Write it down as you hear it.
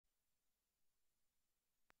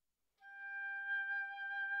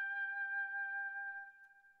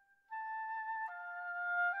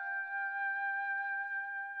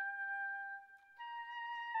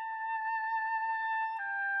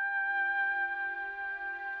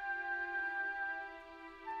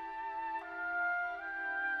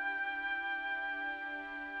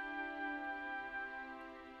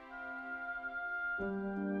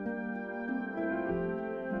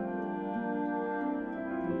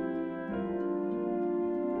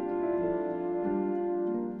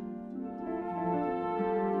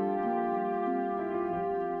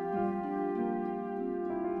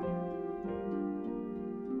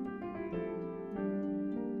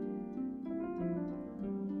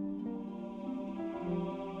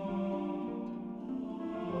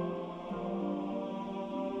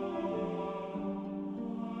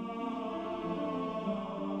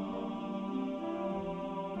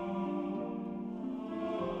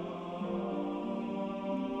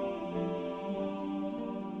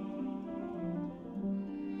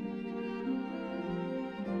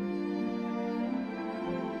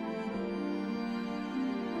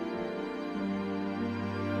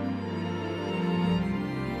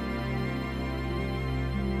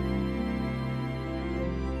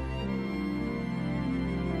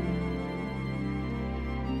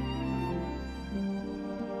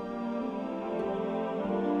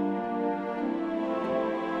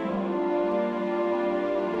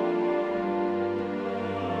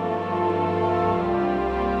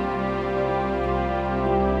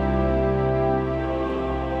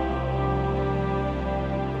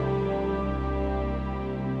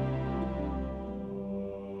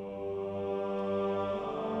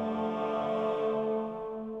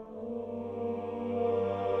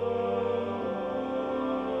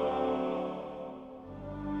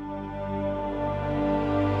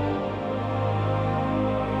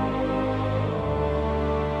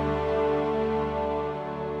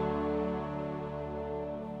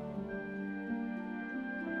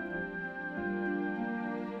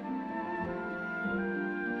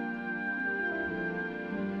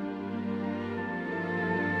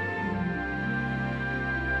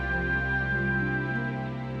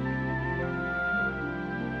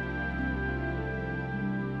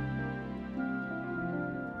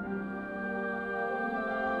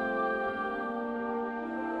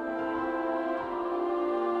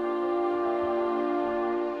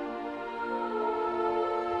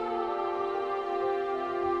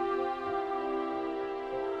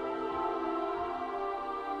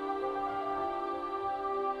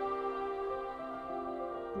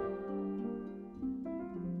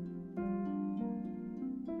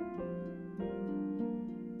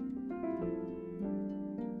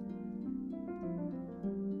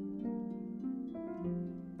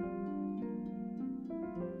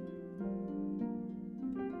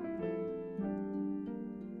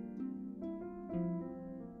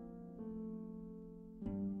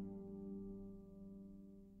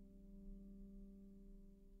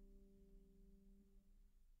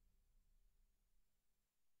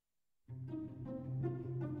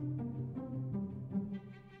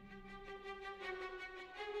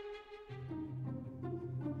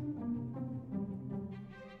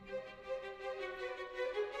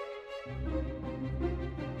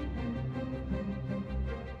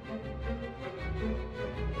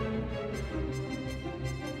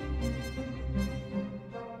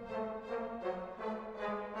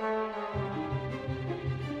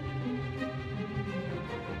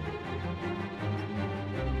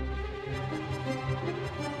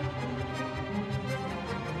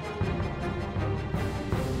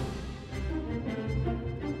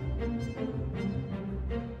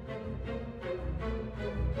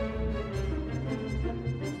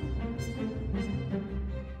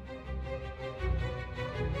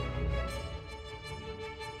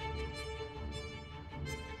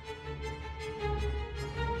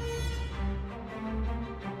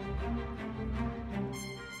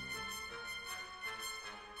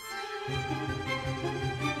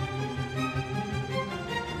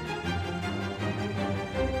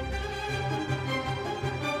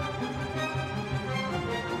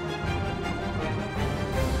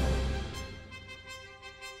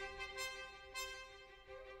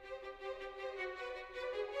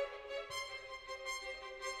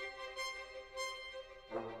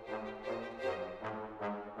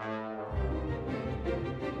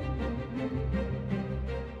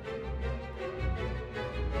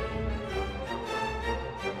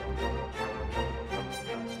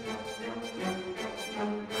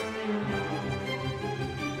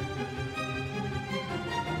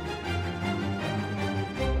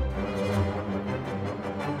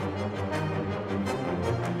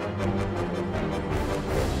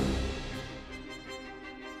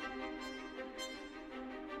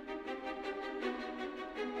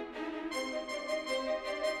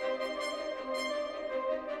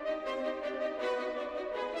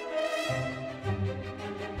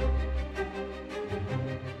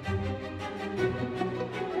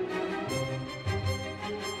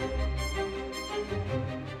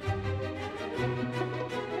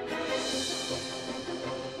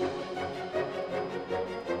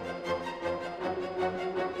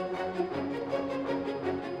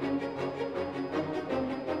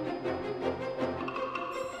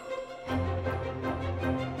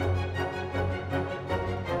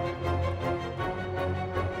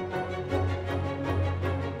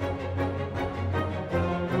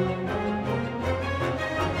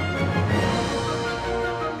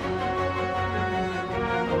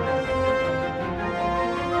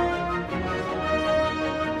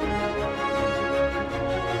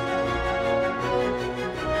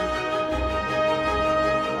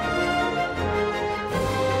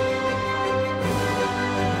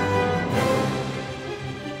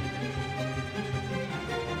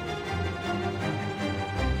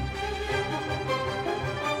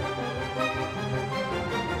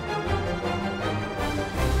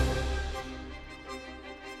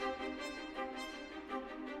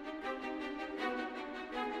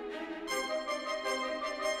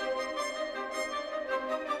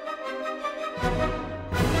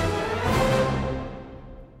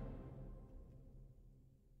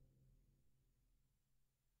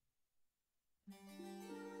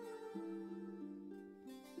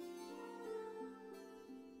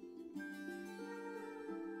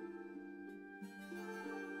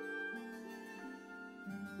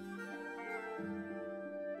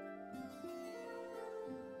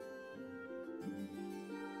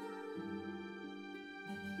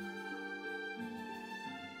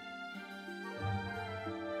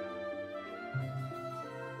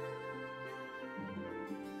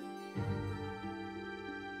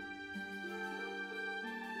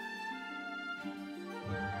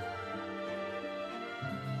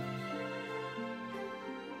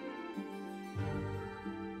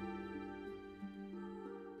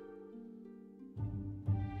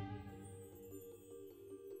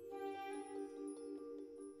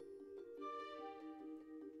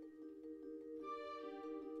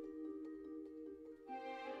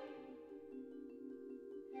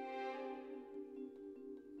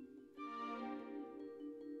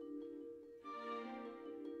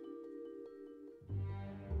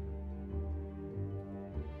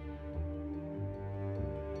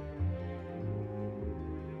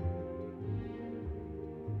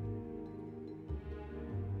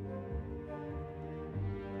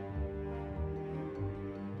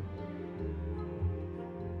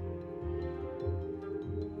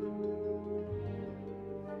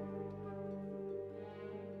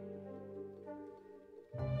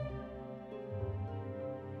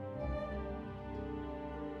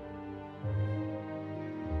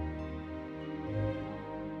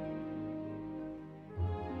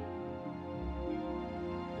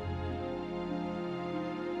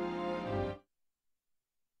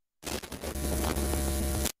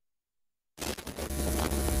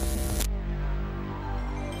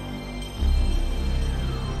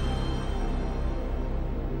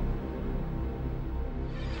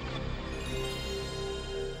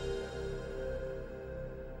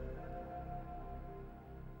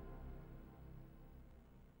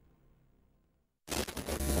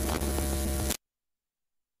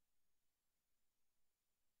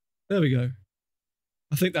There we go.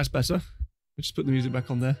 I think that's better. We'll just put the music back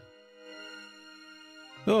on there.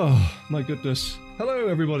 Oh, my goodness. Hello,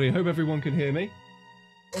 everybody. Hope everyone can hear me.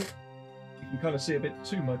 Oh, you can kind of see a bit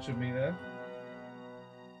too much of me there.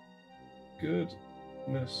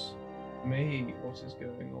 Goodness me. What is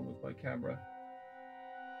going on with my camera?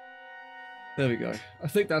 There we go. I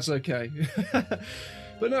think that's okay.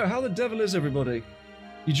 But no, how the devil is everybody?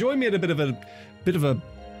 You joined me at a bit of a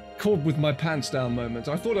caught with my pants down moment.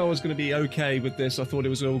 I thought I was going to be okay with this. I thought it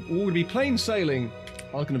was all going to be plain sailing.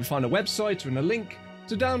 I was going to find a website and a link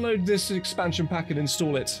to download this expansion pack and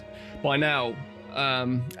install it by now.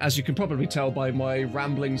 As you can probably tell by my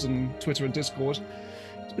ramblings on Twitter and Discord,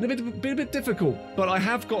 it's been a bit difficult. But I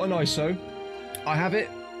have got an ISO. I have it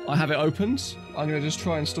opened. I'm going to just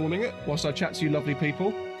try installing it whilst I chat to you lovely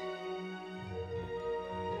people.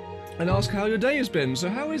 And ask how your day has been. So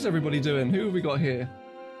how is everybody doing? Who have we got here?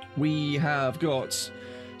 We have got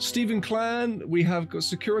Stephen Clan, we have got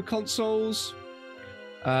Sakura Consoles,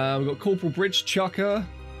 we've got Corporal Bridge, Chaka,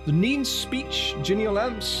 The Neen Speech, Genial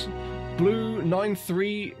Lamps, Blue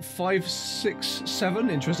 93567,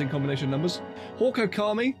 interesting combination of numbers, Hawk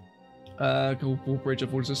Okami, Corporal Bridge,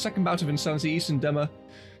 I've ordered a second bout of Insanity, Eastern Dema.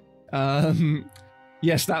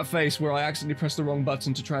 Yes, that face where I accidentally pressed the wrong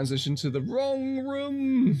button to transition to the wrong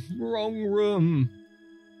room.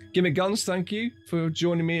 Gimmick Guns, thank you for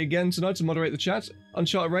joining me again tonight to moderate the chat.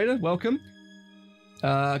 Uncharted Raider, welcome.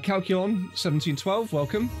 Calculon 1712,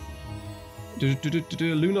 welcome.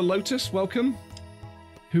 Lunar Lotus, welcome.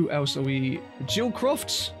 Who else are we? Jill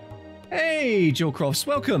Crofts. Hey, Jill Crofts,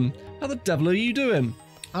 welcome. How the devil are you doing?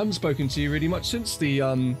 I haven't spoken to you really much since the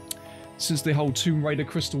whole Tomb Raider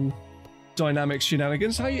Crystal Dynamics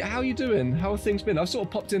shenanigans. How you doing? How have things been? I've sort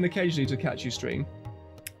of popped in occasionally to catch you stream.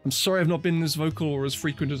 I'm sorry I've not been as vocal or as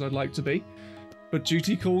frequent as I'd like to be, but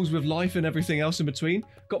duty calls with life and everything else in between.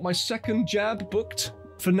 Got my second jab booked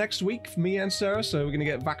for next week for me and Sarah, so we're going to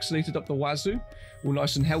get vaccinated up the wazoo. All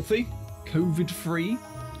nice and healthy, COVID-free.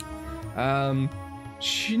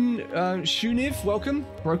 Shuniv, welcome.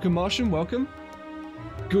 Broken Martian, welcome.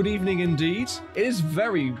 Good evening indeed. It is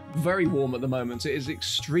very, very warm at the moment. It is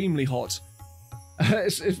extremely hot.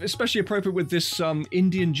 It's especially appropriate with this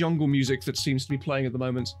Indian jungle music that seems to be playing at the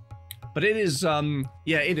moment. But it is,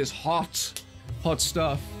 yeah, it is hot. Hot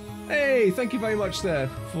stuff. Hey, thank you very much there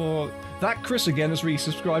for that. Chris again has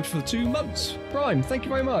resubscribed for 2 months. Prime, thank you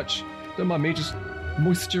very much. Don't mind me just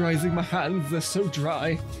moisturizing my hands. They're so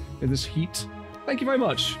dry in this heat. Thank you very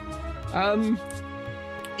much.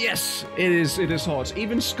 Yes, it is hot.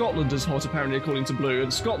 Even Scotland is hot, apparently, according to Blue.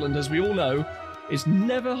 And Scotland, as we all know, is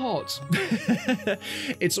never hot.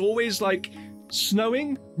 It's always like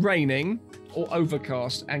snowing, raining, or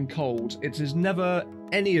overcast and cold. It is never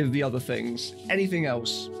any of the other things. Anything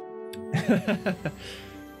else.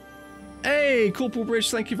 Hey, Corporal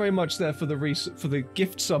Bridge, thank you very much there for the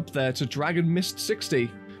gift sub there to Dragon Mist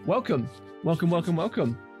 60. Welcome.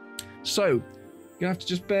 Welcome. So, you're gonna have to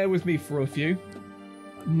just bear with me for a few.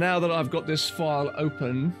 Now that I've got this file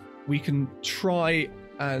open, we can try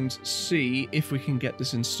and see if we can get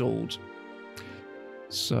this installed.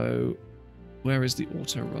 So, where is the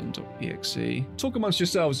autorun.exe? Talk amongst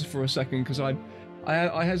yourselves for a second, because I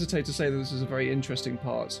hesitate to say that this is a very interesting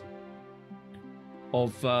part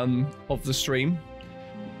of the stream,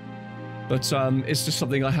 but it's just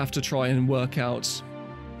something I have to try and work out,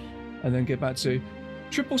 and then get back to.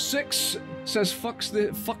 666 says fuck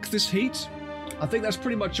this heat. I think that's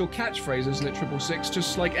pretty much your catchphrase, isn't it, 666?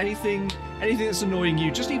 Just like anything that's annoying you,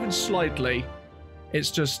 just even slightly, it's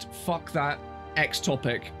just fuck that X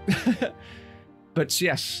topic. But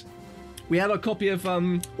yes, we have a copy of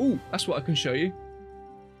ooh, that's what I can show you.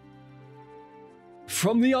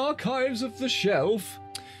 From the archives of the shelf,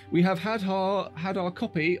 we have had our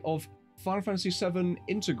copy of Final Fantasy VII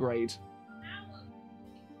Intergrade.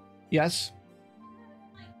 Yes.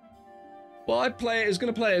 Well, I'd play it. Is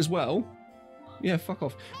going to play it as well. Yeah, fuck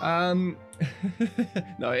off. No,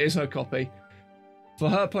 it is her copy for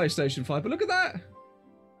her PlayStation 5. But look at that.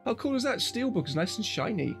 How cool is that? Steelbook is nice and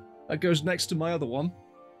shiny. That goes next to my other one.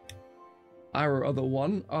 Our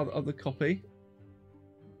other copy.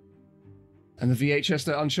 And the VHS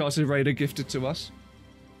that Uncharted Raider gifted to us.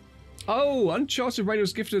 Oh, Uncharted Raider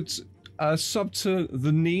was gifted a sub to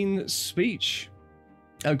the Neen Speech.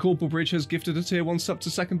 And Corporal Bridge has gifted a tier 1 sub to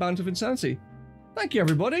Second Bout of Insanity. Thank you,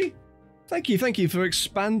 everybody. Thank you for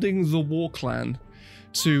expanding the War Clan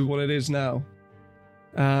to what it is now.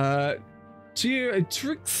 TRLE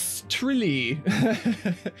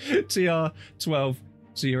TR12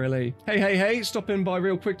 TRLE. Hey, stop in by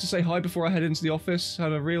real quick to say hi before I head into the office.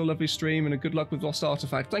 Had a real lovely stream and a good luck with Lost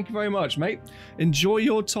Artifact. Thank you very much, mate. Enjoy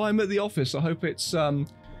your time at the office. I hope it's something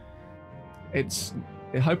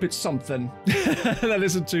that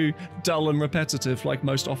isn't too dull and repetitive like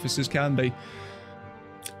most offices can be.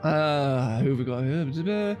 Who have we got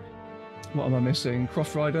here? What am I missing?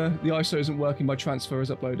 Croft Rider. The ISO isn't working. My transfer is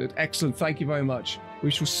uploaded. Excellent. Thank you very much. We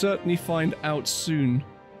shall certainly find out soon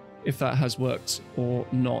if that has worked or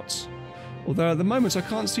not. Although at the moment I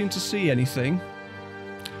can't seem to see anything.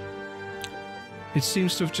 It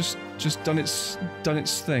seems to have just done its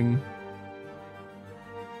thing.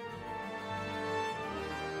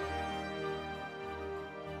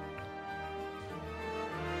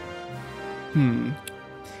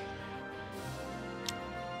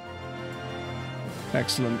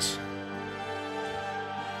 Excellent.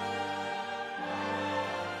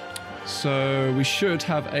 So we should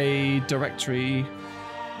have a directory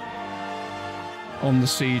on the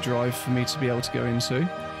C drive for me to be able to go into.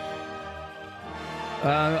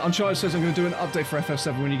 Uncharted says I'm going to do an update for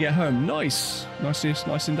FF7 when you get home. Nice. Nice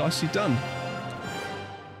and nicely done.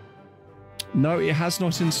 No, it has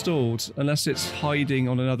not installed, unless it's hiding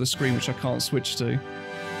on another screen which I can't switch to.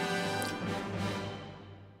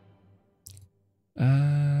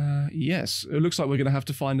 Yes, it looks like we're going to have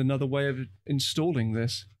to find another way of installing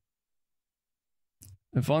this.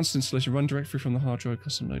 Advanced installation, run directly from the hard drive,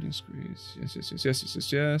 custom loading screens.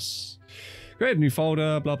 Yes. Create a new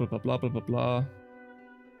folder, blah, blah, blah, blah, blah, blah, blah.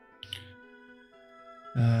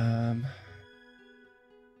 And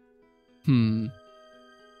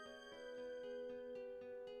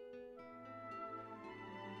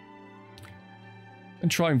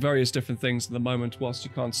trying various different things at the moment whilst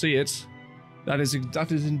you can't see it. That is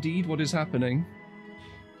indeed what is happening.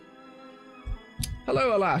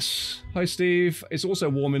 Hello, Alas. Hi, Steve. It's also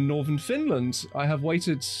warm in northern Finland. I have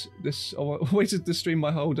waited this stream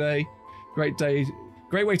my whole day. Great day.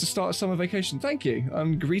 Great way to start a summer vacation. Thank you.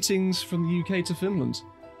 Greetings from the UK to Finland.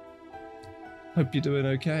 Hope you're doing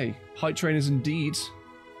okay. Hype train is indeed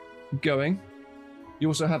going. You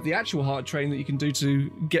also have the actual heart train that you can do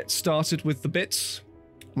to get started with the bits.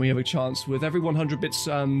 We have a chance with every 100 bits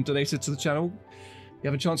donated to the channel. You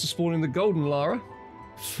have a chance of spawning the golden Lara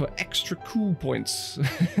for extra cool points.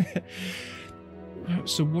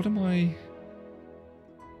 So what am I...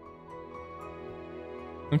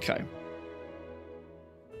 Okay.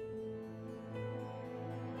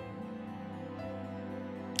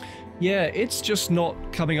 Yeah, it's just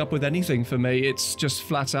not coming up with anything for me. It's just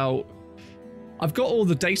flat out... I've got all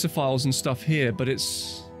the data files and stuff here, but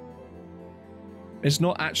it's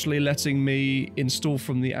not actually letting me install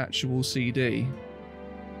from the actual CD.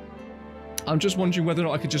 I'm just wondering whether or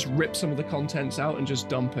not I could just rip some of the contents out and just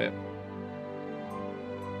dump it.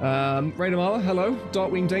 Rainamala, hello.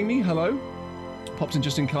 Darkwing Damie, hello. Popped in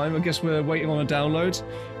just in time. I guess we're waiting on a download.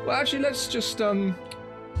 Well, actually, let's just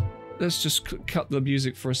cut the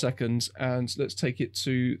music for a second and let's take it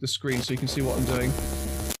to the screen so you can see what I'm doing.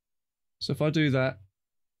 So if I do that,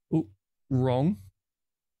 oh, wrong.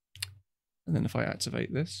 And then if I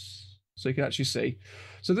activate this, so you can actually see.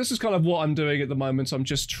 So this is kind of what I'm doing at the moment. I'm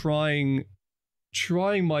just trying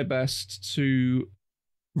my best to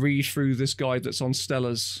read through this guide that's on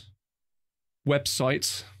Stella's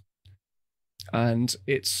website. And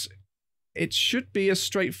it should be as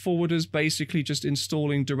straightforward as basically just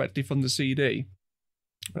installing directly from the CD.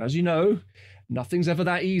 But as you know, nothing's ever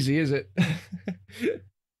that easy, is it?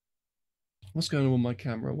 What's going on with my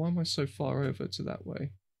camera? Why am I so far over to that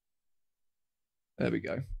way? There we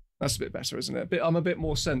go. That's a bit better, isn't it? I'm a bit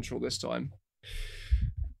more central this time.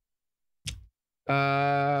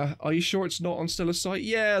 Are you sure it's not on Stella's site?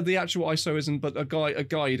 Yeah, the actual ISO isn't, but a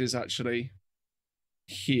guide is actually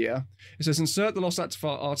here. It says insert the Lost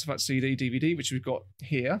Artifact CD DVD, which we've got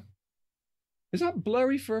here. Is that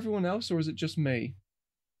blurry for everyone else, or is it just me?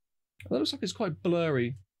 That looks like it's quite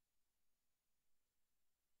blurry.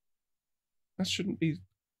 That shouldn't be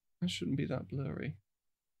that blurry.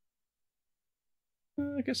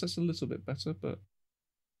 I guess that's a little bit better, but...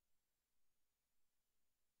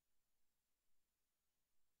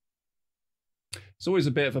 It's always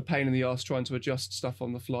a bit of a pain in the arse trying to adjust stuff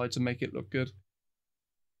on the fly to make it look good.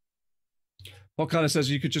 What kind of says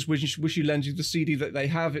you could just wish you lend you the CD that they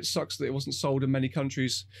have. It sucks that it wasn't sold in many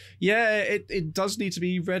countries. Yeah, it does need to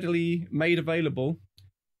be readily made available.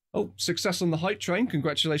 Oh, success on the hype train.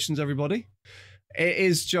 Congratulations, everybody. It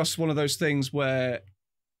is just one of those things where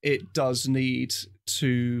it does need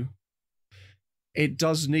to...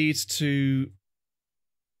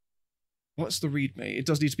 What's the README? It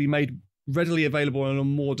does need to be made readily available on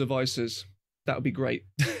more devices. That would be great.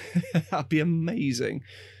 That'd be amazing.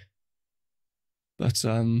 But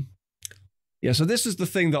yeah, so this is the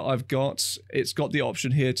thing that I've got. It's got the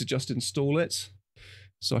option here to just install it.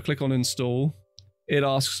 So I click on install. It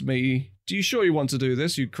asks me, do you sure you want to do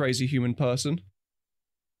this, you crazy human person?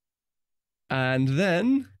 And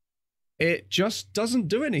then it just doesn't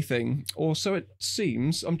do anything, or so it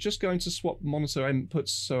seems. I'm just going to swap monitor inputs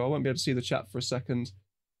so I won't be able to see the chat for a second.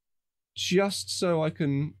 Just so I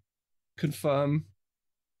can confirm.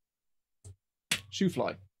 Shoe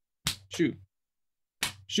fly. Shoe.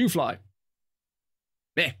 Shoe fly.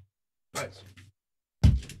 There. Right.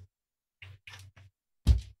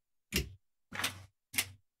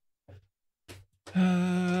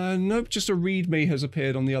 Nope, just a readme has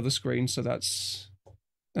appeared on the other screen, so that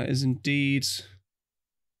is indeed...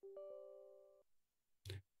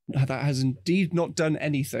 That has indeed not done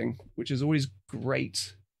anything, which is always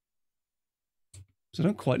great. So I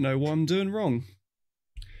don't quite know what I'm doing wrong.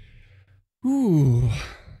 Ooh.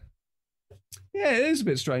 Yeah, it is a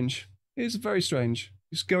bit strange. It is very strange.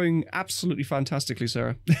 It's going absolutely fantastically,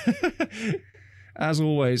 Sarah. As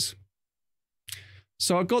always.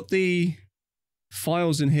 So I've got the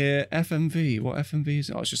files in here. FMV. What FMV is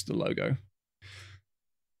it? Oh, it's just the logo.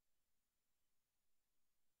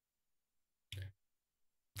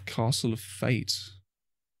 Castle of Fate.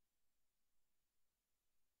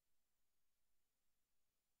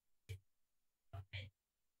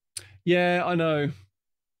 Yeah, I know.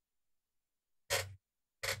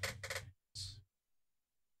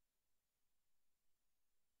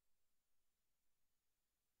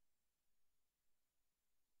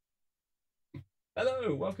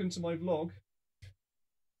 Hello, welcome to my vlog.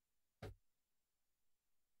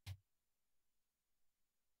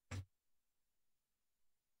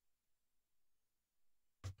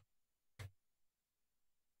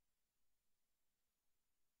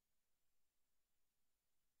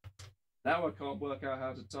 Now I can't work out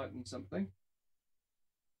how to tighten something.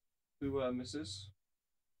 Who, Mrs.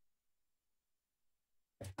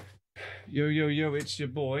 Yo, yo, yo, it's your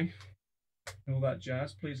boy. And all that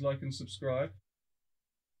jazz. Please like and subscribe.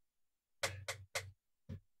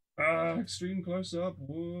 Ah, extreme close up.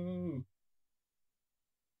 Whoa.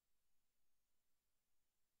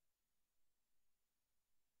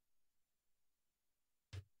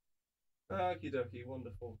 Okie dokie,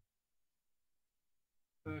 wonderful.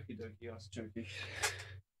 Okie dokie, that's jokey.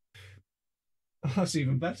 Oh, that's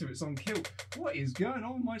even better, it's on kilt. What is going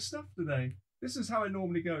on with my stuff today? This is how it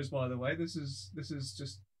normally goes, by the way. This is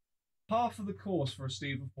just half of the course for a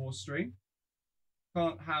SteveOfWarr stream.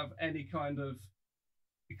 Can't have any kind of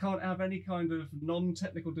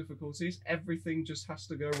non-technical difficulties. Everything just has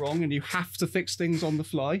to go wrong and you have to fix things on the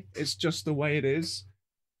fly. It's just the way it is.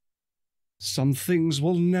 Some things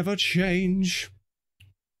will never change.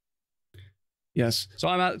 Yes, so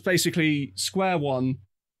I'm at basically square one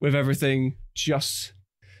with everything just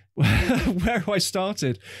where I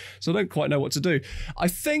started. So I don't quite know what to do. I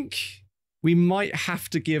think we might have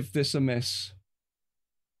to give this a miss.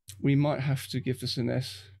 We might have to give this a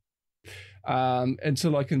miss.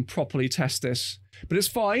 Until I can properly test this. But it's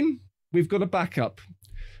fine. We've got a backup.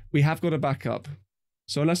 We have got a backup.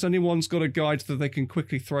 So unless anyone's got a guide that they can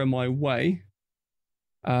quickly throw my way,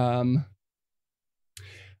 I'm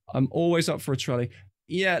always up for a TRLE.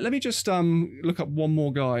 Yeah, let me just look up one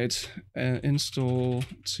more guide. Install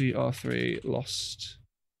TR3 lost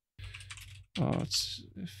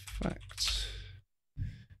artifact.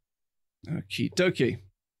 Okie dokie.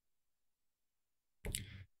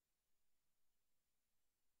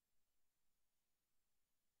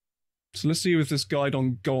 So let's see if this guide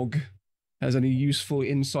on GOG has any useful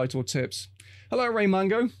insight or tips. Hello, Ray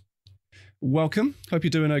Mango. Welcome. Hope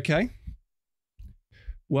you're doing okay.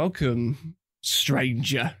 Welcome,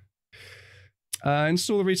 stranger.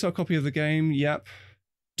 Install the retail copy of the game. Yep.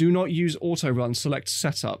 Do not use auto-run. Select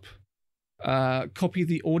setup. Copy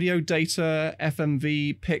the audio data,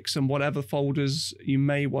 FMV, pics, and whatever folders you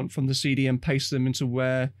may want from the CD and paste them into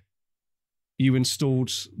where you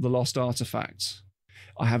installed the lost artifact.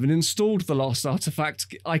 I haven't installed the lost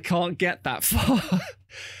artifact. I can't get that far.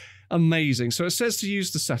 Amazing. So it says to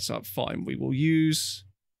use the setup. Fine. We will use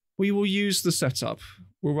the setup.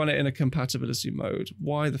 We'll run it in a compatibility mode.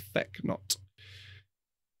 Why the feck not?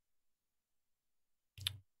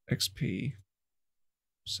 XP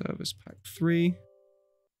Service Pack 3.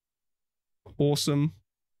 Awesome.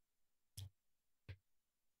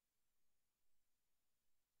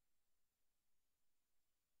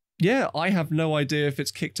 Yeah, I have no idea if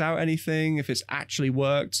it's kicked out anything, if it's actually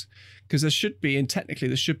worked, because there should be, and technically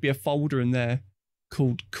there should be a folder in there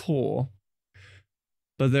called core,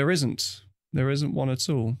 but there isn't. There isn't one at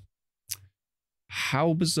all.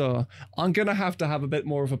 How bizarre. I'm going to have a bit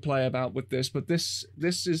more of a play about with this, but this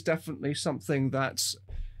is definitely something that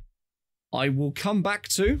I will come back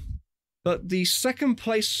to. But the second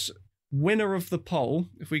place winner of the poll,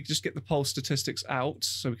 if we just get the poll statistics out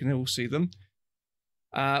so we can all see them,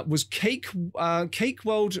 was CakeWorld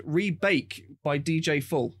Rebake by DJ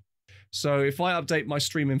Full. So if I update my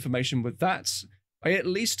stream information with that, I at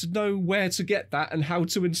least know where to get that and how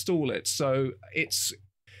to install it. So it's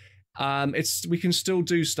we can still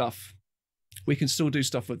do stuff. We can still do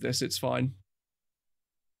stuff with this. It's fine.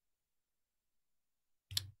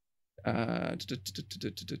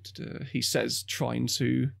 He says trying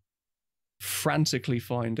to frantically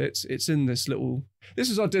find it. It's in this little. This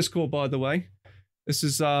is our Discord, by the way. This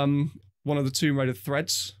is one of the Tomb Raider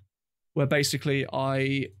threads where basically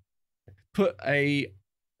I put a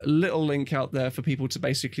little link out there for people to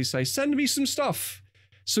basically say, send me some stuff,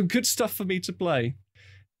 some good stuff for me to play.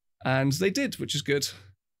 And they did, which is good.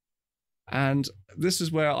 And this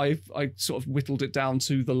is where I sort of whittled it down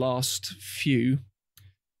to the last few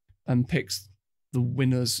and picked the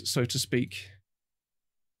winners, so to speak.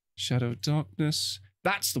 Shadow of Darkness.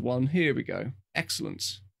 That's the one. Here we go.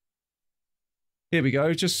 Excellent. Here we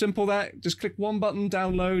go. Just simple that. Just click one button,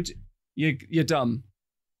 download. You're done.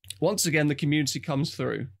 Once again, the community comes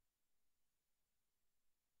through.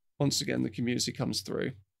 Once again, the community comes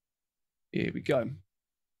through. Here we go.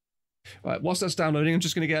 All right, whilst that's downloading, I'm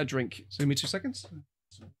just going to get a drink. So give me 2 seconds.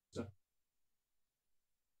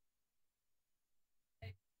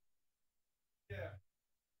 Yeah.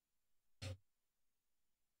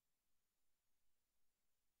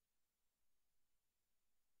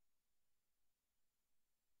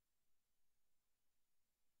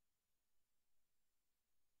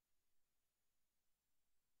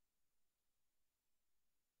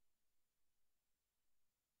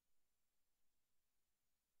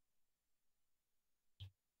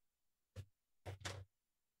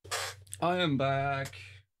 I am back.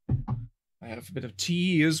 I have a bit of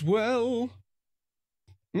tea as well.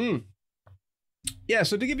 Yeah,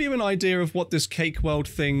 so to give you an idea of what this CakeWorld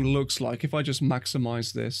thing looks like, if I just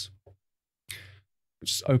maximize this,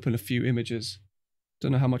 just open a few images.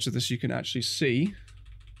 Don't know how much of this you can actually see.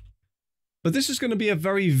 But this is going to be a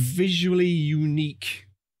very visually unique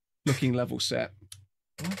looking level set.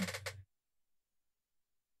 Do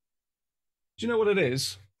you know what it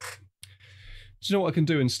is? Do you know what I can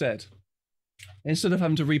do instead? Instead of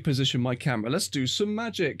having to reposition my camera, let's do some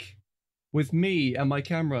magic with me and my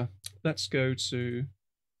camera. Let's go to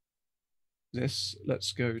this.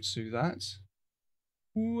 Let's go to that.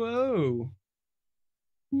 Whoa.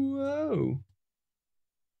 Whoa.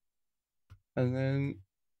 And then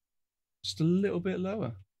just a little bit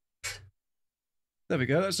lower. There we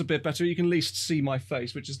go. That's a bit better. You can at least see my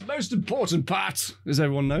face, which is the most important part, as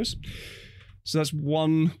everyone knows. So that's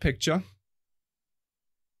one picture.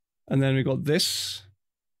 And then we got this.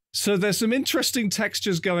 So there's some interesting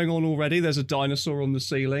textures going on already. There's a dinosaur on the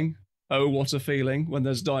ceiling. Oh, what a feeling when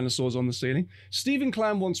there's dinosaurs on the ceiling. Stephen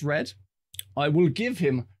Clam wants red. I will give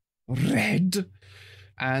him red.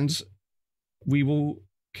 And we will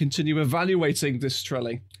continue evaluating this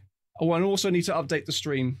TRLE. Oh, and also need to update the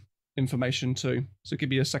stream information too. So give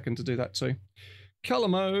me a second to do that too. Color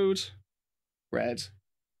mode. Red.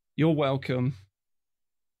 You're welcome.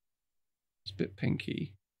 It's a bit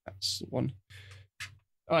pinky. That's the one.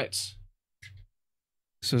 All right.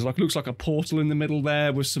 So it's like, looks like a portal in the middle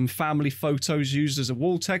there with some family photos used as a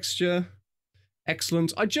wall texture.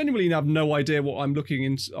 Excellent. I genuinely have no idea what I'm looking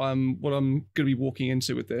into, what I'm going to be walking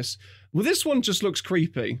into with this. Well, this one just looks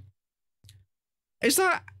creepy.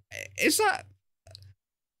 Are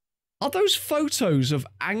those photos of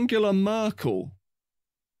Angela Merkel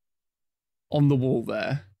on the wall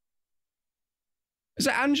there? Is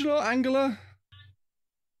it Angela?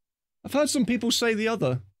 I've heard some people say the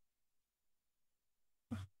other.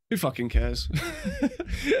 Who fucking cares?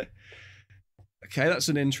 Okay, that's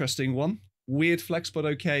an interesting one. Weird flex, but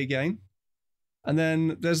okay again. And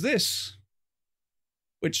then there's this,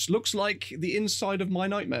 which looks like the inside of my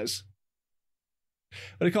nightmares.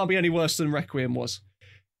 But it can't be any worse than Requiem was.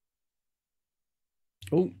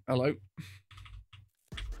 Oh, hello.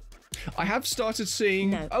 I have started seeing...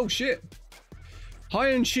 No. Oh, shit. Hi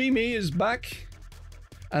and Chimi is back.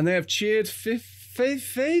 And they have cheered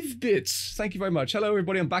 5 bits. Thank you very much. Hello,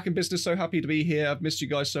 everybody. I'm back in business. So happy to be here. I've missed you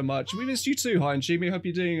guys so much. We missed you too, Hi and Chimi. Hope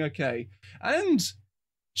you're doing okay. And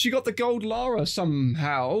she got the gold Lara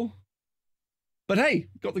somehow. But hey,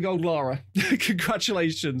 got the gold Lara.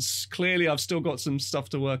 Congratulations. Clearly, I've still got some stuff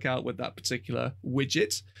to work out with that particular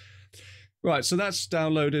widget. Right, so that's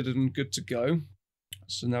downloaded and good to go.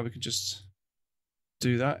 So now we can just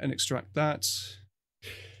do that and extract that.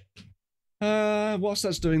 Whilst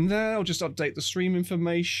that's doing there, I'll just update the stream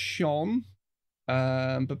information.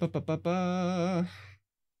 CakeWorld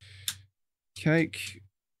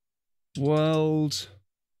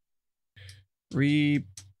Rebake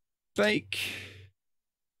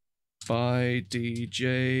by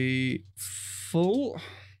DJ Full.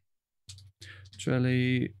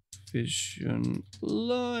 TRLEvision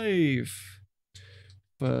live.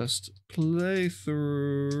 First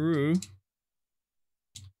playthrough.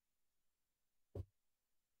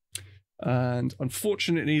 And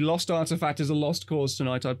unfortunately, Lost Artifact is a lost cause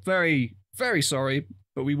tonight. I'm very, very sorry,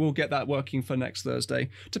 but we will get that working for next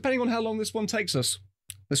Thursday, depending on how long this one takes us.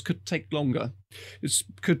 This could take longer. This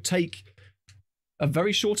could take a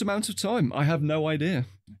very short amount of time. I have no idea.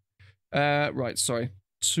 Right, sorry.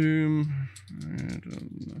 Tomb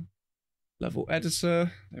level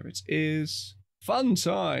editor. There it is. Fun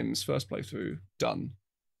times. First playthrough. Done.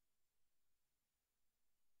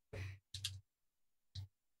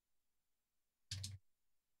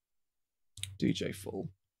 DJ Full.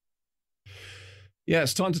 Yeah,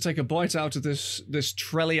 it's time to take a bite out of this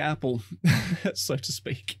TRLE apple, so to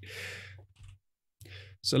speak.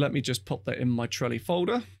 So let me just pop that in my TRLE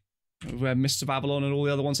folder, where Mists of Avalon and all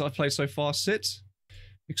the other ones I've played so far sit.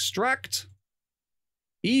 Extract.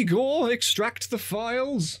 Igor, extract the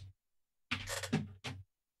files.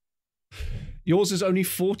 Yours is only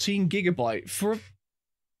 14 gigabyte for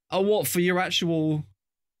a what? For your actual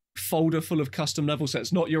folder full of custom level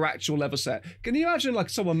sets, not your actual level set. Can you imagine like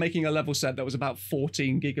someone making a level set that was about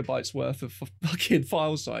 14 gigabytes worth of fucking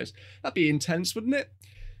file size? That'd be intense, wouldn't it?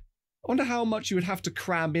 I wonder how much you would have to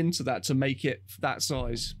cram into that to make it that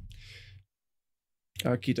size.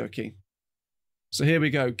 Okie dokie. So here we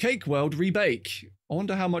go. CakeWorld Rebake. I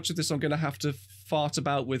wonder how much of this I'm going to have to fart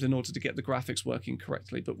about with in order to get the graphics working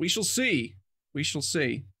correctly, but we shall see. We shall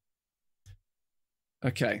see.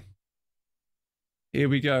 Okay. Here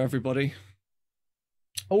we go, everybody.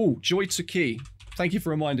 Oh, Joy to Key. Thank you for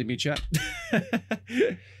reminding me, chat.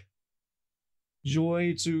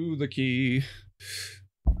 Joy to the key.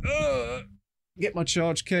 Get my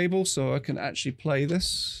charge cable so I can actually play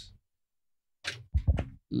this.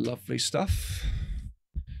 Lovely stuff.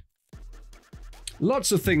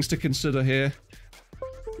 Lots of things to consider here.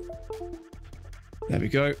 There we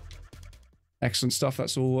go. Excellent stuff,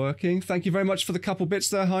 that's all working. Thank you very much for the couple bits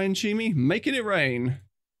there, Hi and Chimi. Making it rain.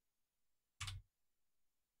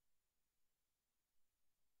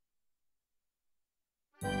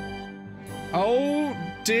 Oh,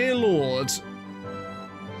 dear Lord.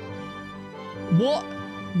 What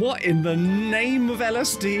in the name of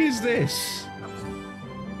LSD is this?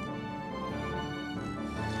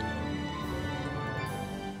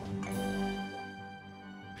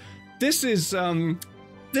 This is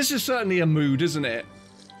certainly a mood, isn't it?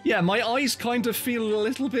 Yeah, my eyes kind of feel a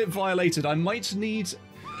little bit violated. I might need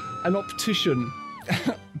an optician.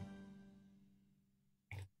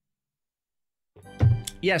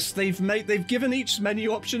 Yes, they've given each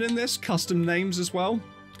menu option in this custom names as well.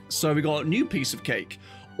 So we got new piece of cake,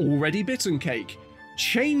 already bitten cake,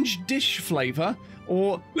 change dish flavor,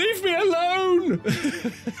 or leave me alone.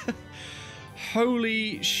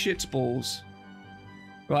 Holy shitballs.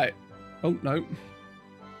 Right. Oh, no.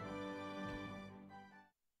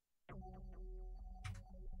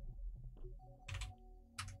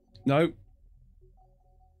 No.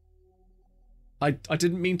 I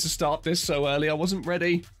didn't mean to start this so early. I wasn't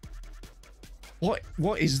ready. What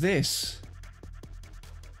is this?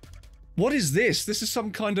 What is this? This is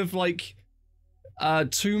some kind of like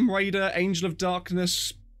Tomb Raider, Angel of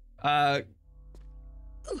Darkness card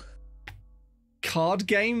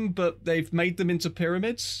game, but they've made them into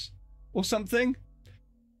pyramids or something.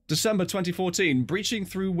 December 2014, breaching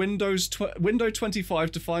through window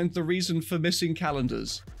 25 to find the reason for missing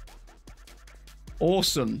calendars.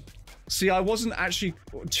 Awesome. See, I wasn't actually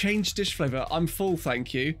change dish flavor. I'm full,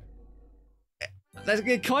 thank you.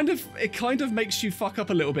 It kind of makes you fuck up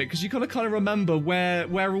a little bit because you gotta kind of remember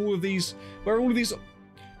where all of these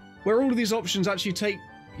options actually take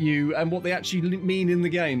you and what they actually mean in the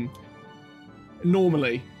game.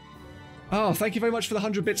 Normally. Oh, thank you very much for the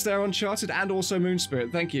 100 bits there, Uncharted, and also Moon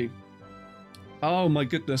Spirit. Thank you. Oh my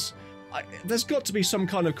goodness. There's got to be some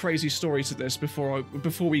kind of crazy story to this before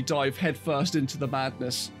we dive headfirst into the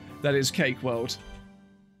madness that is CakeWorld.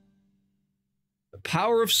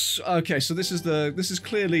 Power of... Okay, so this is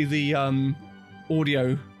clearly the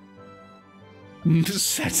audio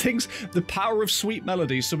settings. The power of sweet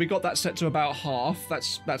melodies. So we got that set to about half.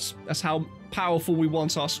 That's how powerful we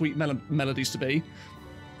want our sweet melodies to be.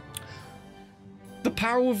 The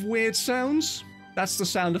power of weird sounds. That's the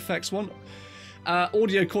sound effects one.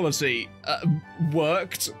 Audio quality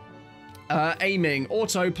worked. Aiming,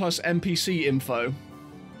 auto plus NPC info.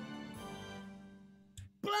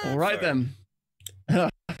 All right then.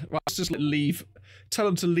 Right, let's just leave. Tell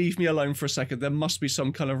them to leave me alone for a second. There must be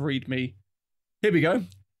some kind of readme. Here we go.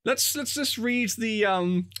 Let's just read the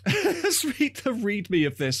let's read the readme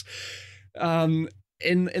of this.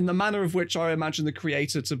 In the manner of which I imagine the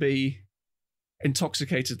creator to be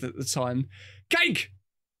intoxicated at the time. Cake!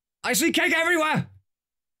 I see cake everywhere!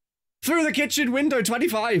 Through the kitchen window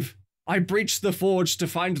 25. I breached the forge to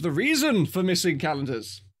find the reason for missing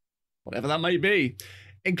calendars. Whatever that may be.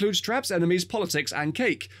 Includes traps, enemies, politics, and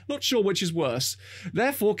cake. Not sure which is worse.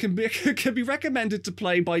 Therefore, can be recommended to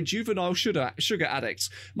play by juvenile sugar addicts.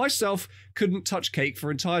 Myself couldn't touch cake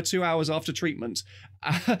for entire 2 hours after treatment.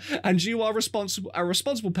 And you are a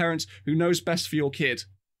responsible parent who knows best for your kid.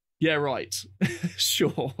 Yeah, right.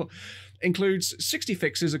 Sure. Includes 60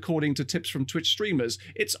 fixes according to tips from Twitch streamers.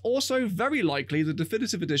 It's also very likely the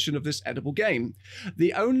definitive edition of this edible game.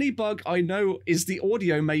 The only bug I know is the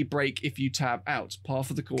audio may break if you tab out, par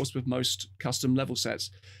for the course with most custom level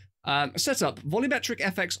sets. Setup, volumetric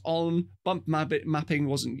FX on, bump mapping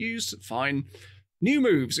wasn't used, fine. New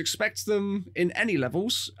moves, expect them in any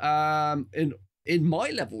levels. In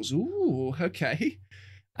my levels, ooh, okay.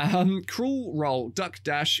 Crawl roll, duck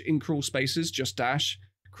dash in crawl spaces, just dash.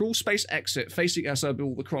 Crawl space exit, facing SO,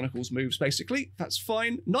 all the Chronicles moves, basically. That's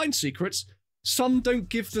fine. 9 secrets. Some don't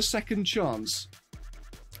give the second chance.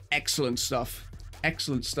 Excellent stuff.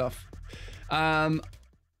 Excellent stuff. I'm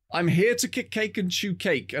here to kick cake and chew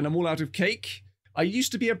cake, and I'm all out of cake. I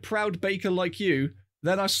used to be a proud baker like you.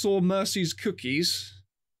 Then I saw Mercy's cookies.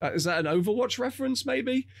 Is that an Overwatch reference,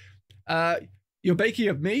 maybe? You're baking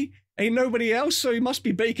at me? Ain't nobody else, so you must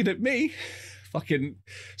be baking at me. Fucking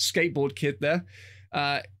skateboard kid there.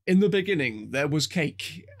 In the beginning, there was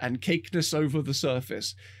cake, and cakeness over the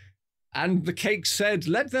surface. And the cake said,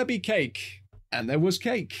 let there be cake. And there was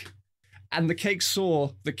cake. And the cake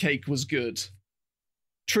saw the cake was good.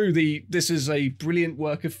 Truly, this is a brilliant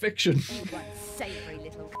work of fiction.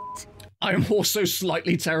 I am also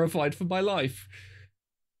slightly terrified for my life.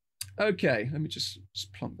 Okay, let me just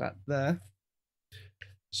plonk that there.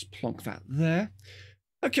 Just plonk that there.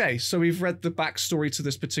 Okay, so we've read the backstory to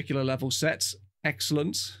this particular level set.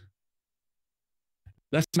 Excellent.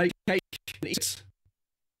 Let's make cake and eat it.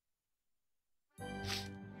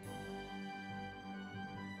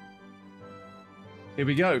 Here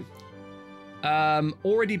we go.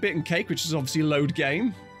 Already bitten cake, which is obviously load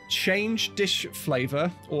game. Change dish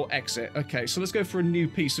flavor or exit. Okay, so let's go for a new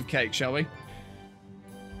piece of cake, shall we?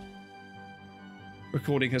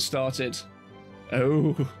 Recording has started.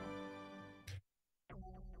 Oh.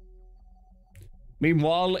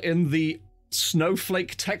 Meanwhile, in the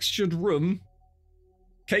snowflake textured room,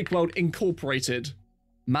 CakeWorld Incorporated,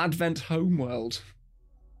 Madvent Homeworld.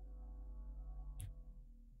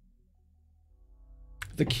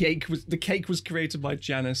 The cake was created by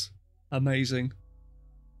Janice. Amazing.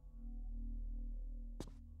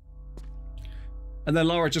 And then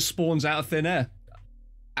Lara just spawns out of thin air,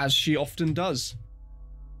 as she often does.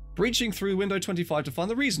 Breaching through window 25 to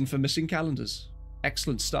find the reason for missing calendars.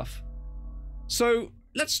 Excellent stuff. So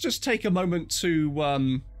let's just take a moment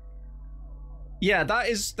to yeah,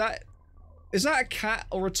 is that a cat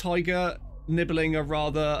or a tiger nibbling a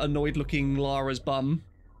rather annoyed looking Lara's bum?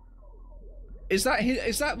 Is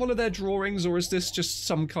that one of their drawings, or is this just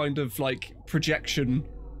some kind of like projection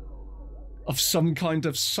of some kind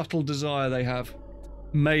of subtle desire they have?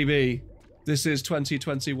 Maybe. This is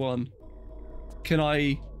 2021. Can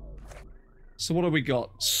I... So what have we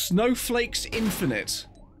got? Snowflakes Infinite.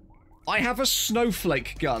 I have a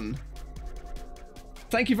snowflake gun.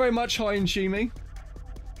 Thank you very much, Hi and Shimi.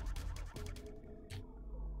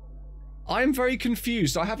 I am very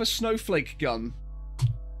confused. I have a snowflake gun.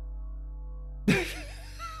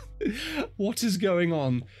 What is going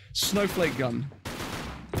on? Snowflake gun.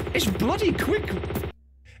 It's bloody quick.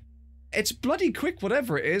 It's bloody quick,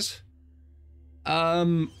 whatever it is.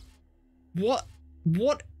 What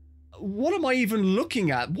am I even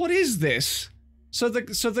looking at? What is this? So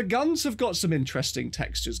the guns have got some interesting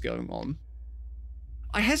textures going on.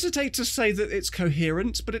 I hesitate to say that it's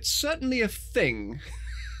coherent, but it's certainly a thing.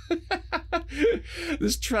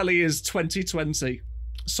 This TRLE is 2020.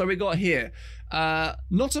 So we got here,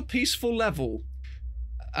 not a peaceful level.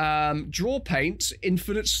 Draw paint,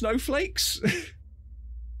 infinite snowflakes.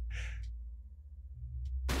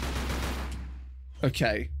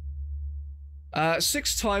 Okay.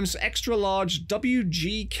 6 times extra large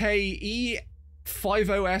WGKE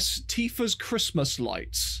 50S Tifa's Christmas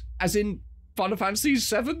lights. As in Final Fantasy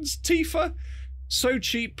VII's Tifa? So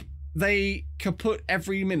cheap, they kaput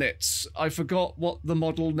every minute. I forgot what the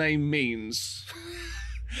model name means.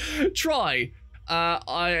 Try.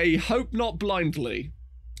 I hope not blindly.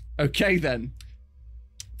 Okay then.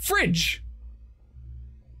 Fridge.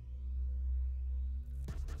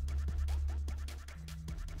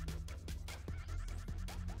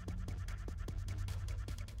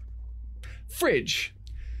 Fridge.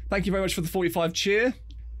 Thank you very much for the 45 cheer.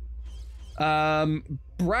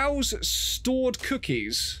 Browse stored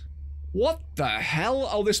cookies. What the hell?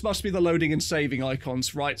 Oh, this must be the loading and saving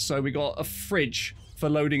icons, right? So we got a fridge for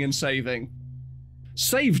loading and saving.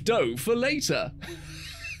 Save dough for later.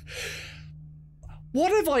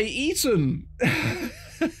 What have I eaten?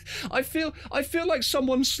 I feel like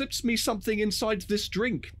someone slipped me something inside this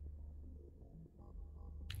drink.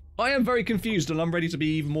 I am very confused, and I'm ready to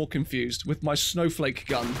be even more confused with my snowflake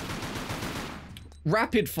gun.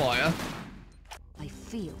 Rapid fire. I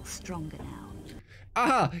feel stronger now.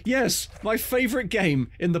 Aha, yes, my favourite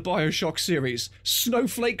game in the BioShock series,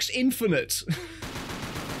 Snowflakes Infinite.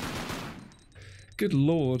 Good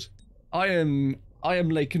lord. I am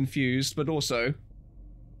late confused, but also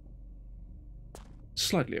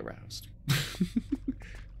slightly aroused.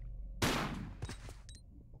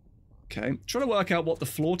 Okay, trying to work out what the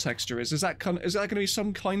floor texture is. Is that going to be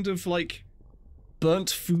some kind of like burnt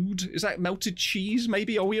food? Is that melted cheese?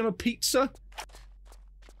 Maybe? Are we on a pizza?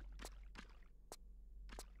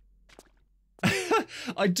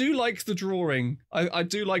 I do like the drawing. I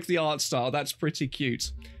do like the art style. That's pretty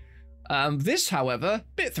cute. This, however,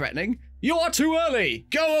 bit threatening. You are too early.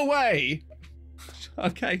 Go away.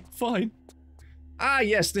 Okay, fine. Ah,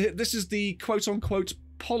 yes. This is the quote-unquote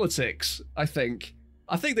politics. I think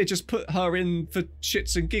they just put her in for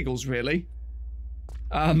shits and giggles, really.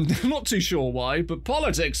 Not too sure why, but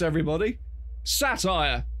politics, everybody.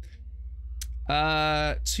 Satire.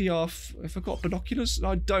 If I got binoculars?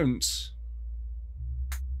 I don't.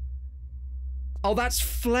 Oh, that's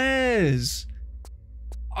flares.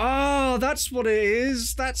 Oh, that's what it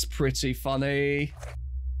is. That's pretty funny.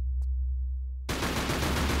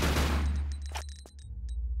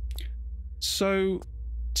 So,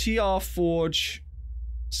 TR Forge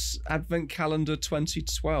Advent Calendar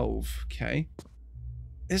 2012. Okay.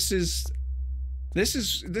 This is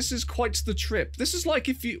quite the trip. This is like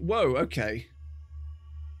if you... Whoa, okay.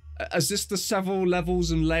 Is this the several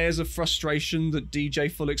levels and layers of frustration that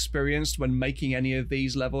DJ Full experienced when making any of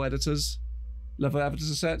these level editor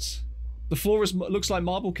sets? The floor looks like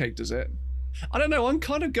marble cake, does it? I don't know, I'm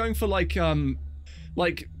kind of going for like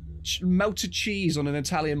melted cheese on an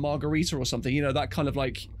Italian margarita or something, you know, that kind of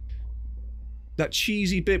like, that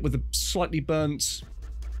cheesy bit with the slightly burnt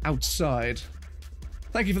outside.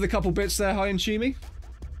 Thank you for the couple bits there, Hi and Chimi.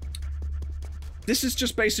 This is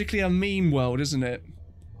just basically a meme world, isn't it?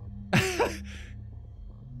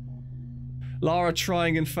 Lara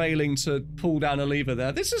trying and failing to pull down a lever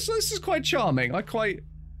there. This is quite charming. I quite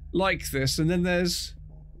like this. And then there's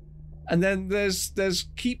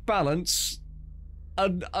keep balance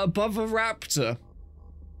above a raptor.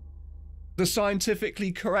 The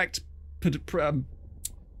scientifically correct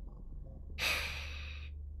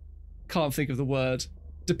can't think of the word.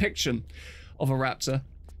 Depiction of a raptor.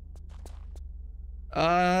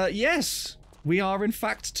 Yes. We are in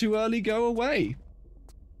fact too early, go away.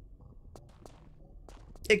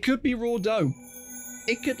 It could be raw dough.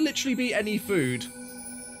 It could literally be any food.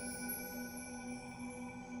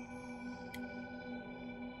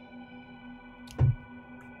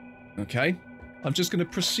 Okay. I'm just going to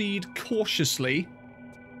proceed cautiously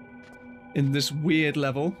in this weird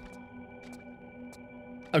level.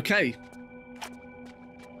 Okay.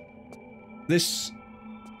 This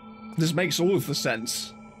makes all of the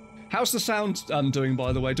sense. How's the sound doing,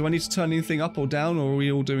 by the way? Do I need to turn anything up or down, or are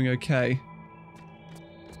we all doing okay?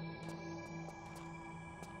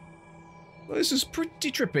 Well, this is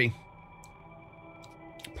pretty trippy.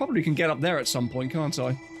 Probably can get up there at some point, can't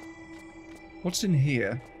I? What's in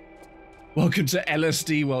here? Welcome to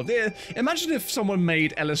LSD World. Yeah, imagine if someone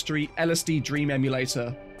made LSD Dream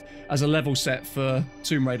Emulator as a level set for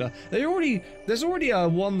Tomb Raider. There's already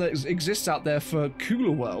one that exists out there for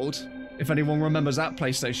Cooler World, if anyone remembers that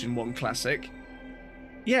PlayStation 1 classic.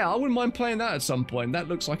 Yeah, I wouldn't mind playing that at some point. That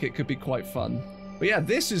looks like it could be quite fun. But yeah,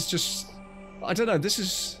 this is just... I don't know, this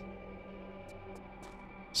is...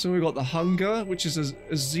 So we've got the Hunger, which is a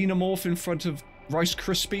xenomorph in front of Rice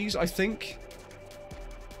Krispies, I think.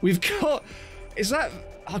 We've got... Is that...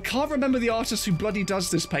 I can't remember the artist who bloody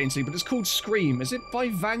does this painting, but it's called Scream. Is it by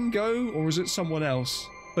Van Gogh, or is it someone else?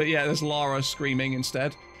 But yeah, there's Lara screaming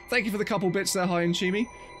instead. Thank you for the couple bits there, Hi and Chimi.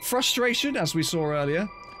 Frustration, as we saw earlier.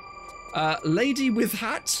 Lady with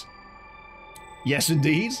hat. Yes,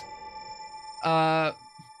 indeed.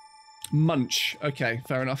 Munch. Okay,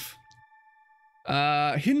 fair enough.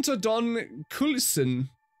 Hinter Don Kulsen.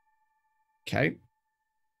 Okay.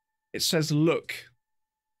 It says look.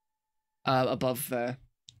 Above there.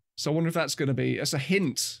 So I wonder if that's going to be... It's a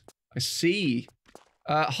hint. I see.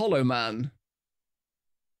 Hollow Man.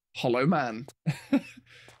 Hollow Man.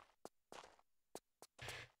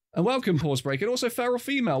 And welcome, Pause Break. And also feral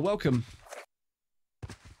female. Welcome.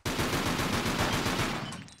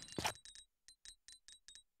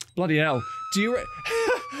 Bloody hell. Do you...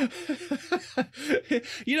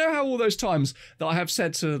 You know how all those times that I have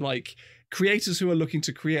said to, like, creators who are looking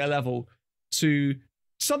to create a level to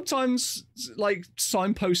sometimes, like,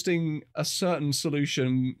 signposting a certain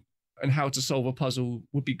solution and how to solve a puzzle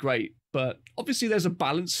would be great. But obviously there's a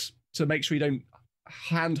balance to make sure you don't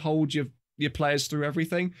handhold your players through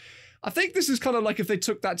everything. I think this is kind of like if they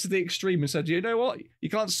took that to the extreme and said, you know what, you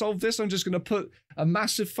can't solve this, I'm just going to put a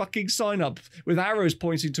massive fucking sign up with arrows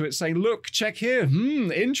pointing to it saying, look, check here,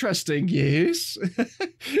 interesting, yes.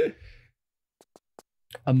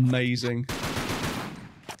 Amazing.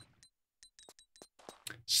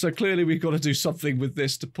 So clearly we've got to do something with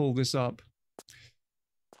this to pull this up.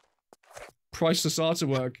 Priceless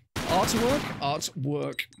artwork.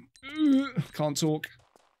 Artwork. Can't talk.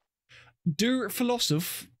 Do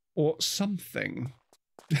philosoph or something.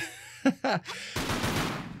 That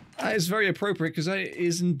is very appropriate because that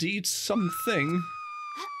is indeed something.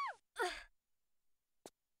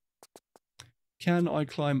 Can I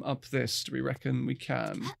climb up this? Do we reckon we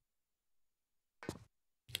can?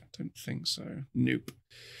 I don't think so. Nope.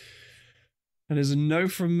 That is a no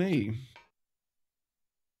from me.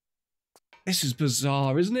 This is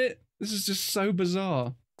bizarre, isn't it? This is just so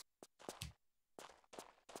bizarre.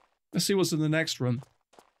 Let's see what's in the next room.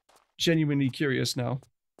 Genuinely curious now.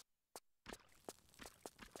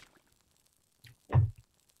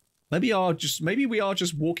 Maybe we are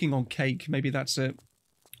just walking on cake. Maybe that's it.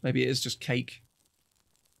 Maybe it is just cake.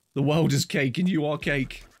 The world is cake and you are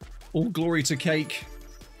cake. All glory to cake.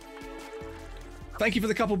 Thank you for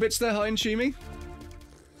the couple bits there, Hi and Shimi.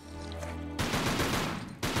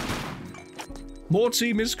 More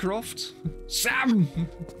Team Miss Croft. Sam!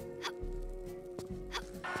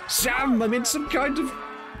 Sam, I'm in some kind of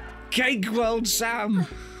cake world, Sam.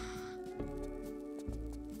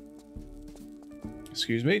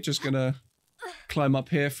 Excuse me, just gonna climb up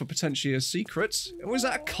here for potentially a secret. Was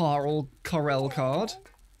that a Carl card?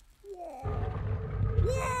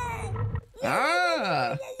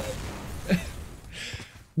 Ah!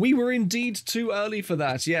 We were indeed too early for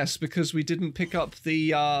that, yes, because we didn't pick up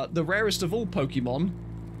the rarest of all Pokemon.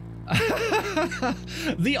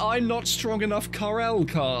 The I'm not strong enough Carl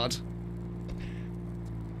card.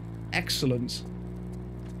 Excellent.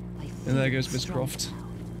 And there goes Miss Croft.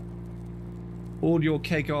 All your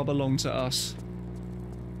cake are belong to us.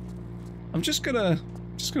 I'm just gonna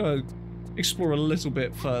explore a little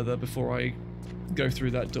bit further before I go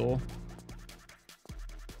through that door.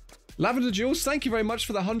 Lavender Jules, thank you very much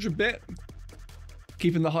for the 100-bit.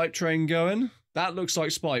 Keeping the hype train going. That looks like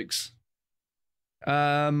spikes.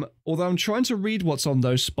 Although I'm trying to read what's on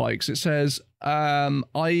those spikes. It says,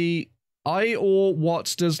 I or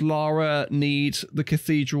what does Lara need the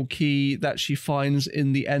cathedral key that she finds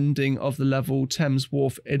in the ending of the level Thames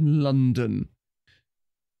Wharf in London?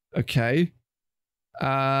 Okay.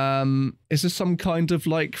 Is there some kind of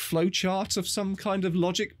like flowchart of some kind of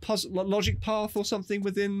logic path or something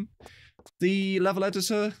within the level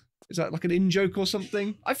editor? Is that like an in-joke or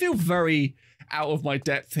something? I feel very out of my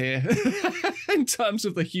depth here in terms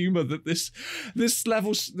of the humor that this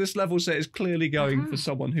level set is clearly going for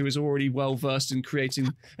someone who is already well versed in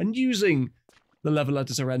creating and using the level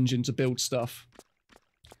editor engine to build stuff.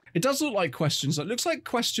 It does look like questions. It looks like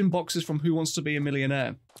question boxes from Who Wants to Be a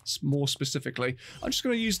Millionaire, more specifically. I'm just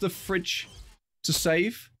going to use the fridge to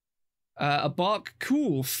save. A bark,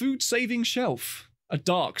 cool, food-saving shelf. A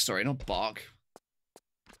dark, sorry, not bark.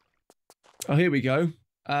 Oh, here we go.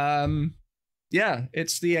 Yeah,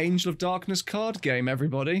 it's the Angel of Darkness card game,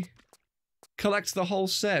 everybody. Collect the whole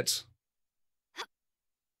set.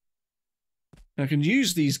 I can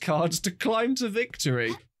use these cards to climb to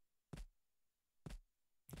victory.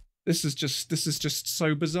 This is just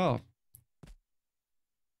so bizarre.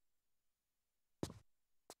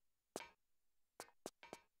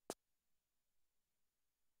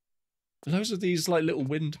 Those are these like little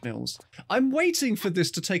windmills. I'm waiting for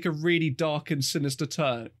this to take a really dark and sinister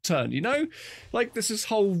turn, you know? Like this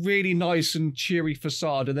whole really nice and cheery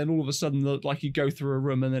facade, and then all of a sudden like you go through a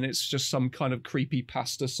room and then it's just some kind of creepy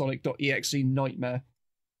pasta Sonic.exe nightmare.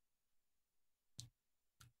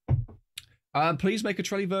 Please make a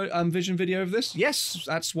TRLEvision video of this. Yes,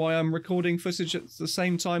 that's why I'm recording footage at the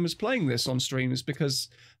same time as playing this on stream, is because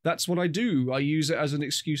that's what I do. I use it as an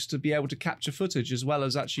excuse to be able to capture footage as well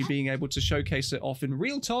as actually being able to showcase it off in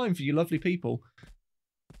real time for you lovely people.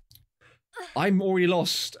 I'm already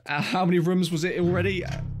lost. How many rooms was it already?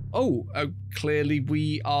 Oh, clearly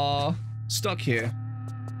we are stuck here.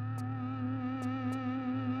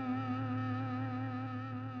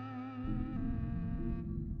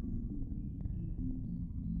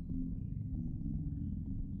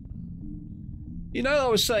 You know, I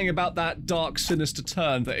was saying about that dark, sinister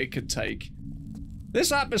turn that it could take.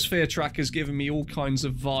 This atmosphere track has given me all kinds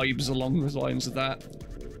of vibes along the lines of that.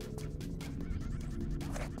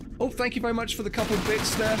 Oh, thank you very much for the couple of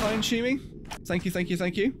bits there, Hi and Shimi. Thank you, thank you,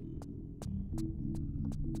 thank you.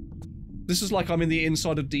 This is like I'm in the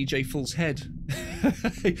inside of DJ Full's head.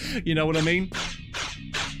 You know what I mean?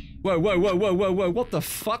 Whoa, whoa, whoa, whoa, whoa, whoa, what the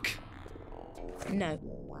fuck? No.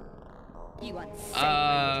 You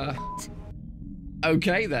want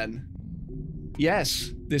okay then.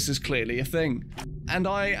 Yes, this is clearly a thing. And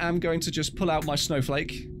I am going to just pull out my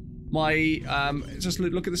snowflake. My, just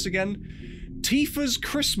look at this again. Tifa's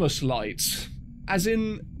Christmas lights. As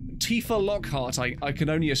in Tifa Lockhart, I can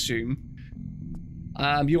only assume.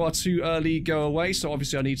 You are too early, go away, so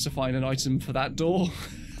obviously I need to find an item for that door.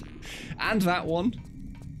 And that one.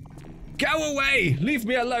 Go away! Leave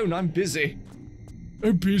me alone, I'm busy.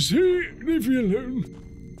 I'm busy, leave me alone.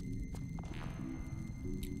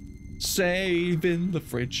 Saving the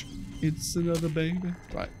fridge. It's another baby.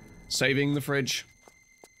 Right, saving the fridge.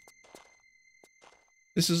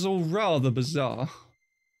 This is all rather bizarre.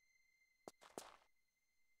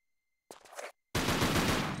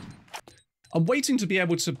 I'm waiting to be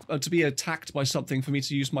able to be attacked by something for me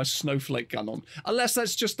to use my snowflake gun on. Unless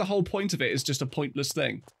that's just the whole point of it, is just a pointless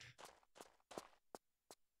thing.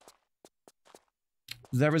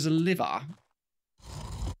 There is a liver.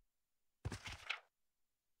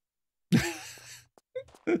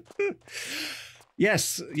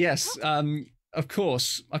 Yes, yes, of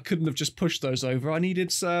course. I couldn't have just pushed those over. I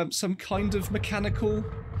needed some kind of mechanical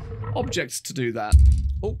object to do that.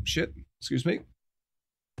 Oh, shit. Excuse me.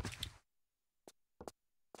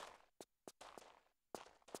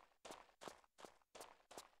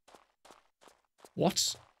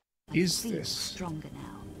 What is this? Stronger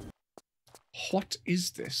now. What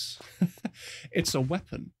is this? It's a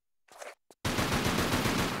weapon.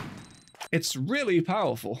 It's really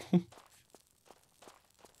powerful.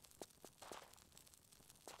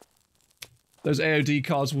 Those AOD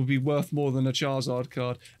cards will be worth more than a Charizard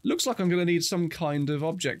card. Looks like I'm going to need some kind of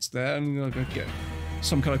object there. I'm going to get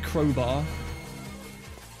some kind of crowbar.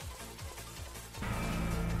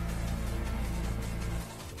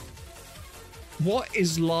 What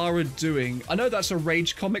is Lara doing? I know that's a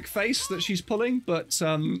rage comic face that she's pulling, but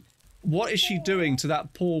what is she doing to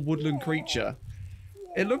that poor woodland creature?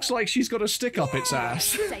 It looks like she's got a stick up its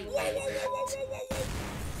ass.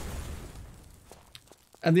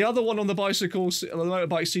 And the other one on the bicycle, on the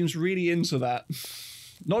motorbike, seems really into that.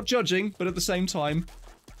 Not judging, but at the same time,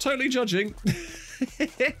 totally judging.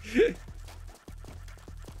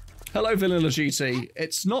 Hello, Vanilla GT.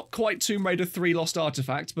 It's not quite Tomb Raider 3 Lost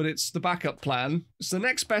Artifact, but it's the backup plan. It's the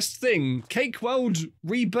next best thing. CakeWorld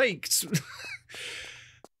Rebaked.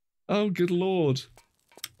 Oh, good lord.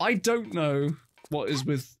 I don't know what is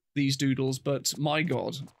with these doodles, but my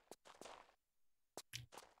god.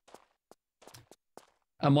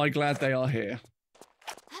 Am I glad they are here.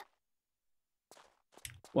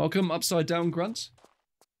 Welcome, Upside Down Grunt.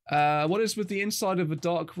 What is with the inside of a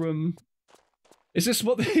dark room? Is this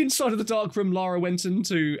what the inside of the dark room Lara went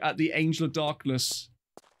into at the Angel of Darkness?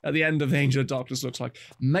 At the end of the Angel of Darkness looks like?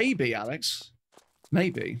 Maybe, Alex.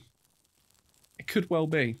 Maybe. It could well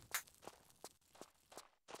be.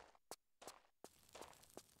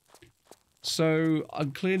 So,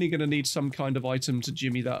 I'm clearly going to need some kind of item to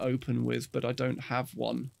jimmy that open with, but I don't have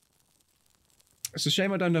one. It's a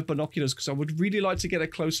shame I don't have binoculars, because I would really like to get a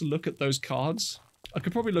closer look at those cards. I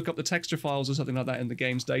could probably look up the texture files or something like that in the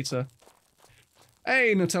game's data.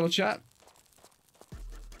 Hey, Nutella chat.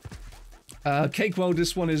 CakeWorld,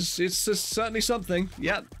 this one it's certainly something.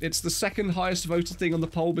 Yeah, it's the second highest voted thing on the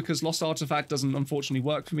poll because Lost Artifact doesn't unfortunately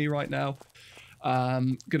work for me right now.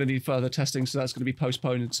 Gonna need further testing, so that's gonna be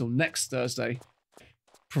postponed until next Thursday.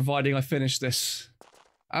 Providing I finish this.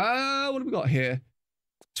 What have we got here?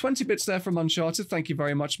 20 bits there from Uncharted, thank you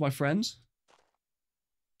very much, my friend.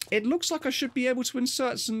 It looks like I should be able to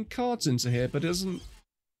insert some cards into here, but it doesn't...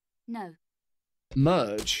 No.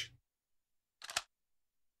 Merge.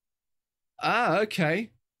 Ah, okay.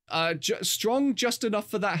 Strong just enough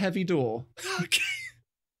for that heavy door. Okay.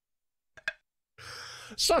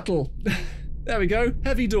 Subtle. There we go.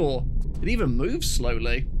 Heavy door. It even moves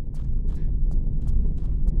slowly.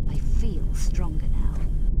 I feel stronger now.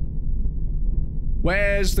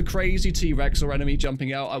 Where's the crazy T-Rex or enemy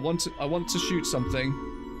jumping out? I want to shoot something.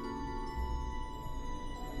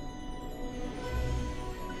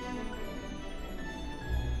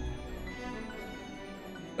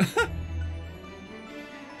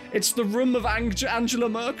 It's the room of Angela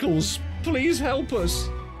Merkel's. Please help us.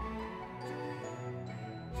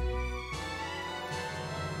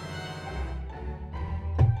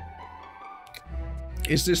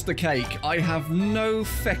 Is this the cake? I have no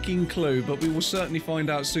fecking clue, but we will certainly find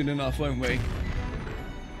out soon enough, won't we?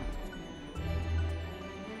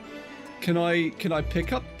 Can I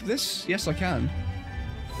pick up this? Yes, I can.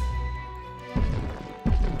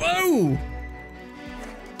 Whoa!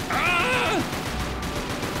 Ah!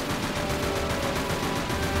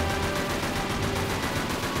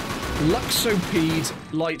 Luxopede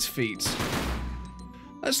light feet.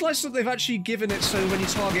 It's nice that they've actually given it so when you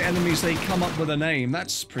target enemies, they come up with a name.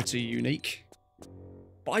 That's pretty unique.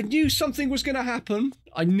 But I knew something was going to happen.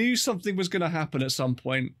 I knew something was going to happen at some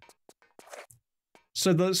point.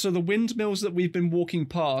 So the windmills that we've been walking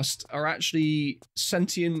past are actually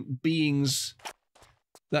sentient beings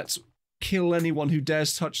that kill anyone who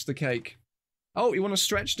dares touch the cake. Oh, you want a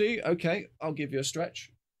stretch, do you? Okay, I'll give you a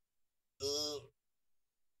stretch.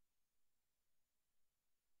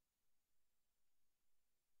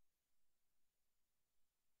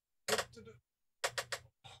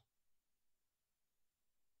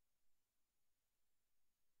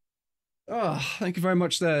 Oh, thank you very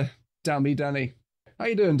much there, Dammy Danny. How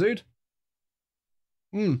you doing, dude?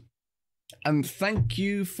 And thank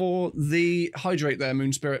you for the hydrate there,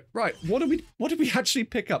 Moon Spirit. Right, what did we actually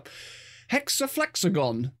pick up?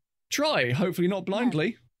 Hexaflexagon. Try, hopefully not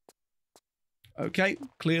blindly. Okay,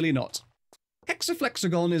 clearly not.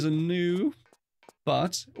 Hexaflexagon is a new,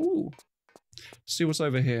 but ooh. See what's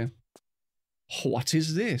over here. What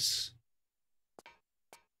is this?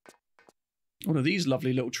 What are these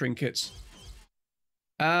lovely little trinkets?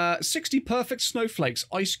 60 perfect snowflakes,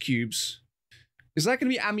 ice cubes. Is that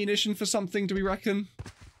going to be ammunition for something, do we reckon?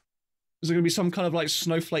 Is there going to be some kind of like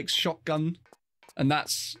snowflakes shotgun? And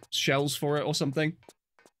that's shells for it or something?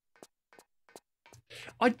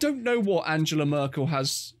 I don't know what Angela Merkel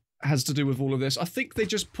has to do with all of this. I think they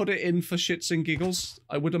just put it in for shits and giggles,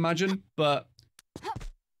 I would imagine, but...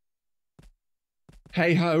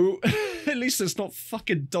 Hey ho. At least it's not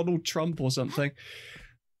fucking Donald Trump or something.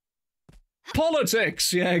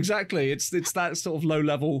 Politics! Yeah, exactly. It's that sort of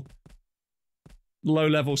low-level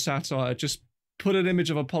satire. Just put an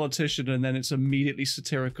image of a politician and then it's immediately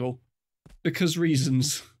satirical. Because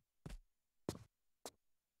reasons.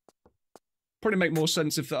 Probably make more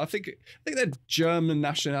sense if I think they're German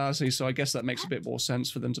nationality, so I guess that makes a bit more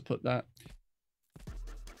sense for them to put that.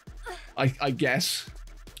 I guess.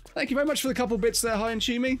 Thank you very much for the couple bits there, Hi and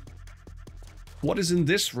Chimi. What is in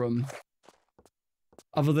this room?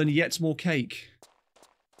 Other than yet more cake.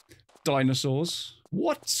 Dinosaurs.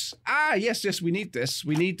 What? Ah, yes, we need this.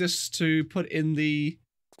 We need this to put in the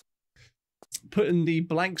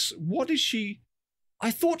blanks. What is she? I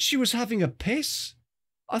thought she was having a piss.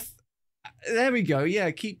 There we go. Yeah,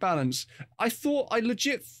 keep balance. I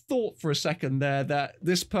legit thought for a second there that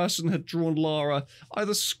this person had drawn Lara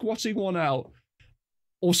either squatting one out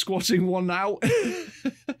or squatting one out.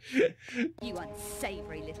 You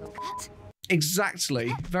unsavory little cat.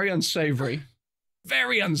 Exactly. Very unsavory.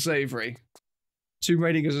 Very unsavory. Tomb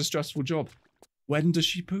raiding is a stressful job. When does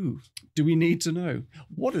she poo? Do we need to know?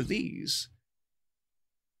 What are these?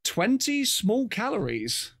 20 small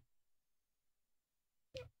calories.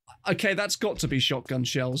 Okay, that's got to be shotgun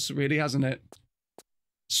shells, really, hasn't it?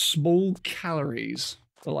 Small calories.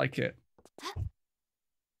 I like it.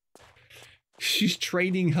 She's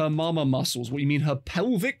training her mama muscles. What, you mean her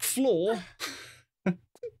pelvic floor?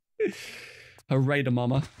 Her Raider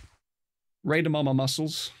mama. Raider mama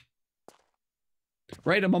muscles.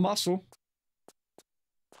 Raider mama muscle.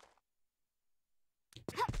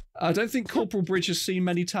 I don't think Corporal Bridge has seen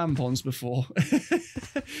many tampons before.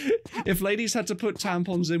 If ladies had to put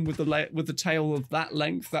tampons in with the tail of that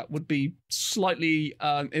length, that would be slightly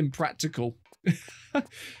impractical.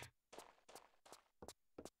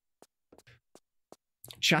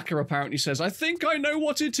 Chaka apparently says, I think I know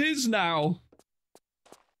what it is now.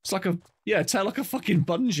 It's like a, yeah, tail like a fucking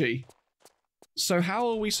bungee. So how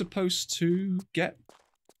are we supposed to get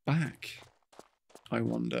back? I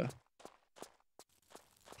wonder.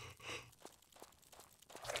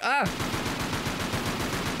 Ah!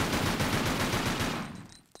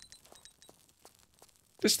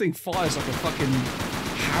 This thing fires like a fucking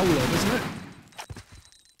howler, doesn't it?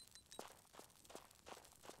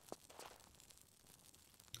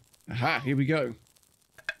 Aha, here we go.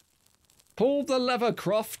 Pull the lever,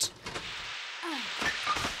 Croft.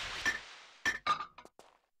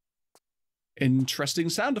 Interesting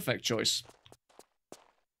sound effect choice.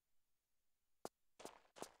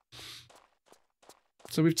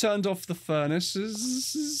 So we've turned off the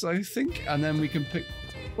furnaces, I think, and then we can pick...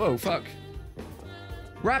 Whoa, fuck.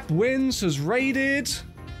 Rap Wins has raided.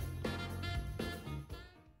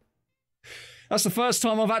 That's the first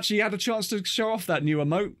time I've actually had a chance to show off that new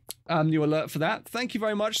emote, new alert for that. Thank you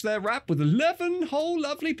very much there, Rap, with 11 whole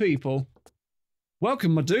lovely people.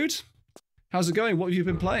 Welcome, my dude. How's it going? What have you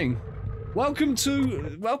been playing? Welcome to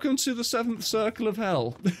the 7th Circle of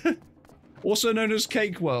Hell, also known as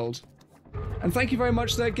CakeWorld. And thank you very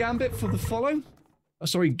much there, Gambit, for the follow. Oh,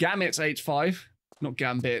 sorry, Gamit85, not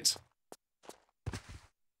Gambit.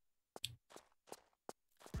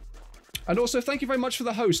 And also, thank you very much for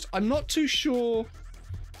the host. I'm not too sure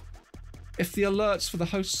if the alerts for the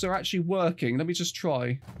hosts are actually working. Let me just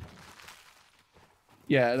try.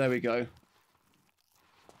 Yeah, there we go.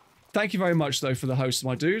 Thank you very much, though, for the host,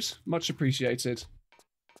 my dude. Much appreciated.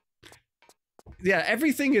 Yeah,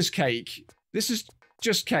 everything is cake. This is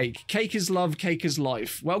just cake. Cake is love, cake is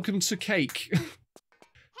life. Welcome to Cake.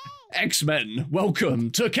 X-Men, welcome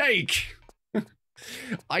to Cake.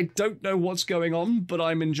 I don't know what's going on, but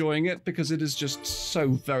I'm enjoying it because it is just so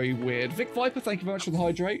very weird. Vic Viper, thank you very much for the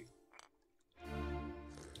hydrate.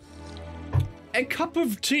 A cup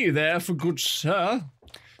of tea there for good sir.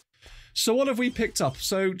 So what have we picked up?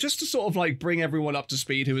 So just to sort of like bring everyone up to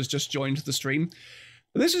speed who has just joined the stream,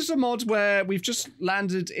 this is a mod where we've just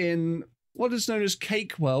landed in what is known as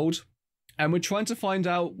CakeWorld, and we're trying to find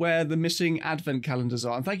out where the missing advent calendars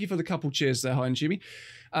are. And thank you for the couple cheers there, Hi and Jimmy.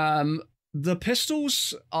 The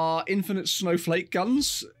pistols are infinite snowflake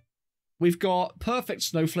guns. We've got perfect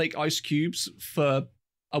snowflake ice cubes for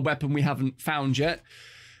a weapon we haven't found yet.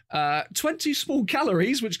 20 small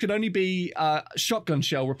calories, which can only be shotgun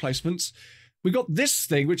shell replacements. We got this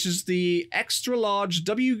thing, which is the extra large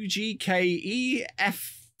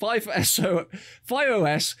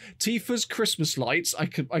WGKE5OS Tifa's Christmas lights. I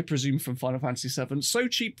presume from Final Fantasy VII. So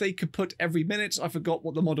cheap they could put every minute. I forgot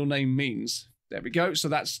what the model name means. There we go. So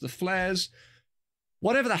that's the flares.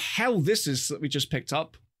 Whatever the hell this is that we just picked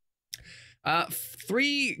up.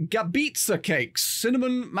 3 Gabitza cakes.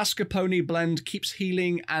 Cinnamon mascarpone blend keeps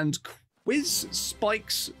healing, and quiz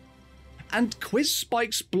spikes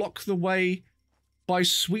block the way by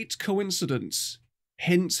sweet coincidence.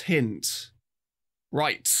 Hint, hint.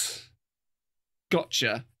 Right.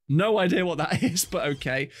 Gotcha. No idea what that is, but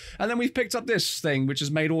okay. And then we've picked up this thing, which has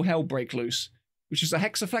made all hell break loose, which is a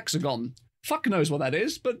hexaflexagon. Fuck knows what that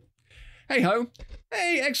is, but hey ho.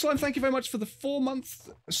 Hey, excellent. Thank you very much for the 4-month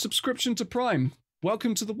subscription to Prime.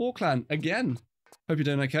 Welcome to the War Clan again. Hope you're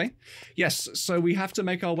doing okay. Yes, so we have to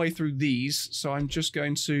make our way through these. So I'm just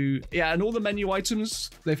going to... Yeah, and all the menu items,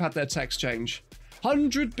 they've had their text change.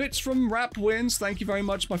 100 bits from Rap Wins. Thank you very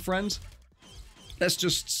much, my friend. Let's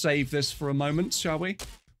just save this for a moment, shall we?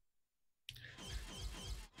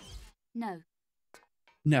 No.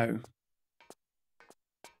 No.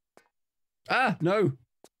 Ah, no.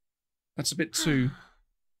 That's a bit too...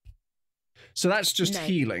 So that's just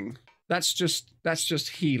healing. That's just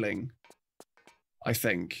healing, I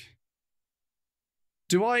think.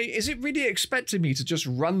 Is it really expecting me to just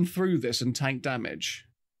run through this and tank damage?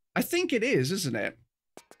 I think it is, isn't it?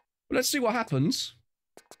 But let's see what happens.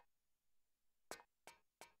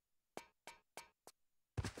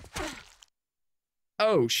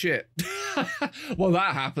 Oh, shit. Well,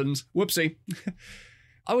 that happened. Whoopsie.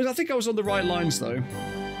 I think I was on the right lines, though.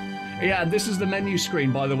 Yeah, this is the menu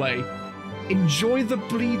screen, by the way. Enjoy the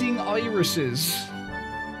bleeding irises.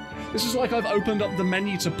 This is like I've opened up the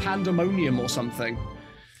menu to Pandemonium or something.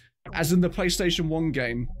 As in the PlayStation 1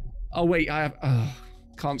 game. Oh, wait, I have...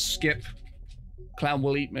 can't skip. Clown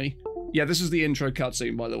will eat me. Yeah, this is the intro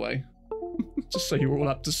cutscene, by the way. Just so you're all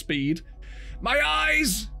up to speed. My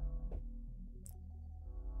eyes!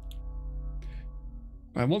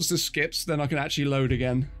 Right, once this skips, then I can actually load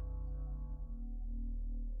again.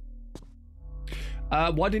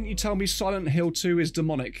 Why didn't you tell me Silent Hill 2 is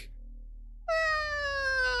demonic?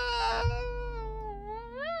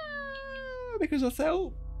 Because I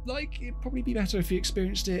felt like it'd probably be better if you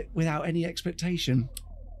experienced it without any expectation.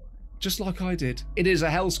 Just like I did. It is a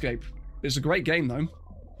hellscape. It's a great game, though.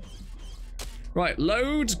 Right,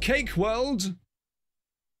 load CakeWorld.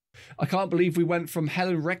 I can't believe we went from Hell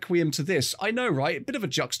and Requiem to this. I know, right? A bit of a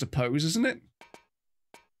juxtapose, isn't it?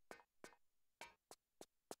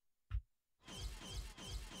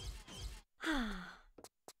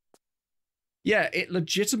 Yeah, it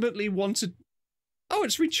legitimately wanted... Oh,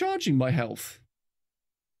 it's recharging my health.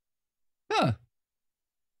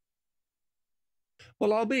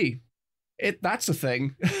 Well, I'll be. That's a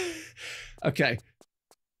thing. Okay.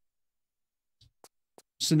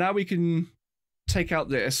 So now we can take out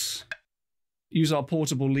this, use our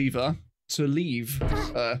portable lever to leave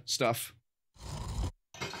stuff.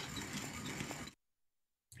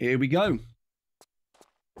 Here we go.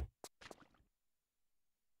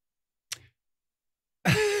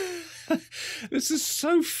 This is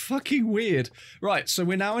so fucking weird. Right, so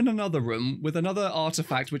we're now in another room with another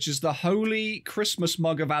artifact, which is the Holy Christmas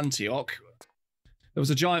Mug of Antioch. There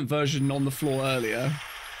was a giant version on the floor earlier.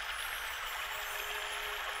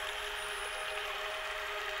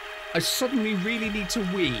 I suddenly really need to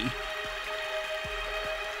wee.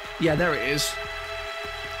 Yeah, there it is.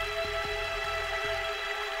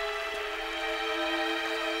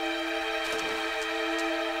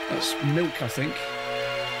 That's milk, I think.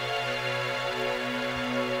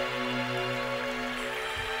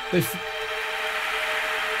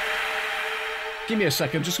 Give me a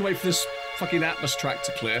second, just wait for this fucking Atmos track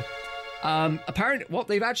to clear. Apparently, what,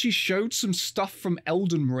 they've actually showed some stuff from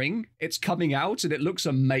Elden Ring. It's coming out and it looks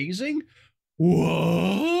amazing.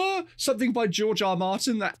 Whoa! Something by George R.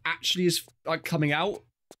 Martin that actually is like coming out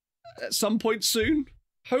at some point soon.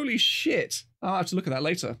 Holy shit. I'll have to look at that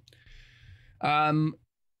later.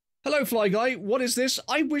 Hello, Fly Guy. What is this?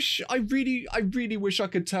 I really wish I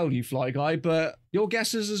could tell you, Fly Guy, but your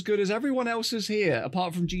guess is as good as everyone else's here,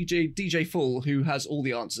 apart from DJ Full, who has all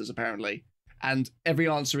the answers, apparently. And every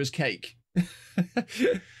answer is cake.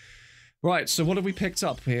 Right, so what have we picked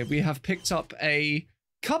up here? We have picked up a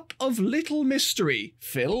cup of little mystery.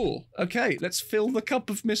 Fill. Okay, let's fill the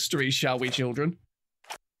cup of mystery, shall we, children?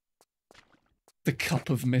 The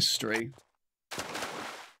cup of mystery.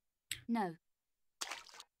 No.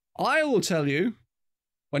 I will tell you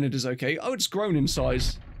when it is okay. Oh, it's grown in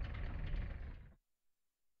size.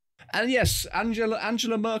 And yes,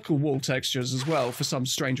 Angela Merkel wall textures as well for some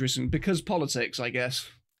strange reason. Because politics, I guess.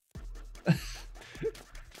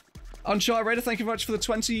 Uncharted Raider, thank you very much for the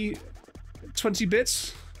 20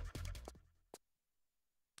 bits.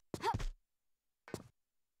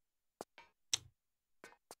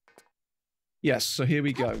 Yes, so here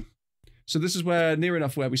we go. So this is where, near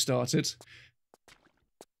enough where we started.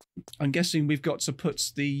 I'm guessing we've got to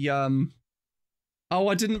put the, Oh,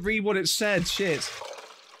 I didn't read what it said, shit.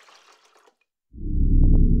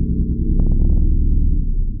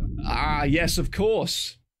 Ah, yes, of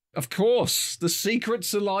course. Of course. The secret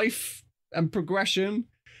to life and progression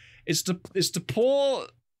is to pour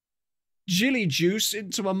Jilly juice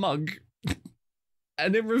into a mug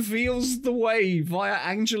and it reveals the way via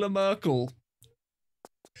Angela Merkel.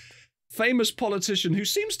 Famous politician who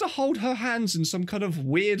seems to hold her hands in some kind of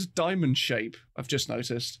weird diamond shape, I've just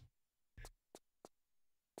noticed.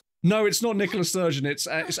 No, it's not Nicola Sturgeon, it's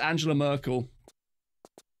Angela Merkel.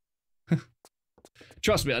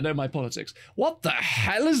 Trust me, I know my politics. What the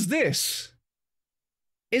hell is this?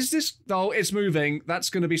 Is this... Oh, it's moving. That's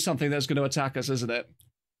going to be something that's going to attack us, isn't it?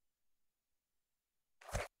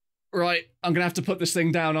 Right, I'm going to have to put this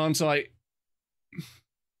thing down, aren't I?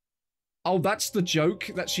 Oh, that's the joke?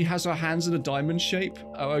 That she has her hands in a diamond shape?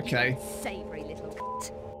 Oh, okay. Savory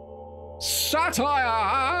little...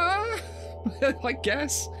 Satire! I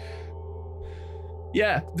guess.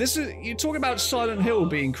 Yeah, this is... You're talking about Silent Hill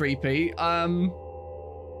being creepy.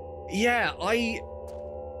 Yeah,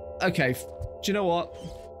 okay, do you know what?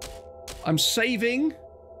 I'm saving.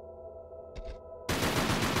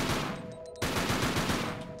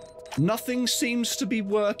 Nothing seems to be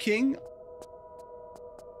working.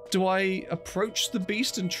 Do I approach the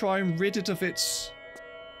beast and try and rid it of its...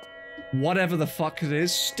 whatever the fuck it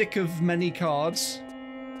is, stick of many cards?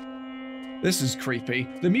 This is creepy.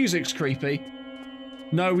 The music's creepy.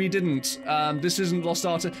 No, we didn't. This isn't Lost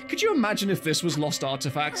Artifact. Could you imagine if this was Lost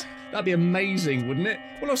Artifact? That'd be amazing, wouldn't it?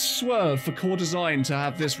 What a swerve for core design to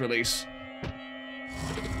have this release.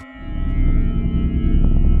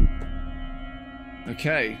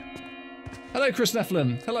 Okay. Hello, Chris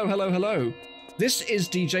Nephilim. Hello, hello, hello. This is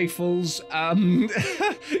DJ Full's,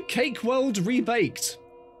 CakeWorld Rebaked.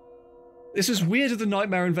 This is weirder than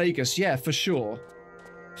Nightmare in Vegas. Yeah, for sure.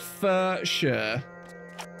 For sure.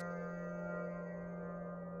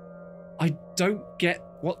 I don't get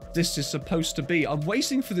what this is supposed to be. I'm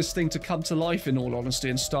waiting for this thing to come to life, in all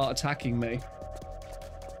honesty, and start attacking me.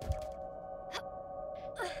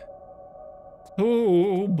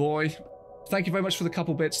 Oh, boy. Thank you very much for the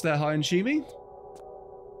couple bits there, Hi and Shimi.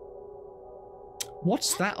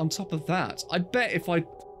 What's that on top of that? I bet if I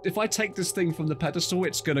take this thing from the pedestal,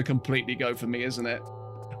 it's going to completely go for me, isn't it?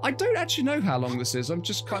 I don't actually know how long this is. I'm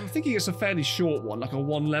just kind of thinking it's a fairly short one, like a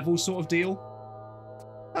one-level sort of deal.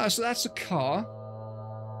 Oh, so that's a car.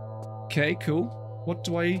 Okay, cool. What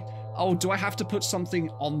do I... Oh, do I have to put something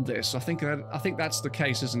on this? I think that's the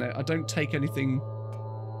case, isn't it? I don't take anything...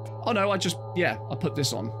 Oh no, I just... Yeah, I put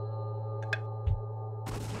this on.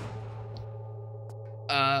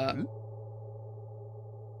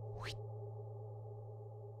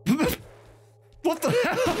 What the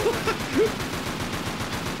hell?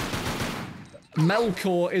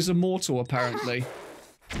 Melkor is immortal, apparently.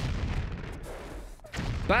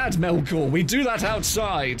 Bad Melkor, we do that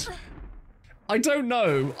outside. I don't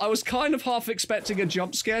know. I was kind of half expecting a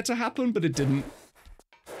jump scare to happen, but it didn't.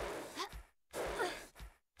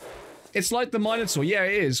 It's like the Minotaur. Yeah,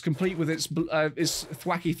 it is, complete with its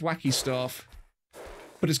thwacky staff.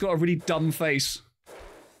 But it's got a really dumb face.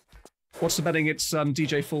 What's the betting it's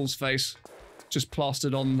DJ Fool's face? Just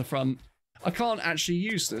plastered on the front. I can't actually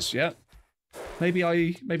use this yet. Maybe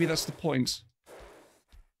that's the point.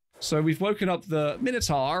 So we've woken up the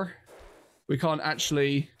Minotaur. We can't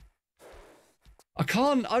actually...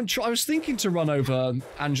 I was thinking to run over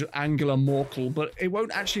Angela Morkel, but it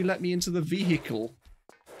won't actually let me into the vehicle.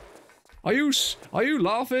 Are you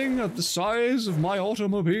laughing at the size of my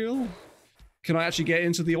automobile? Can I actually get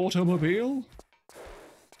into the automobile?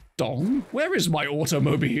 Dong, where is my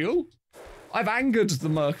automobile? I've angered the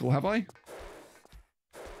Merkel, have I?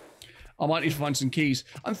 I might need to find some keys.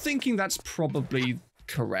 I'm thinking that's probably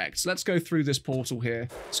correct. Let's go through this portal here.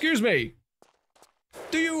 Excuse me.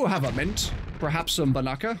 Do you have a mint? Perhaps some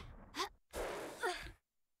banaka?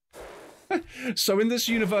 So in this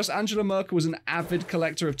universe, Angela Merkel was an avid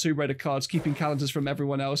collector of Tomb Raider cards, keeping calendars from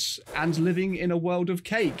everyone else, and living in a world of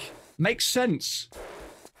cake. Makes sense.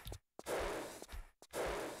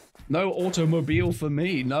 No automobile for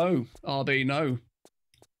me. No, RB, no.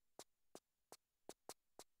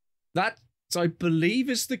 That, I believe,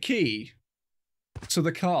 is the key to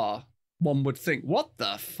the car, one would think. What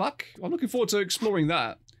the fuck? I'm looking forward to exploring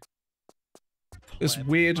that. This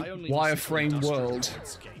weird wireframe world.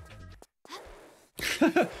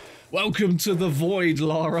 Welcome to the void,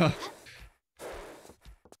 Lara.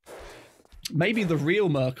 Maybe the real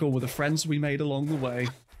Merkel were the friends we made along the way.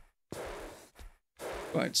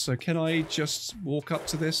 Right, so can I just walk up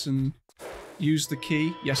to this and use the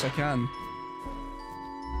key? Yes, I can.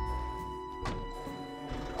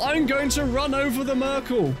 I'm going to run over the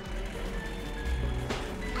Merkel.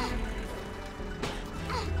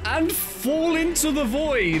 And fall into the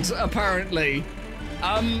void, apparently.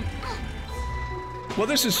 Well,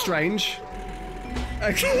 this is strange.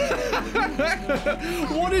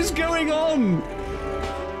 What is going on?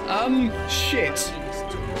 Shit.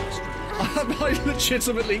 I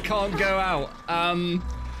legitimately can't go out.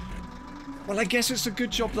 Well, I guess it's a good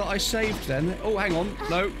job that I saved then. Oh, hang on.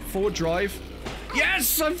 No, forward drive.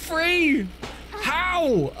 Yes, I'm free!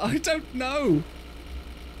 How? I don't know.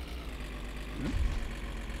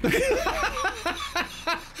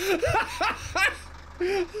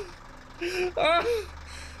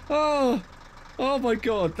 Oh my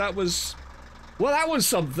god, that was... Well, that was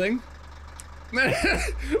something.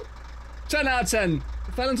 10 out of 10.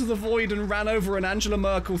 Fell into the void and ran over an Angela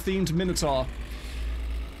Merkel-themed Minotaur.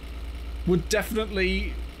 Would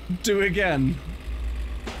definitely do again.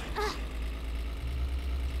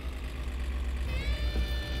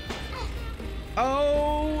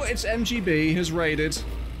 Oh, it's MGB has raided.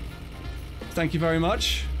 Thank you very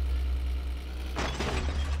much.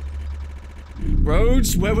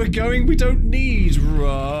 Roads where we're going we don't need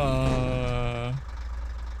roads.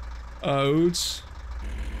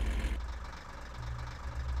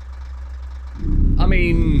 I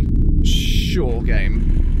mean, sure,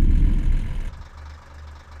 game.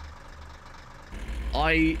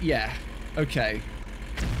 Yeah, okay.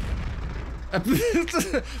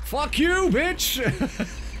 Fuck you, bitch!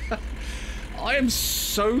 I am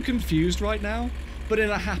so confused right now, but in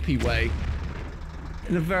a happy way.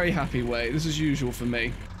 In a very happy way. This is usual for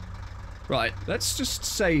me. Right, let's just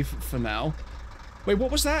save for now. Wait,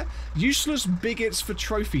 what was that? Useless bigots for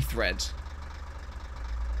trophy thread.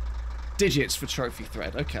 Digits for trophy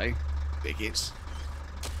thread. Okay. Bigots.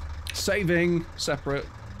 Saving. Separate.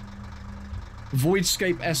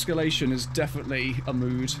 Voidscape escalation is definitely a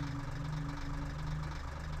mood.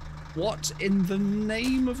 What in the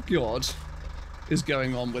name of God is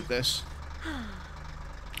going on with this? I'm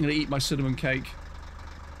gonna eat my cinnamon cake.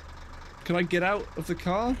 Can I get out of the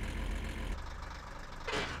car?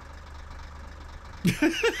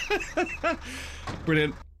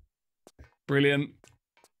 Brilliant. Brilliant.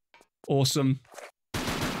 Awesome.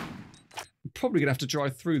 I'm probably gonna have to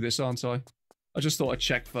drive through this, aren't I? I just thought I'd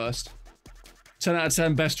check first. 10 out of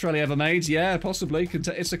 10 best TRLE ever made. Yeah, possibly.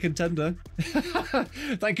 It's a contender.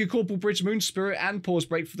 Thank you, Corporal Bridge, Moon Spirit, and Pause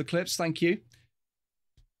Break for the clips. Thank you.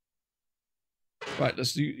 Right,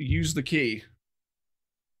 let's use the key.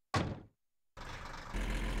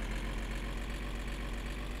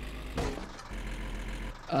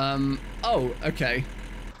 Oh, okay.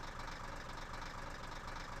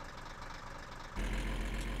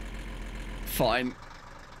 Fine.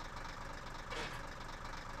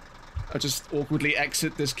 I just awkwardly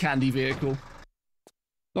exit this candy vehicle.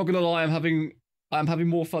 Not gonna lie, I'm having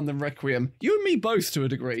more fun than Requiem. You and me both, to a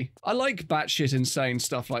degree. I like batshit insane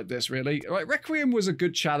stuff like this, really. Right, Requiem was a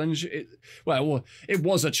good challenge. Well, it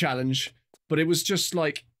was a challenge, but it was just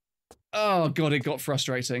like, oh god, it got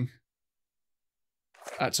frustrating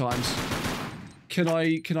at times. Can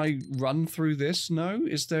I run through this? No?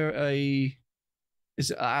 Is there a...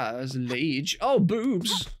 there's a leech. Oh,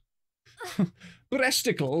 boobs!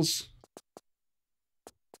 Breasticles!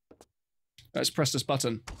 Let's press this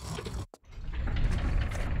button.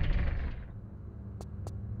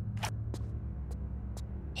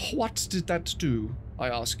 What did that do, I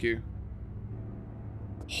ask you?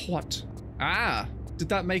 What? Ah! Did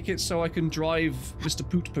that make it so I can drive Mr.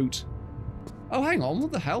 Poot Poot? Oh, hang on,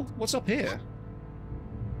 what the hell? What's up here?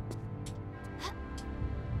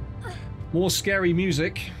 More scary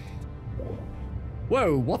music.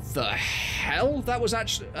 Whoa, what the hell? That was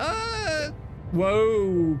actually...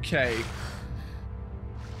 whoa, okay.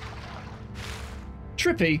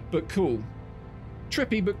 Trippy, but cool.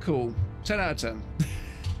 Trippy, but cool. 10 out of 10.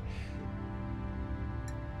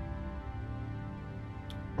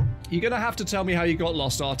 You're gonna have to tell me how you got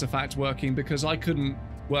Lost Artifact working, because I couldn't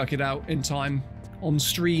work it out in time on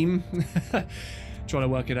stream. Trying to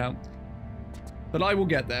work it out. But I will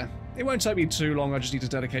get there. It won't take me too long, I just need to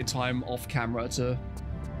dedicate time off camera to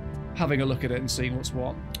having a look at it and seeing what's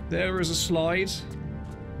what. There is a slide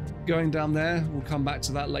going down there. We'll come back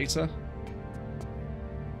to that later.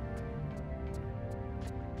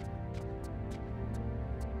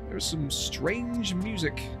 There's some strange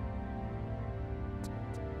music.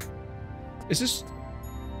 Is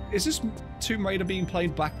this Tomb Raider being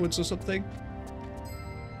played backwards or something?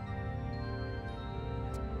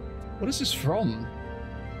 What is this from?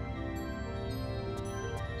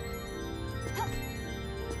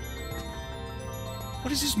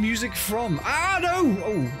 What is this music from? Ah, no!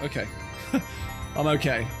 Oh, okay. I'm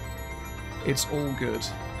okay. It's all good.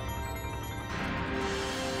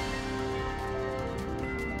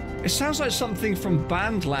 It sounds like something from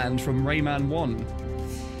Bandland from Rayman 1.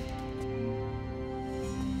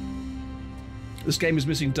 This game is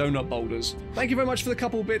missing donut boulders. Thank you very much for the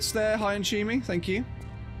couple bits there, Hi and Chimi. Thank you.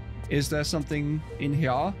 Is there something in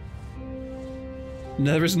here?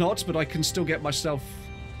 No, there is not, but I can still get myself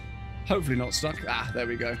hopefully not stuck. Ah, there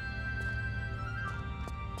we go.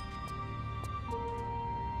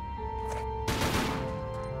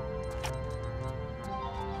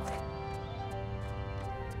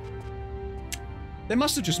 They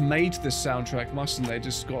must have just made this soundtrack, mustn't they?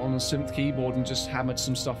 Just got on a synth keyboard and just hammered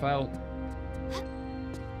some stuff out.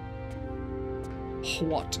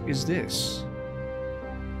 What is this?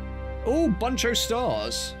 Oh, Buncho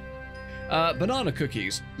stars. Banana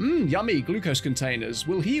cookies. Yummy glucose containers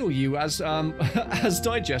will heal you as as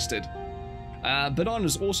digested.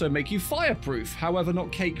 Bananas also make you fireproof, however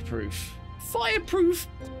not cake-proof. Fireproof?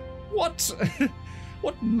 What?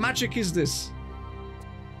 What magic is this?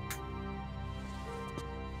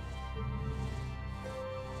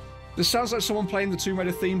 This sounds like someone playing the Tomb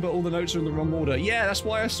Raider theme, but all the notes are in the wrong order. Yeah, that's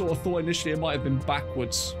why I sort of thought initially it might have been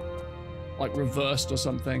backwards. Like reversed or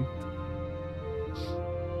something.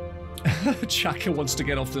 Chaka wants to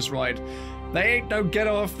get off this ride. They ain't no get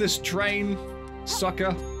off this train,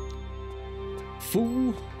 sucker.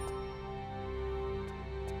 Fool.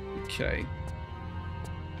 Okay.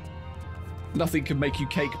 Nothing can make you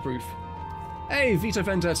cake-proof. Hey, Vito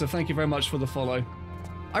Vendetta, thank you very much for the follow.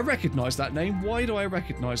 I recognise that name. Why do I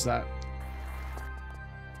recognise that?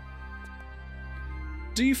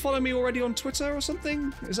 Do you follow me already on Twitter or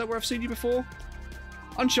something? Is that where I've seen you before?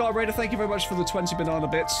 Uncharted Raider, thank you very much for the 20 banana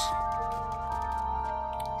bits.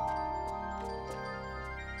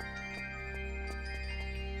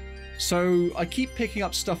 So, I keep picking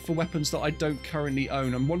up stuff for weapons that I don't currently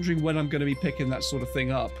own. I'm wondering when I'm going to be picking that sort of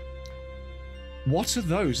thing up. What are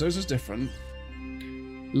those? Those are different.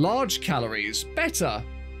 Large calories. Better.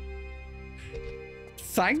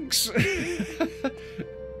 Thanks. The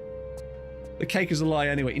cake is a lie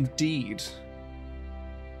anyway. Indeed.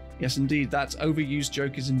 Yes, indeed. That overused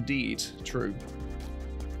joke is indeed true.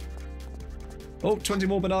 Oh, 20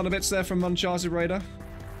 more banana bits there from Uncharted Raider.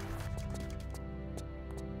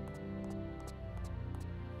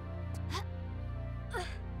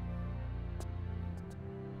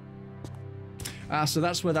 Ah, so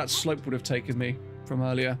that's where that slope would have taken me from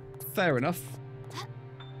earlier. Fair enough.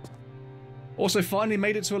 Also, finally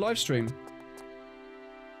made it to a live stream.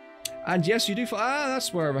 And yes, you do.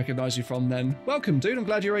 That's where I recognise you from then. Welcome, dude. I'm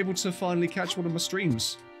glad you're able to finally catch one of my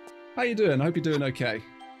streams. How you doing? I hope you're doing okay.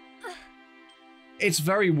 It's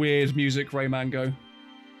very weird music, Raymango.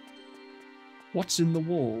 What's in the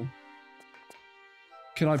wall?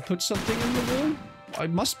 Can I put something in the wall? I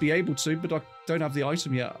must be able to, but I don't have the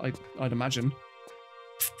item yet, I'd imagine.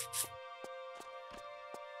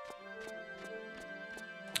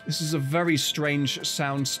 This is a very strange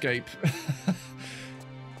soundscape.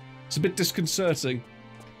 It's a bit disconcerting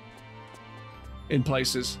in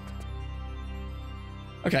places.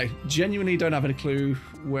 Okay, genuinely don't have any clue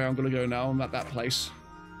where I'm going to go now. I'm at that place.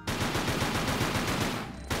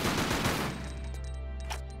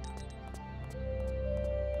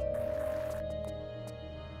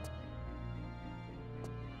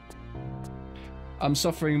 I'm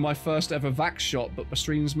suffering my first ever vax shot, but my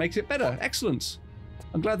streams makes it better. Excellent.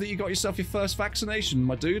 I'm glad that you got yourself your first vaccination,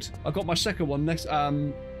 my dude. I got my second one next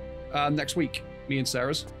week, me and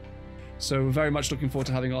Sarah's. So we're very much looking forward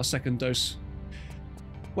to having our second dose.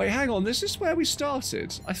 Wait, hang on, this is where we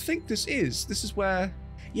started. I think this is where...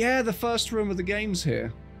 Yeah, the first room of the game's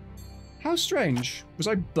here. How strange. Was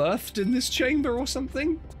I birthed in this chamber or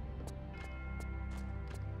something?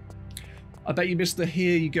 I bet you missed the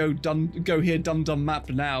here you go, go here, dum-dum map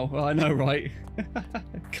now. Well, I know, right?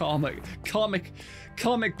 Karmic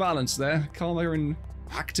balance there. Karma in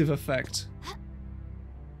active effect.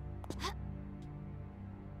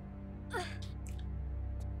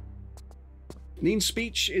 Neen's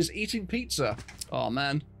speech is eating pizza. Oh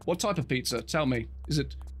man, what type of pizza? Tell me. Is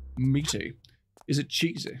it meaty? Is it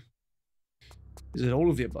cheesy? Is it all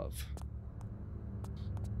of the above?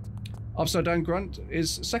 Upside down grunt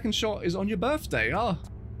is second shot is on your birthday. Ah,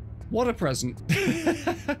 what a present.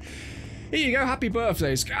 Here you go, happy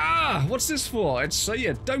birthdays. Ah, what's this for? It's so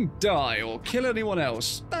you don't die or kill anyone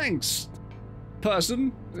else. Thanks,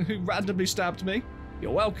 person who randomly stabbed me.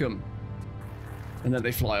 You're welcome. And then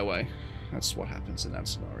they fly away. That's what happens in that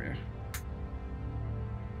scenario.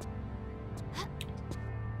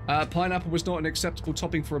 Pineapple was not an acceptable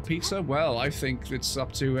topping for a pizza. Well, I think it's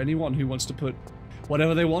up to anyone who wants to put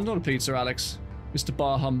whatever they want on a pizza, Alex. Mr.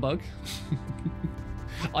 Bar Humbug.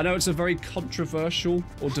 I know it's a very controversial,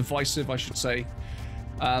 or divisive, I should say,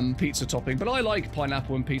 pizza topping, but I like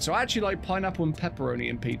pineapple and pizza. I actually like pineapple and pepperoni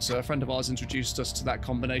in pizza. A friend of ours introduced us to that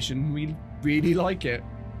combination. We really like it.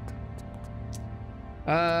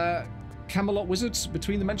 Camelot Wizards,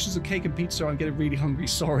 between the mentions of cake and pizza, I'm getting really hungry.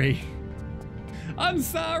 Sorry. I'm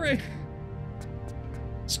sorry.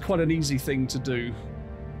 It's quite an easy thing to do.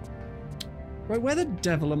 Right, where the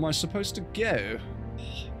devil am I supposed to go?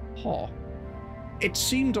 Huh. It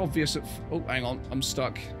seemed obvious at... Oh, hang on. I'm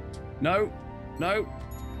stuck. No. No.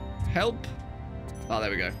 Help. Ah,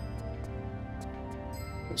 there we go.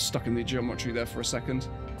 Got stuck in the geometry there for a second.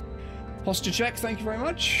 Posture check, thank you very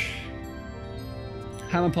much.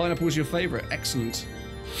 Ham and pineapple was your favourite. Excellent.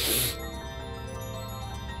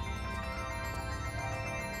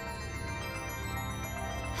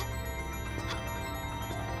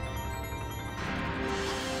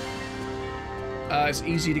 It's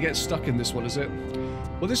easy to get stuck in this one, is it?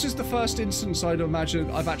 Well, this is the first instance I'd imagine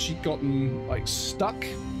I've actually gotten, like, stuck.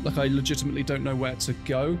 Like, I legitimately don't know where to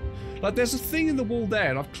go. Like, there's a thing in the wall there,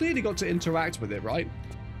 and I've clearly got to interact with it, right?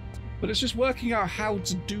 But it's just working out how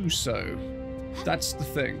to do so. That's the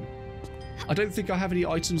thing. I don't think I have any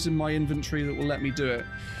items in my inventory that will let me do it.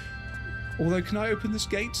 Although, can I open this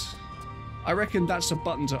gate? I reckon that's a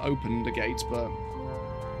button to open the gate, but...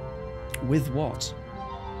 with what?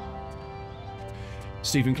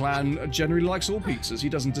 Stephen Clan generally likes all pizzas. He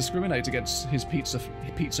doesn't discriminate against his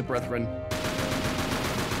pizza brethren.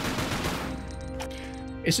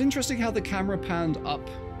 It's interesting how the camera panned up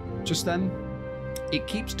just then. It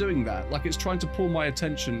keeps doing that, like it's trying to pull my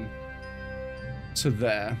attention to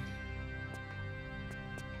there.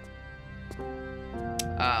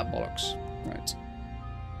 Ah, bollocks. Right.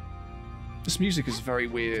 This music is very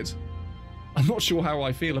weird. I'm not sure how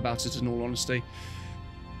I feel about it, in all honesty.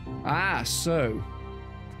 Ah, so...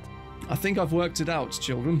 I think I've worked it out,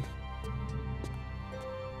 children.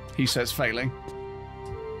 He says, failing.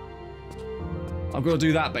 I've got to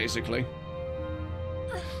do that, basically.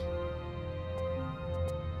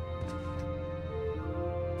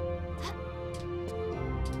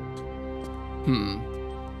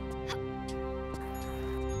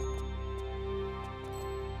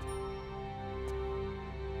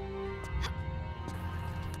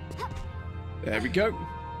 There we go.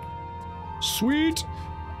 Sweet!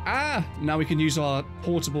 Ah! Now we can use our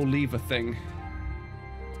portable lever thing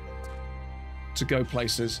to go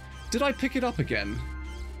places. Did I pick it up again?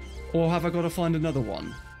 Or have I got to find another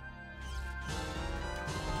one?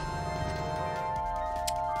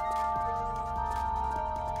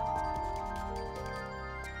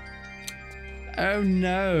 Oh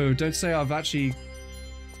no, don't say I've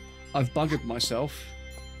buggered myself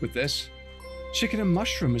with this. Chicken and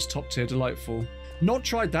mushroom is top tier delightful. Not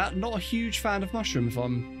tried that, not a huge fan of mushroom if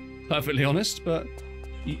I'm perfectly honest, but...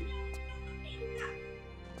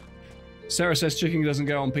 Sarah says chicken doesn't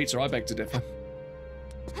go on pizza, I beg to differ.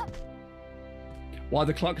 Why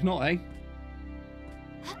the cluck not, eh?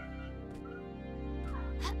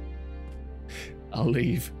 I'll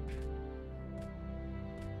leave.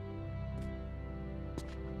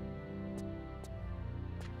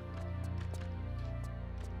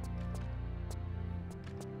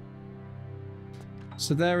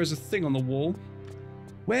 So there is a thing on the wall.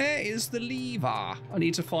 Where is the lever? I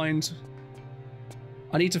need to find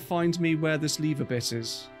me where this lever bit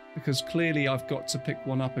is, because clearly I've got to pick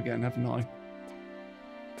one up again, haven't I?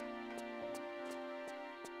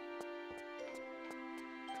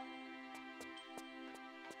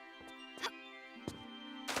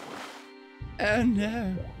 Oh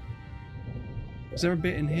no. Is there a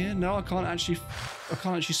bit in here? No, I can't actually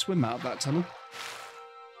swim out of that tunnel.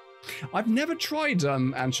 I've never tried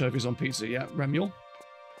anchovies on pizza yet, Remuel.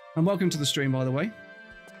 And welcome to the stream, by the way.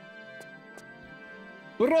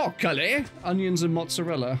 Broccoli, onions and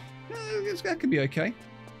mozzarella. That could be okay.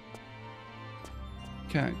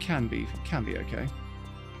 Can be okay.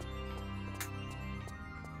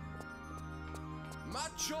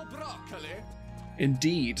 Macho broccoli.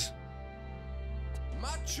 Indeed.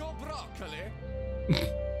 Macho broccoli.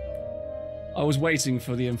 I was waiting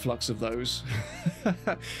for the influx of those.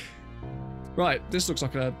 Right, this looks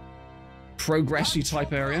like a progressy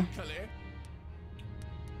type area.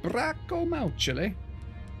 Bracco Mauchili.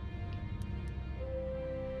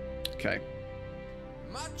 Okay.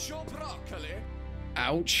 Macho broccoli.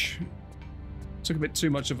 Ouch. Took a bit too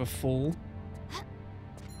much of a fall.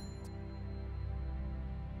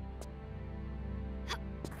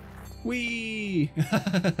 Whee!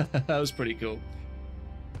 That was pretty cool.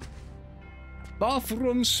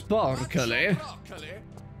 Bathroom sparkly.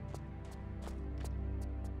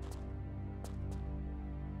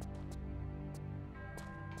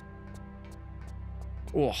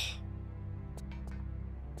 Oh.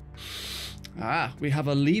 Ah, we have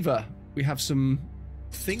a lever. We have some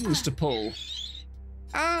things to pull.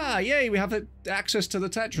 Ah, yay, we have access to the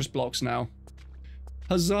Tetris blocks now.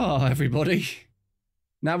 Huzzah, everybody.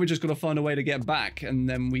 Now we just got to find a way to get back, and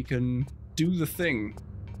then we can do the thing.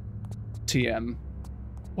 TM.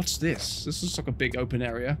 What's this? This looks like a big open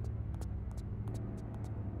area.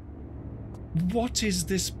 What is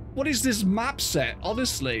this? What is this map set?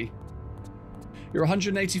 Honestly. You're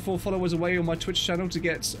 184 followers away on my Twitch channel to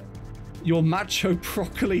get your macho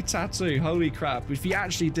broccoli tattoo. Holy crap. If you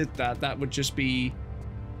actually did that, that would just be...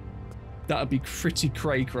 that would be pretty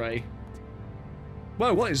cray-cray.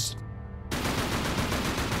 Whoa, what is...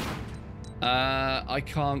 I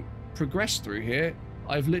can't progress through here.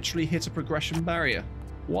 I've literally hit a progression barrier.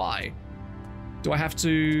 Why? Do I have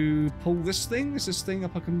to pull this thing? Is this thing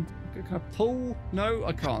up? Can I pull? No,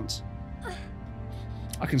 I can't.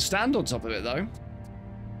 I can stand on top of it, though.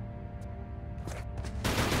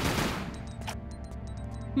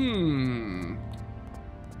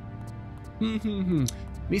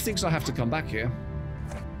 Methinks I have to come back here.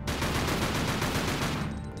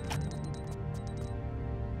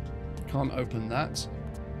 Can't open that.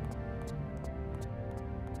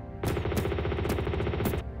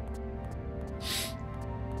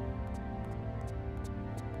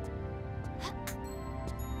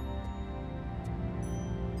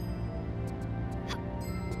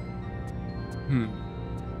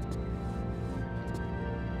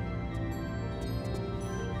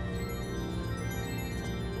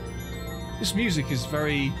 This music is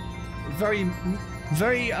very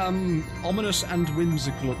ominous and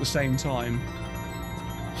whimsical at the same time.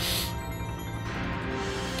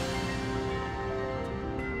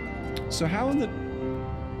 So how in the...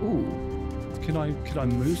 Ooh. Can I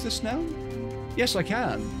move this now? Yes, I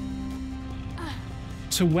can.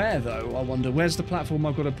 To where, though, I wonder? Where's the platform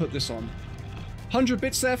I've got to put this on? 100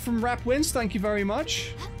 bits there from Rap Wins, thank you very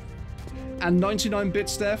much. And 99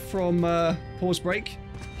 bits there from Pause Break.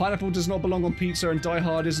 Pineapple does not belong on pizza and Die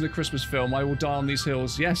Hard isn't a Christmas film. I will die on these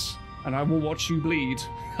hills. Yes. And I will watch you bleed.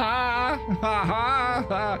 Ha! Ha ha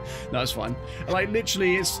ha! No, it's fine. Like,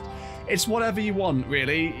 literally, it's whatever you want,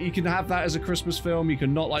 really. You can have that as a Christmas film. You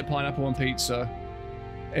can not like pineapple on pizza.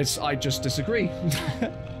 I just disagree.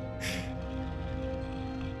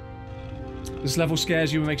 This level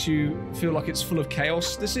scares you and makes you feel like it's full of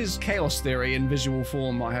chaos. This is chaos theory in visual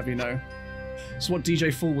form, I have you know. It's what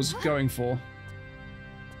DJ Fool was going for.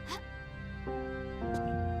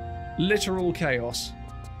 Literal chaos.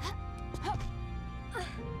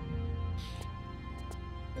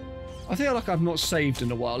 I feel like I've not saved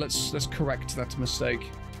in a while. Let's correct that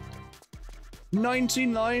mistake.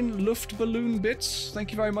 99 Luftballon bits.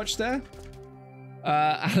 Thank you very much there.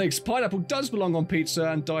 Alex, pineapple does belong on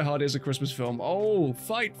pizza and Die Hard is a Christmas film. Oh,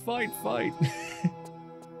 fight, fight, fight.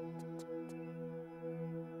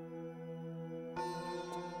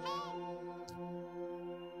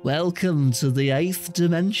 Welcome to the 8th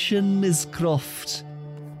dimension, Miss Croft.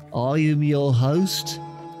 I am your host,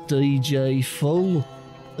 DJ Full,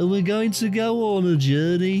 and we're going to go on a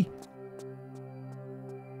journey.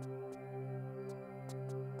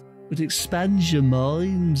 It expands your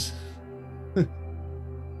mind.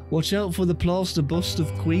 Watch out for the plaster bust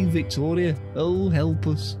of Queen Victoria. Oh, help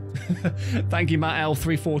us. Thank you, Matt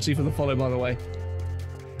L340, for the follow, by the way.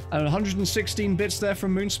 And 116 bits there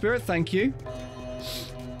from Moon Spirit. Thank you.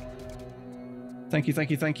 Thank you,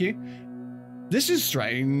 thank you, thank you. This is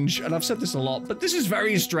strange, and I've said this a lot, but this is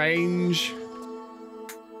very strange.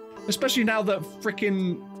 Especially now that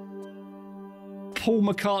frickin' Paul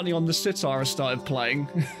McCartney on the sitar has started playing.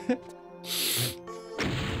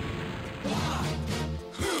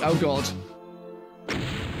 Oh god.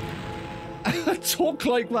 Talk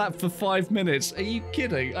like that for 5 minutes? Are you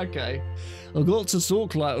kidding? Okay. I've got to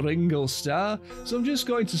talk like Ringo Starr, so I'm just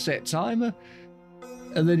going to set timer.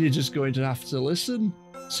 And then you're just going to have to listen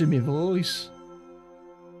to my voice.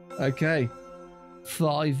 Okay.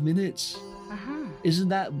 5 minutes. Isn't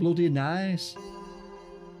that bloody nice?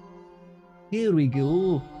 Here we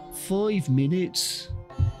go. 5 minutes.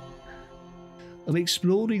 I'm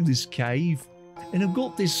exploring this cave. And I've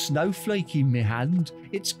got this snowflake in my hand.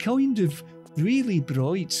 It's kind of really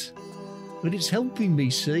bright, but it's helping me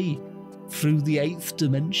see through the 8th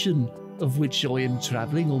dimension of which I am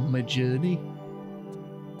travelling on my journey.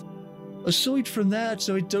 Aside from that,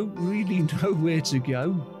 I don't really know where to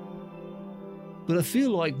go. But I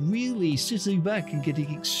feel like really sitting back and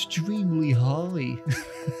getting extremely high.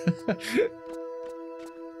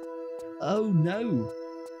 Oh no.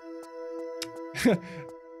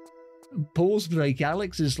 Pause break.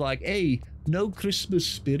 Alex is like, A, no Christmas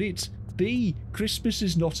spirit. B, Christmas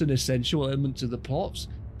is not an essential element to the plot.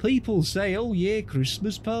 People say, oh yeah,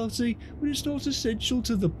 Christmas party, but it's not essential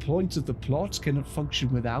to the point of the plot, cannot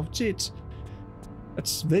function without it.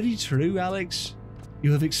 That's very true, Alex.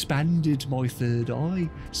 You have expanded my third eye,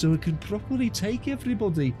 so I can properly take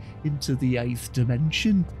everybody into the 8th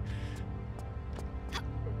dimension.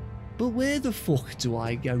 But where the fuck do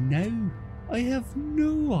I go now? I have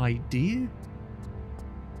no idea.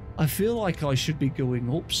 I feel like I should be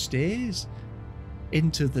going upstairs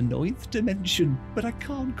into the 9th dimension, but I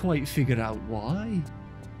can't quite figure out why.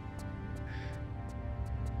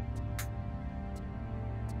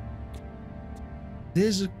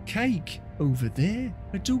 There's a cake over there.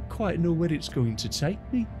 I don't quite know where it's going to take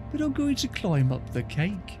me, but I'm going to climb up the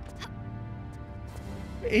cake.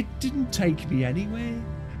 It didn't take me anywhere.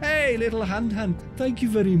 Hey, little hand, thank you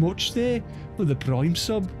very much there for the Prime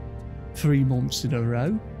sub. 3 months in a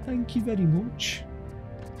row. Thank you very much.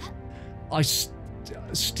 I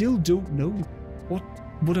still don't know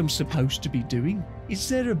what I'm supposed to be doing. Is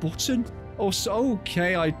there a button? Oh, so,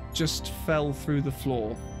 okay, I just fell through the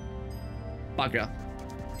floor. Bugger.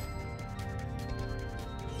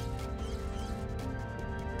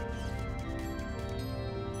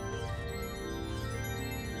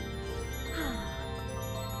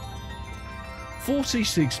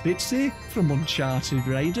 $46 bits there from Uncharted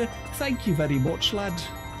Raider. Thank you very much, lad.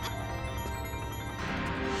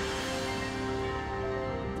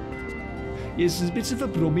 Yes, there's a bit of a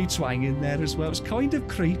brummy twang in there as well. It's kind of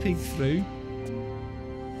creeping through.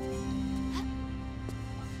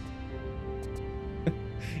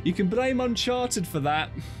 You can blame Uncharted for that.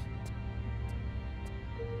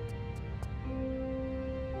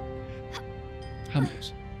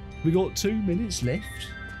 We got 2 minutes left.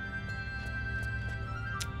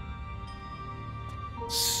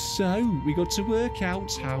 So, we got to work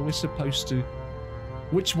out how we're supposed to...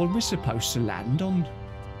 which one we're supposed to land on.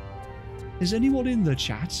 Has anyone in the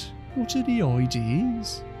chat got any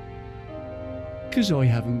ideas? Because I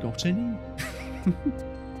haven't got any.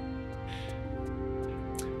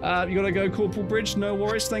 You gotta go, Corporal Bridge. No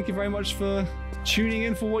worries. Thank you very much for tuning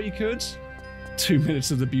in for what you could. 2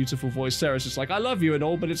 minutes of the beautiful voice. Sarah's just like, I love you and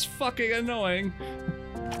all, but it's fucking annoying.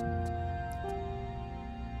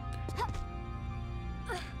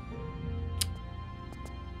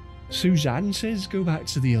 Suzanne says, go back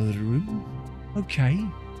to the other room. Okay,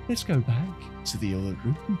 let's go back to the other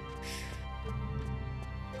room.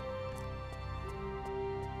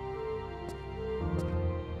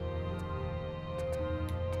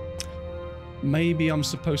 Maybe I'm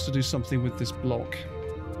supposed to do something with this block.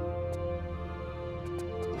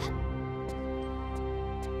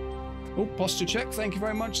 Oh, posture check. Thank you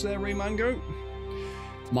very much there, Remango.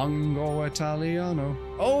 Mango Italiano.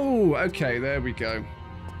 Oh, okay, there we go.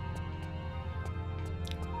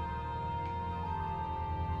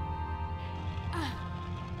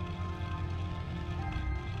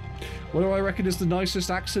 What do I reckon is the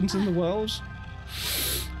nicest accent in the world?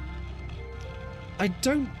 I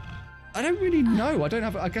don't really know.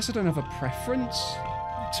 I guess I don't have a preference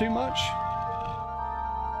too much.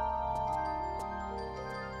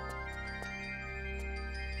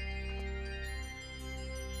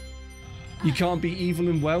 You can't be evil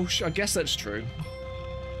in Welsh. I guess that's true.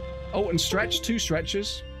 Oh, and stretch. 2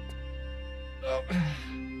 stretches. Oh.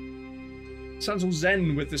 Sounds all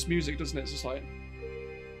zen with this music, doesn't it? It's just like...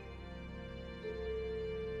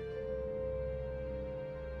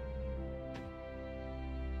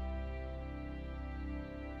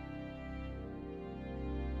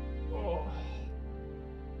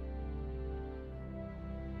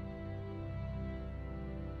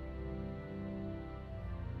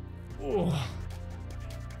 Oh.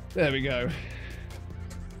 There we go.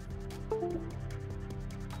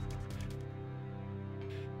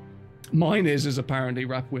 Mine is, as apparently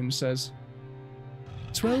Rapwim says.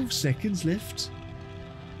 12 seconds left.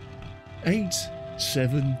 8,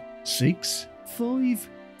 7, 6, 5,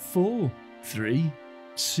 4, 3,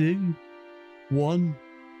 2, 1.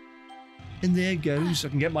 And there goes. I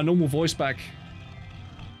can get my normal voice back.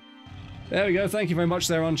 There we go. Thank you very much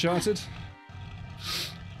there, Uncharted.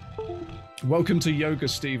 Welcome to Yoga,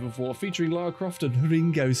 SteveOfWarr, featuring Lara Croft and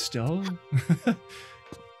Ringo Starr.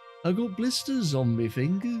 I got blisters on me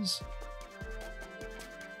fingers.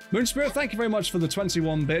 Moon Spirit, thank you very much for the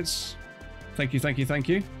 21 bits. Thank you, thank you, thank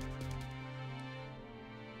you.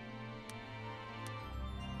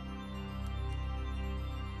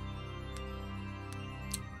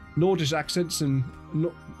 Nordish accents and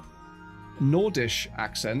Nordish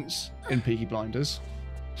accents in Peaky Blinders.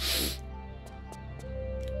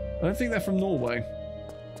 I don't think they're from Norway.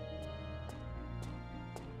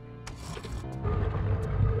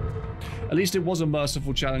 At least it was a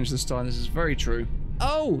merciful challenge this time. This is very true.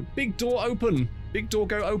 Oh, big door open. Big door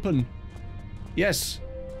go open. Yes.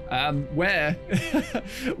 Where?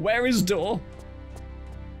 Where is door?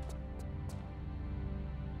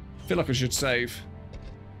 I feel like I should save.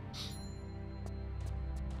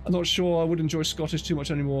 I'm not sure I would enjoy Scottish too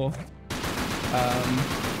much anymore.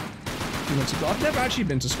 I've never actually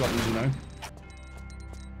been to Scotland, you know.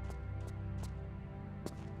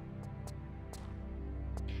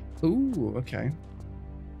 Ooh, okay.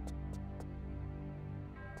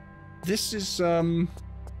 This is,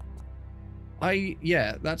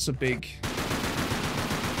 yeah, that's a big...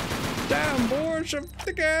 Damn, boy, some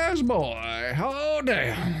thick ass boy. Oh,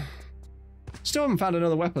 damn. Still haven't found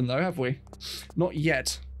another weapon, though, have we? Not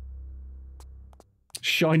yet.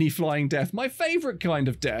 Shiny flying death. My favorite kind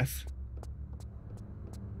of death.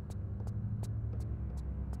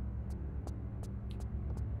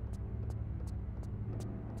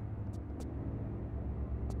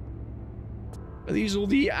 Are these all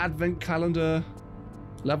the advent calendar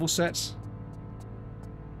level sets?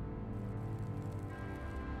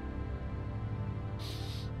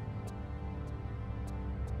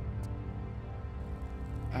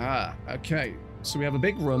 Ah, okay. So we have a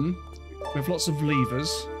big room with lots of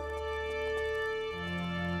levers.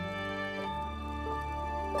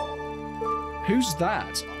 Who's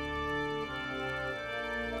that?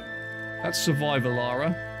 That's Survivor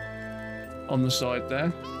Lara on the side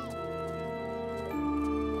there.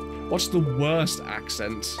 What's the worst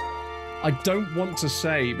accent? I don't want to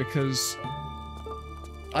say because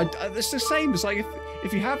it's the same. It's like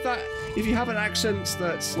if you have that, if you have an accent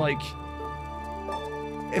that's like,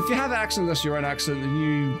 if you have an accent that's your own accent,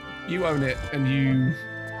 then you own it and you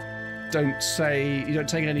don't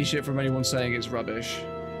take any shit from anyone saying it's rubbish.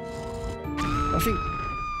 I think.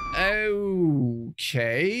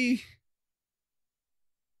 Okay.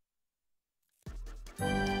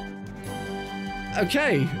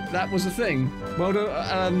 Okay, that was a thing. Well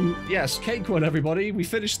done. Yes, CakeWorld, everybody. We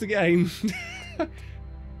finished the game.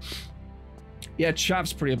 Yeah,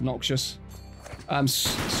 chav's pretty obnoxious.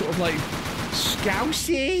 Sort of like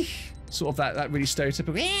scousey. Sort of that really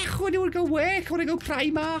stereotypical. I want to go work. I want to go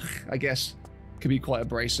Primark. I guess could be quite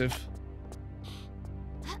abrasive.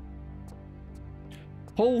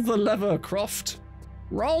 Pull the lever, Croft.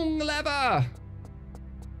 Wrong lever.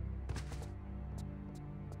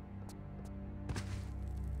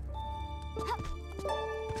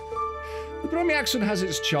 Brummy accent has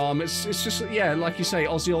its charm. It's just, yeah, like you say,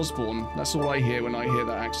 Ozzy Osbourne. That's all I hear when I hear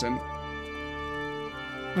that accent.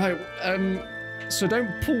 Right, so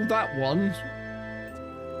don't pull that one.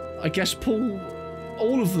 I guess pull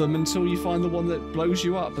all of them until you find the one that blows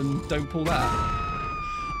you up, and don't pull that.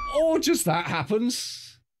 Or just that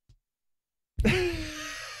happens.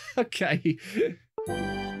 Okay.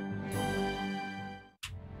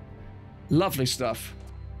 Lovely stuff.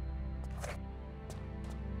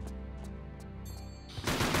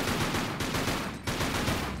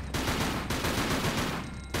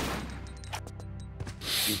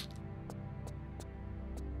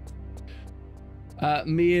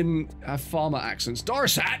 Me and farmer accents.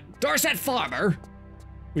 Dorset farmer.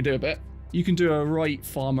 We do a bit. You can do a right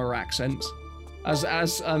farmer accent, as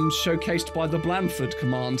showcased by the Blandford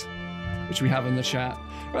command, which we have in the chat.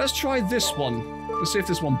 Right, let's try this one. Let's see if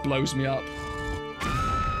this one blows me up.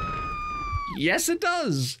 Yes, it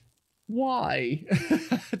does. Why?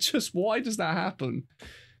 Just why does that happen?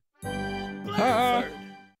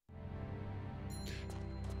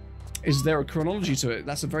 Is there a chronology to it?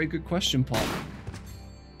 That's a very good question, Pop.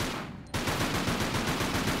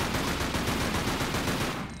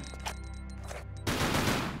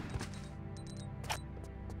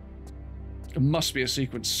 There must be a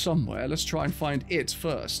sequence somewhere. Let's try and find it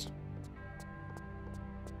first.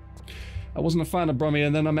 I wasn't a fan of Brummy,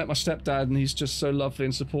 and then I met my stepdad, and he's just so lovely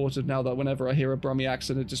and supportive now that whenever I hear a Brummy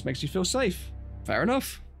accent, it just makes you feel safe. Fair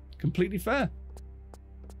enough. Completely fair.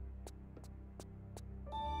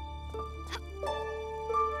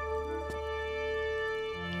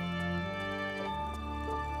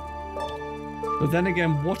 But then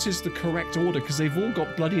again, what is the correct order? Because they've all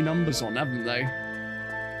got bloody numbers on, haven't they?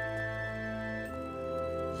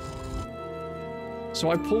 So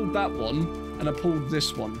I pulled that one, and I pulled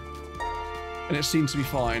this one. And it seemed to be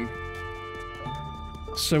fine.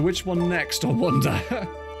 So which one next, I wonder?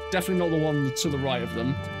 Definitely not the one to the right of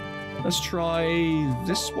them. Let's try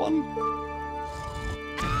this one.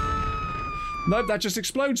 Nope, that just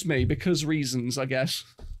explodes me, because reasons, I guess.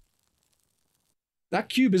 That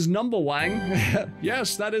cube is number, Wang.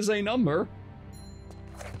 Yes, that is a number.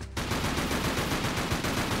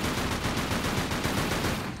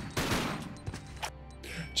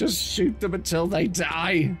 Just shoot them until they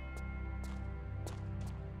die.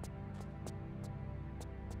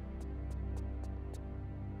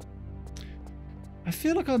 I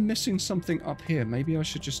feel like I'm missing something up here. Maybe I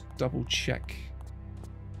should just double check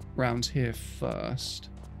round here first.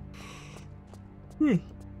 There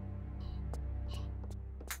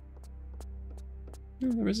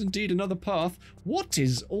is indeed another path. What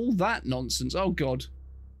is all that nonsense? Oh god.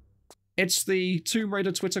 It's the Tomb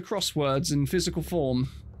Raider Twitter crosswords in physical form.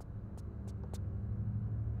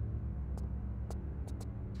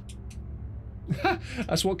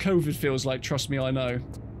 That's what COVID feels like, trust me, I know.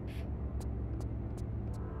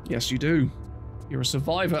 Yes, you do. You're a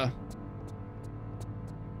survivor.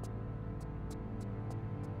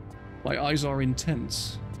 My eyes are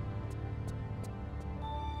intense.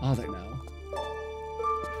 Are they now?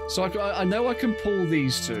 So I know I can pull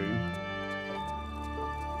these two.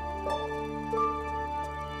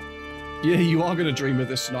 Yeah, you are going to dream of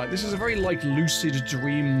this tonight. This is a very, like, lucid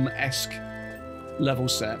dream-esque level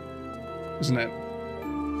set, isn't it?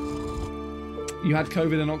 You had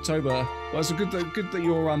COVID in October. Well, it's good that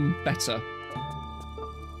you're better.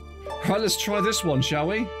 Right, let's try this one, shall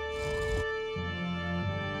we?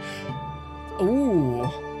 Ooh.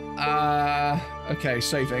 Okay,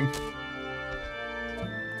 saving.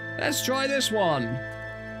 Let's try this one.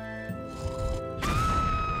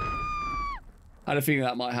 I had a feeling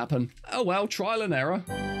that might happen. Oh well, trial and error.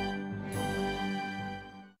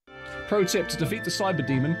 Pro tip, to defeat the cyber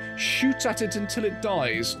demon, shoot at it until it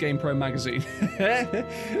dies. GamePro magazine.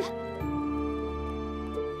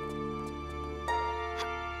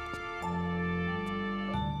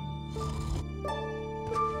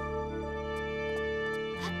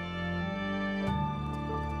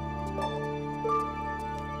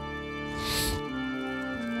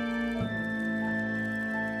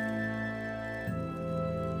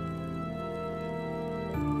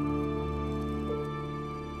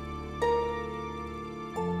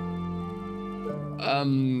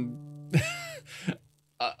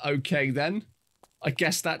 Okay then. I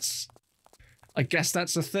guess that's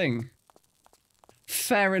a thing.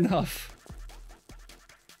 Fair enough.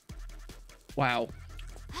 Wow.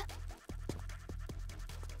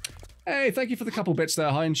 Hey, thank you for the couple bits there,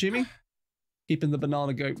 Hi and Chimmy. Keeping the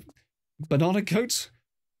banana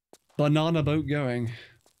boat going.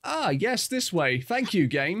 Ah, yes, this way. Thank you,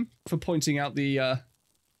 game, for pointing out the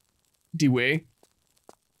way.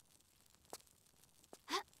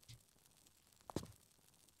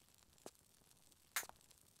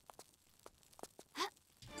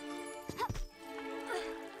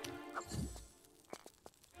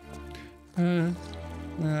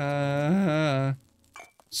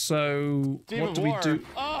 So, what do we do?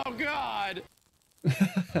 Oh, God!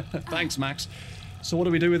 Thanks, Max. So what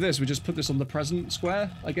do we do with this? We just put this on the present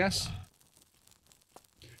square, I guess?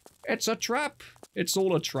 It's a trap. It's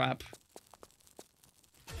all a trap.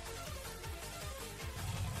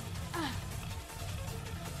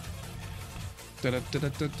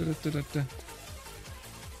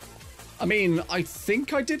 I mean, I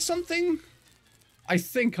think I did something? I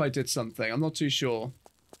think I did something. I'm not too sure.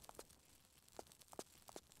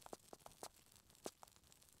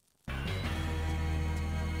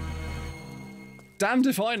 Damned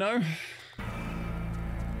if I know.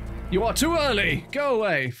 You are too early! Go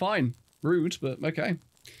away! Fine. Rude, but okay.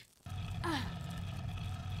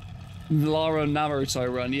 Lara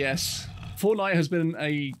Naruto run, yes. Fortnite has been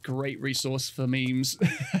a great resource for memes.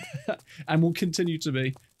 And will continue to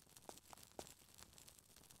be.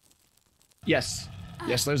 Yes.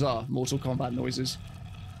 Yes, those are Mortal Kombat noises.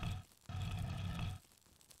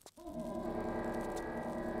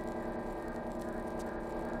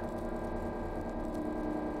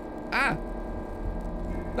 Ah!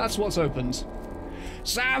 That's what's opened.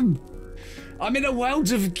 Sam! I'm in a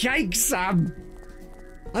world of cake, Sam!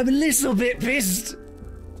 I'm a little bit pissed!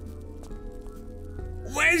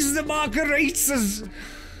 Where's the margaritas?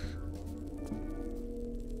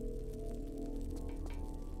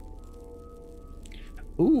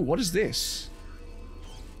 Ooh, what is this?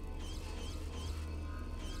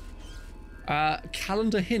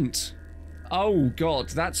 Calendar hint. Oh god,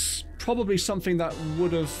 that's probably something that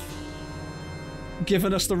would have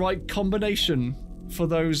given us the right combination for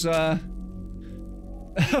those, for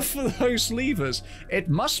those levers. It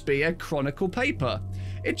must be a chronicle paper.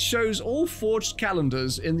 It shows all forged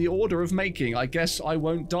calendars in the order of making. I guess I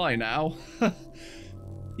won't die now.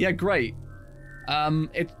 Yeah, great.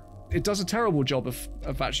 It does a terrible job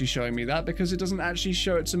of actually showing me that because it doesn't actually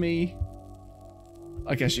show it to me.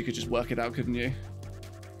 I guess you could just work it out, couldn't you?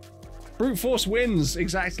 Brute force wins,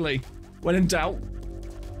 exactly. When in doubt,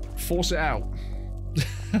 force it out.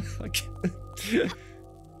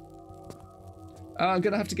 I'm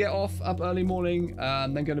gonna have to get off up early morning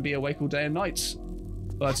and then gonna be awake all day and night.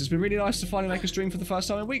 But it's been really nice to finally make a stream for the first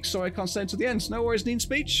time in weeks. Sorry I can't stay until the end. No worries, Need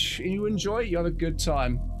Speech. You enjoy, you have a good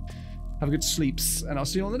time. Have a good sleeps, and I'll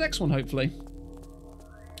see you on the next one, hopefully.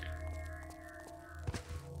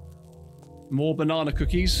 More banana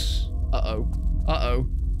cookies. Uh-oh. Uh-oh.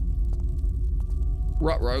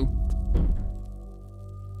 Ruh-roh.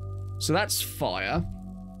 So that's fire.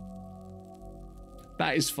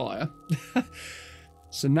 That is fire.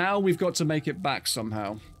 So now we've got to make it back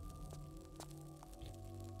somehow.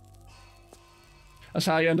 That's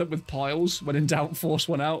how you end up with piles. When in doubt, force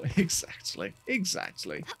one out. Exactly.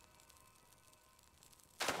 Exactly.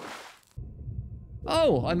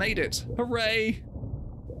 Oh, I made it. Hooray.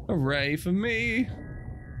 Hooray for me.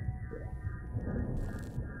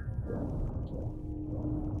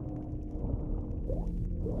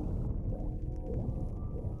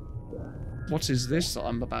 What is this that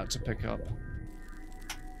I'm about to pick up?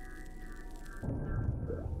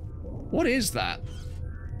 What is that?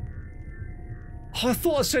 Oh, I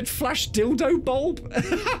thought I said flash dildo bulb.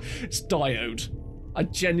 It's diode. I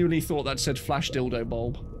genuinely thought that said flash dildo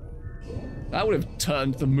bulb. That would have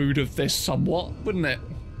turned the mood of this somewhat, wouldn't it?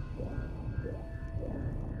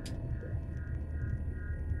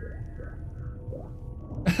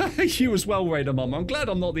 You as well, Raider Mum. I'm glad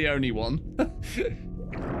I'm not the only one.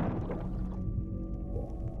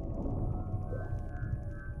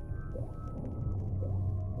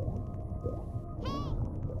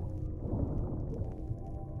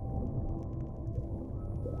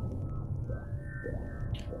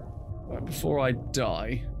 Right, before I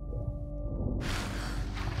die,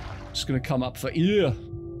 just gonna come up for ear.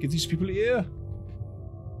 Give these people ear.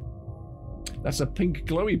 That's a pink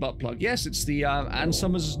glowy butt plug. Yes, it's the Ann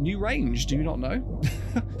Summers' new range. Do you not know?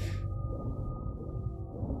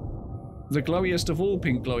 The glowiest of all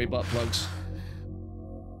pink glowy butt plugs.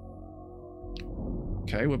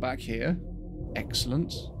 Okay, we're back here.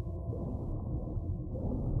 Excellent.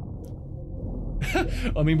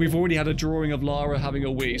 I mean, we've already had a drawing of Lara having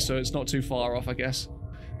a wee, so it's not too far off, I guess.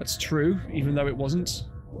 That's true, even though it wasn't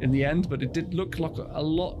in the end, but it did look like a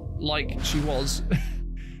lot like she was.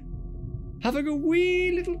 Having a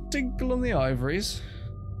wee little tinkle on the ivories.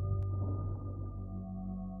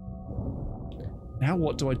 Now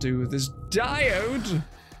what do I do with this diode?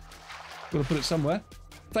 Gotta put it somewhere.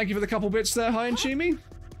 Thank you for the couple bits there, Hi and Chimi.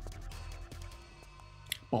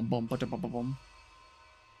 Bom bom ba da ba ba bom.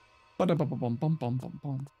 Ba da ba ba bom bom bom bom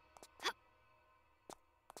bom.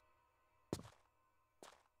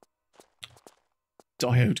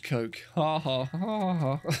 Diode Coke. Ha ha ha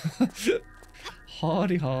ha.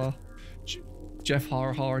 Hardy ha. Jeff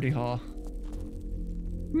Hardy ha.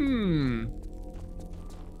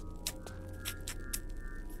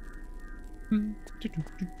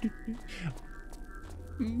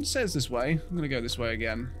 Says this way. I'm gonna go this way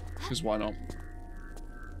again, because why not?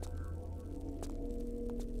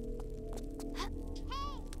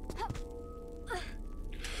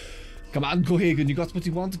 Come on, Cohagen, you got what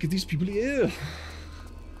you want to get these people here.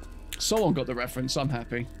 Someone got the reference, I'm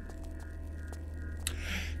happy.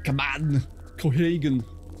 Come on, Cohagen.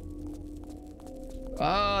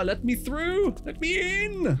 Ah, let me through! Let me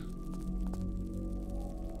in!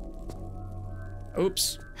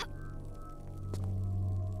 Oops.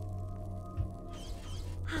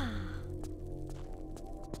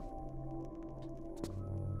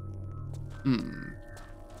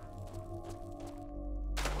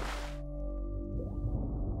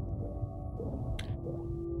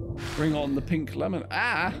 Bring on the pink lemon.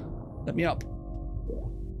 Ah! Let me up.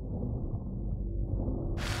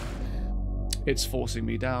 It's forcing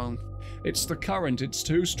me down. It's the current. It's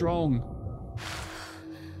too strong.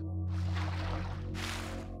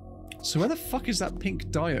 So where the fuck is that pink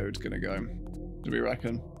diode gonna go? Do we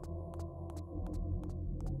reckon?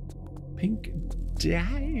 Pink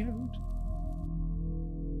diode?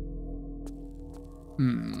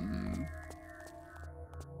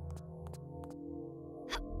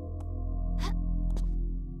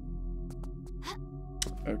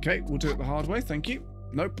 Okay, we'll do it the hard way, thank you.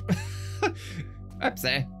 Nope. Up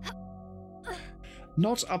there.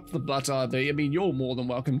 Not up the butt, RB. I mean, you're more than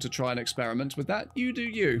welcome to try and experiment with that. You do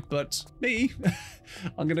you. But me,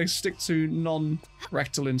 I'm going to stick to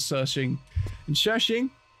non-rectal inserting. Inserting?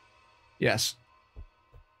 Yes.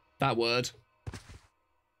 That word.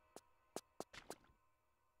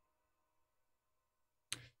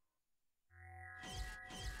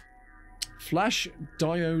 Flash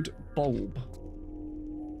diode bulb.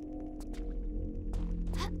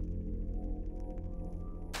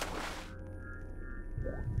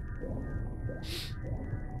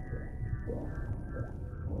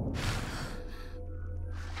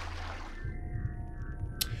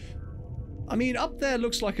 I mean, up there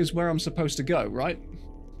looks like is where I'm supposed to go, right?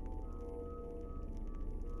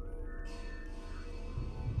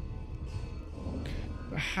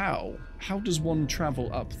 How? How does one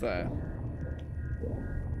travel up there?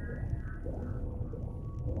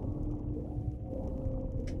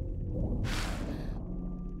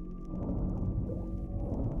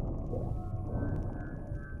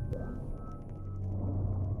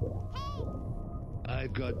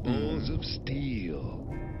 I've got balls of steel.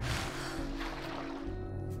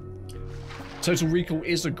 Total Recall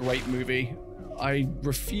is a great movie. I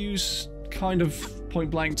refuse, kind of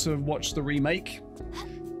point blank, to watch the remake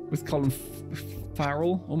with Colin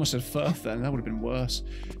Farrell. Almost said Firth then, that would have been worse.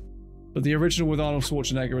 But the original with Arnold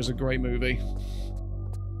Schwarzenegger is a great movie.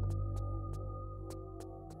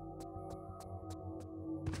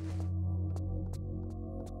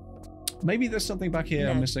 Maybe there's something back here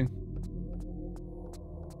I'm missing.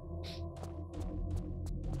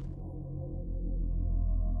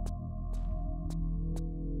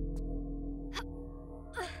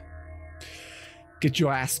 Get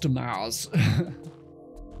your ass to Mars.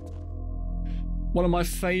 One of my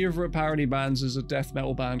favourite parody bands is a death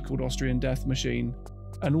metal band called Austrian Death Machine,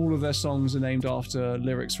 and all of their songs are named after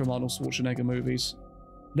lyrics from Arnold Schwarzenegger movies.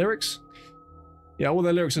 Lyrics? Yeah, all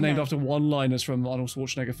their lyrics are named after one-liners from Arnold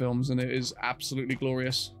Schwarzenegger films, and it is absolutely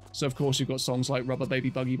glorious. So of course you've got songs like Rubber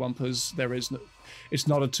Baby Buggy Bumpers, There Is No... It's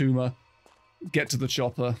Not a Tumor, Get to the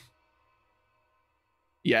Chopper.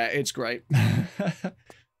 Yeah, it's great.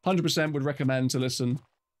 100% would recommend to listen.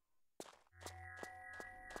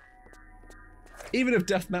 Even if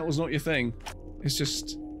death metal's not your thing, it's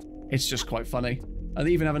just quite funny. And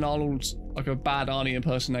they even have an Arnold, like a bad Arnie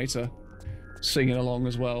impersonator, singing along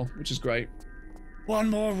as well, which is great. One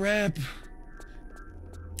more rep.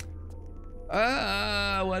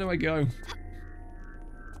 Ah, where do I go?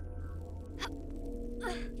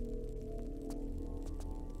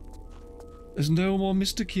 There's no more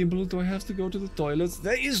Mr. Kimball. Do I have to go to the toilet?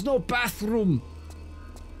 There is no bathroom!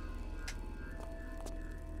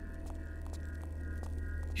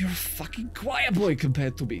 You're a fucking choir boy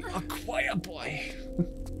compared to me. A choir boy.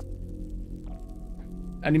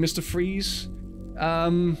 Any Mr. Freeze?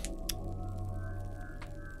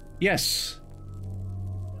 Yes.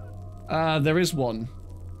 There is one.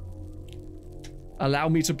 Allow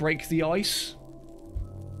me to break the ice.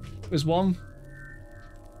 There's one.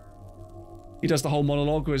 He does the whole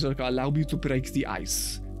monologue where he's like, allow me to break the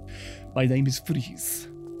ice. My name is Freeze.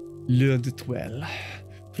 Learned it well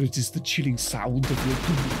for it is the chilling sound of your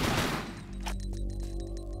cookie.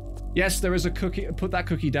 Yes, there is a cookie. Put that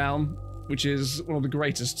cookie down, which is one of the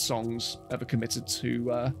greatest songs ever committed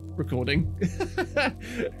to recording.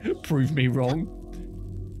 Prove me wrong.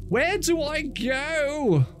 Where do I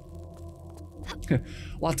go?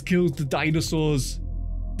 What killed the dinosaurs?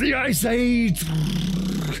 The Ice Age!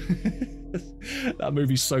 That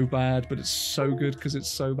movie's so bad, but it's so good because it's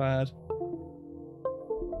so bad.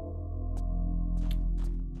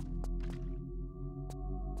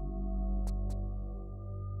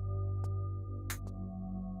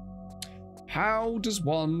 How does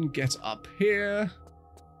one get up here?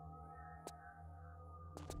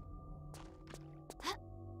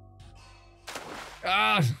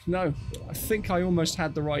 Ah, no. I think I almost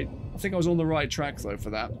had the right... I think I was on the right track, though, for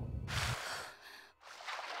that.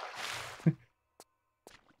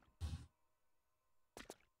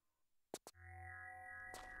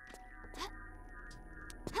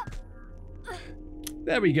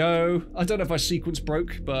 There we go. I don't know if my sequence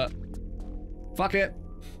broke, but... fuck it.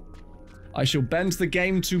 I shall bend the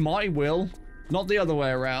game to my will, not the other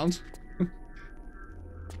way around.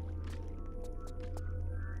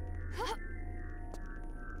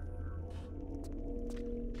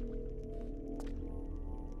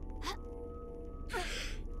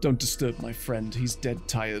 Don't disturb my friend, he's dead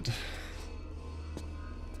tired.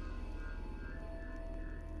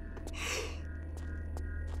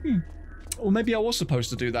 Or maybe I was supposed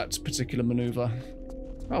to do that particular maneuver.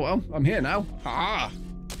 Oh well, I'm here now. Ah!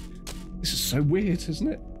 This is so weird, isn't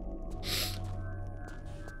it?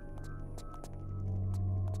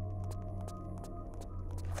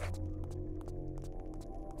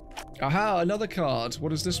 Aha, another card.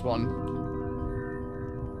 What is this one?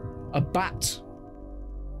 A bat.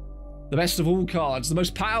 The best of all cards. The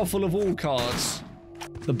most powerful of all cards.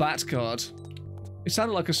 The bat card. It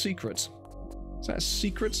sounded like a secret. Is that a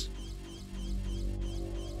secret?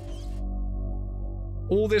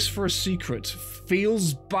 All this for a secret.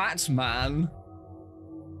 Feels Batman.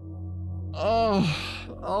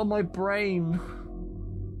 Oh, my brain.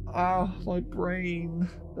 Oh, my brain.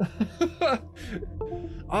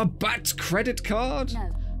 A bat credit card?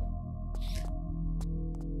 No.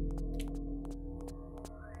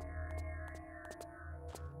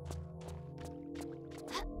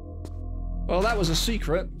 Well, that was a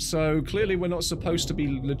secret, so clearly we're not supposed to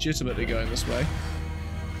be legitimately going this way.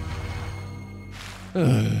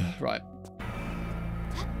 Right.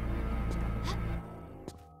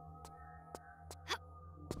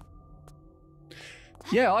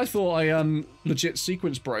 Yeah, I thought I legit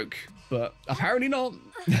sequence broke, but apparently not.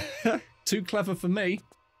 Too clever for me.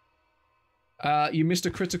 You missed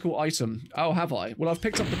a critical item. Oh, have I? Well, I've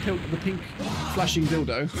picked up the pink flashing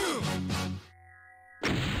dildo.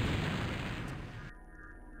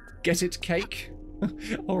 Get it, cake?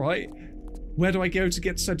 Alright. Where do I go to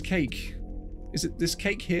get said cake? Is it this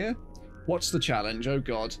cake here? What's the challenge? Oh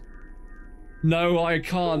god. No, I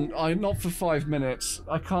can't. Not for 5 minutes.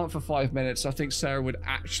 I can't for 5 minutes. I think Sarah would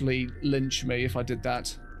actually lynch me if I did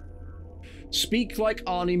that. Speak like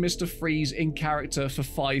Arnie Mr. Freeze in character for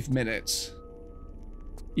 5 minutes.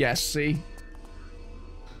 Yes, see?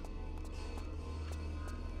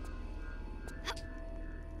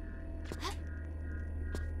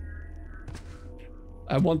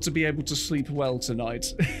 I want to be able to sleep well tonight.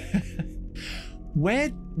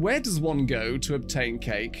 Where does one go to obtain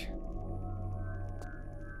cake?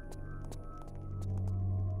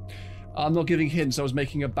 I'm not giving hints, I was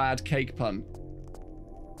making a bad cake pun.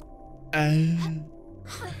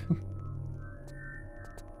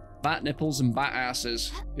 Bat nipples and bat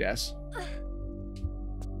asses. Yes.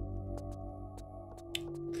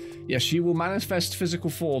 Yes, she will manifest physical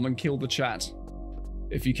form and kill the chat.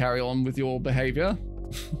 If you carry on with your behavior.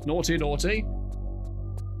 Naughty, naughty.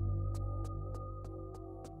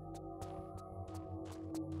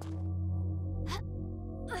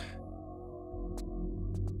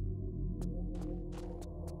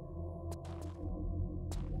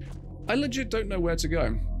 I legit don't know where to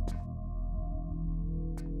go.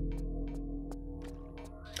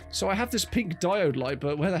 So I have this pink diode light,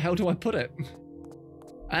 but where the hell do I put it?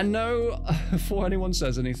 And no, before anyone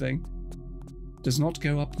says anything, does not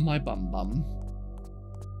go up my bum bum.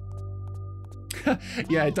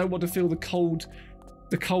 Yeah, I don't want to feel the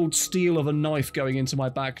cold steel of a knife going into my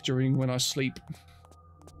back during when I sleep.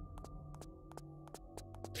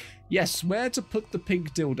 Yes, where to put the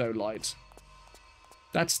pink dildo light?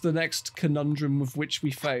 That's the next conundrum of which we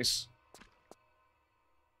face.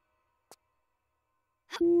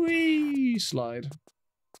 Whee! Slide.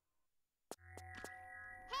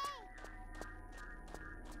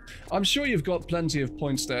 I'm sure you've got plenty of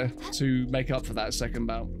points there to make up for that second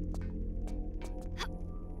bout.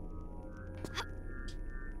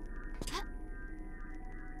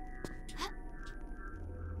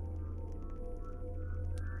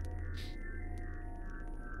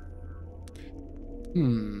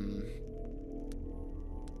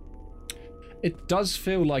 It does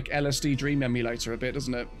feel like LSD Dream Emulator a bit,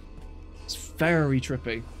 doesn't it? It's very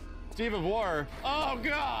trippy. SteveOfWarr. Oh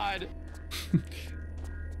God!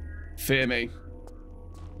 Fear me.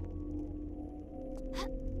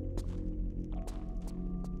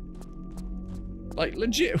 Like,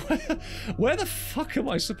 legit, where the fuck am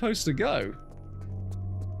I supposed to go?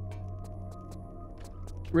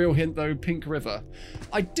 Real hint though, Pink River.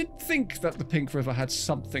 I did think that the Pink River had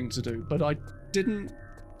something to do, but I didn't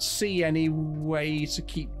see any way to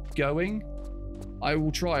keep going. I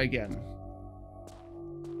will try again.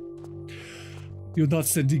 You're not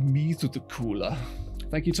sending me to the cooler.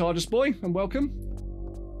 Thank you, TARDIS boy, and welcome.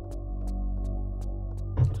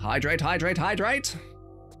 Hydrate, hydrate, hydrate.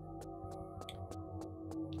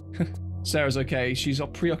 Sarah's okay. She's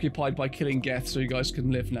preoccupied by killing Geth, so you guys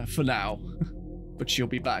can live now, for now. But she'll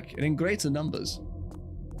be back, and in greater numbers.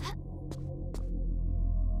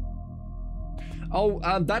 Oh,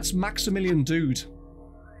 that's Maximilian Dude.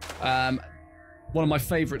 One of my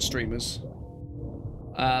favorite streamers.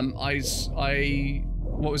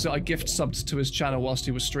 What was it? I gift subbed to his channel whilst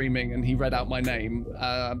he was streaming, and he read out my name.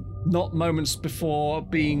 Not moments before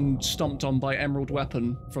being stomped on by Emerald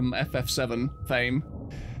Weapon from FF7 fame.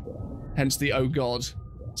 Hence the oh god.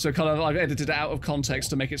 So kind of I've edited it out of context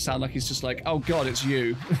to make it sound like he's just like, oh god, it's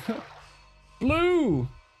you. Blue!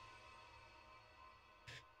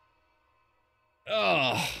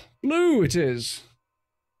 Ah, blue it is.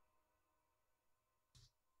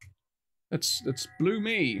 It's blue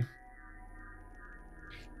me.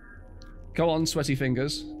 Go on, sweaty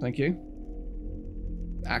fingers. Thank you.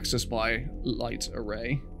 Access by light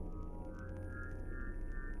array.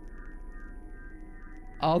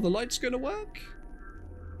 Are the lights going to work?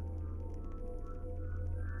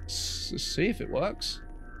 Let's see if it works.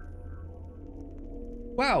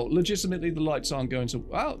 Wow, legitimately the lights aren't going to...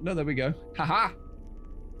 Oh, no, there we go. Haha!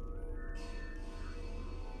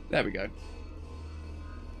 There we go.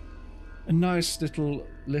 A nice little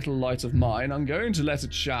light of mine. I'm going to let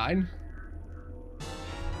it shine.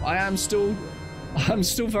 I'm still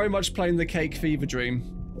very much playing the Cake Fever Dream.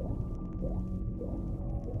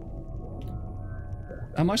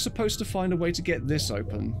 Am I supposed to find a way to get this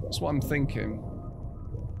open? That's what I'm thinking.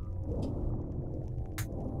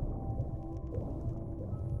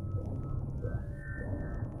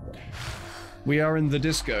 We are in the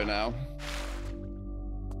disco now.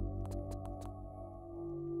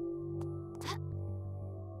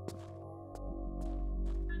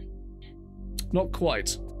 Not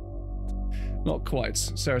quite. Not quite.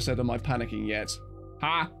 Sarah said, am I panicking yet?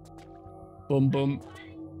 Ha! Boom boom.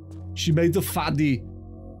 She made the faddy.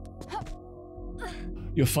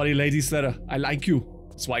 You're funny lady, Sarah. I like you.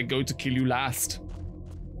 That's why I go to kill you last.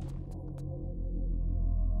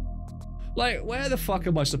 Like, where the fuck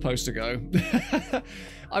am I supposed to go?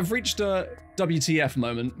 I've reached a WTF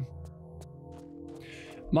moment.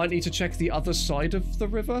 Might need to check the other side of the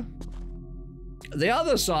river. The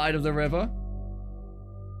other side of the river?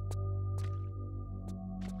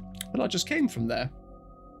 But I just came from there.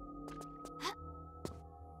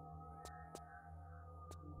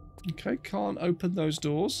 Okay, can't open those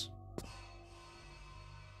doors.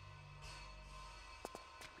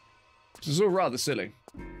 This is all rather silly.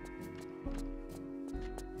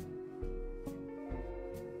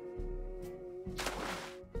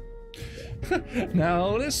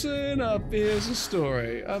 Now listen up, here's a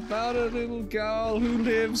story about a little girl who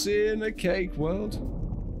lives in a cake world.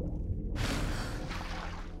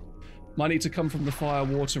 Might need to come from the fire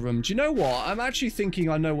water room. Do you know what? I'm actually thinking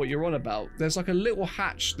I know what you're on about. There's like a little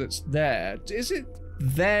hatch that's there. Is it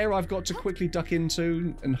there I've got to quickly duck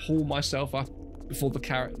into and haul myself up before the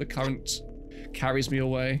current carries me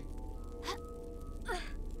away?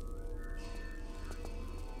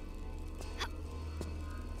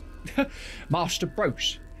 Master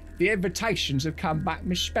Bruce, the invitations have come back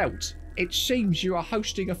misspelt. It seems you are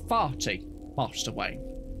hosting a party, Master Wayne.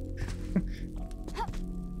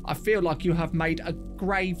 I feel like you have made a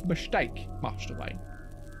grave mistake, Master Wayne.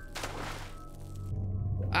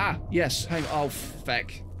 Ah, yes, hang on. Oh,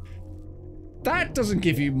 feck. That doesn't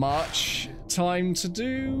give you much time to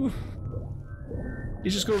do. You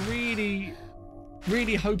just got to really,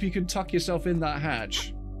 really hope you can tuck yourself in that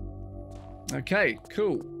hatch. Okay,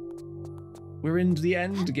 cool. We're in the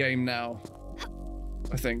end game now,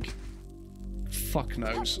 I think. Fuck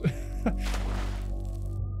knows.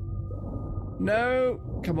 No,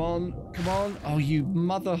 come on, come on. Oh, you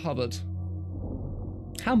mother Hubbard.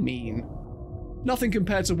 How mean. Nothing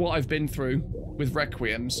compared to what I've been through with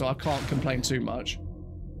Requiem, so I can't complain too much.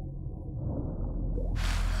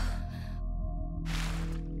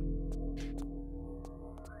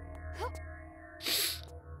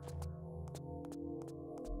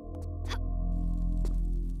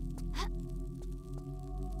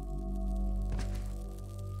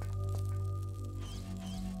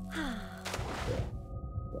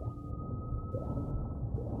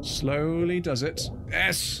 Slowly does it.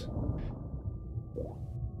 Yes!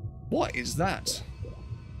 What is that?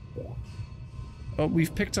 Oh,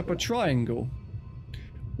 we've picked up a triangle.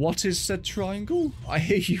 What is said triangle? I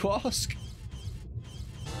hear you ask.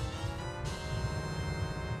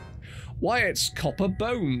 Why, it's Copper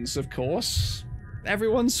Bones, of course.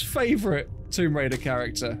 Everyone's favourite Tomb Raider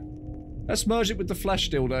character. Let's merge it with the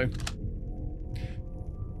flesh dildo.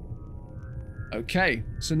 Okay,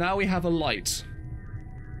 so now we have a light.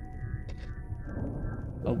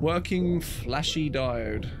 A working flashy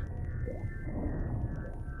diode.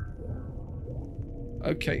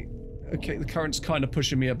 Okay, okay, the current's kind of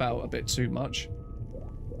pushing me about a bit too much.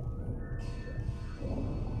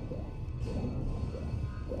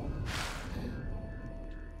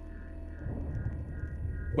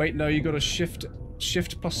 Wait, no, you got to shift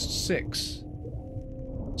 +6.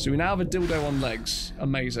 So we now have a dildo on legs.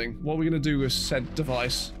 Amazing. What are we going to do with said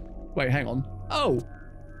device? Wait, hang on. Oh!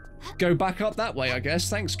 Go back up that way, I guess.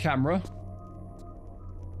 Thanks, camera.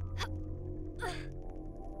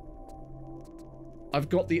 I've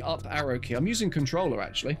got the up arrow key. I'm using controller,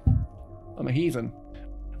 actually. I'm a heathen.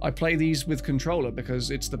 I play these with controller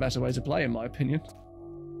because it's the better way to play, in my opinion.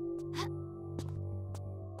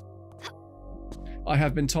 I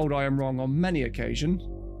have been told I am wrong on many occasions.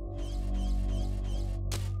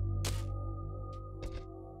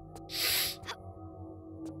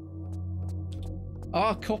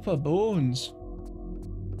 Ah, copper bones.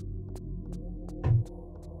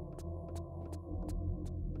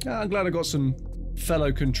 I'm glad I got some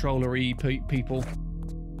fellow controller-y people.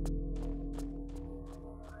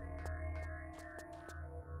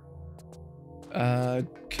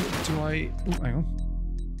 Do I... Oh, hang on.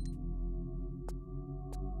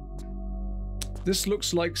 This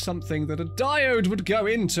looks like something that a diode would go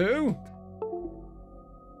into.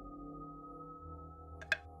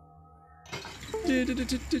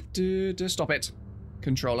 Stop it,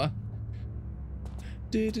 controller.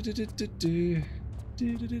 Yeah,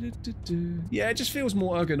 it just feels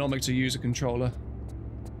more ergonomic to use a controller.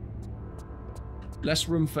 Less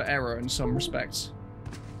room for error in some respects.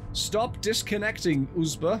 Stop disconnecting,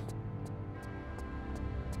 Uzba.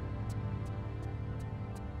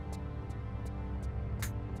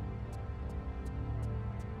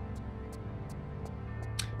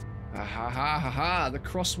 Ha, the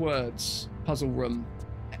crosswords puzzle room.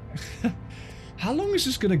 How long is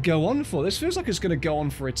this going to go on for? This feels like it's going to go on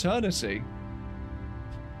for eternity.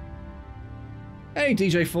 Hey,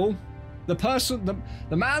 DJ Fool.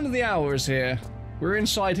 The man of the hour is here. We're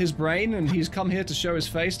inside his brain, and he's come here to show his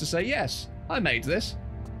face to say, yes, I made this.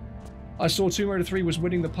 I saw Tomb Raider 3 was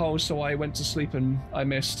winning the poll, so I went to sleep and I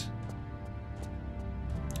missed.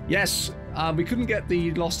 Yes, we couldn't get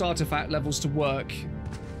the Lost Artifact levels to work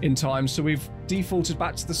in time, so we've defaulted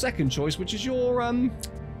back to the second choice, which is your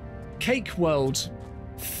CakeWorld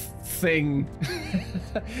thing.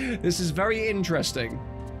 This is very interesting.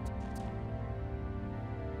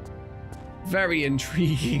 Very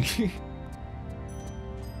intriguing.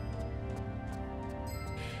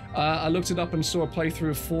 I looked it up and saw a playthrough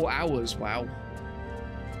of 4 hours. Wow.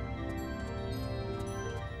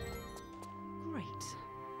 Great.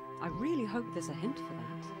 I really hope there's a hint for that.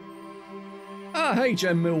 Ah, hey,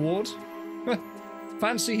 Jem Millward.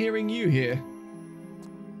 Fancy hearing you here.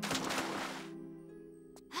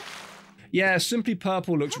 Yeah, Simply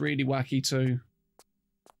Purple looks really wacky too.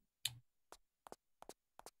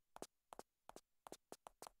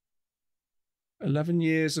 $11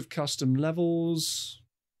 years of custom levels.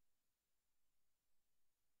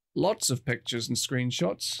 Lots of pictures and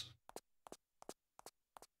screenshots.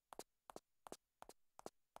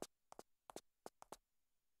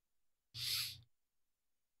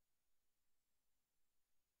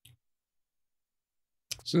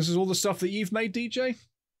 So this is all the stuff that you've made, DJ?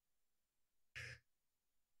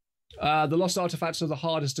 The Lost Artifacts are the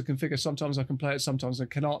hardest to configure. Sometimes I can play it, sometimes I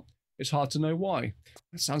cannot. It's hard to know why.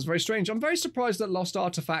 That sounds very strange. I'm very surprised that Lost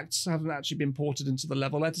Artifacts haven't actually been ported into the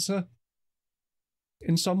level editor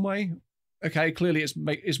in some way. Okay, clearly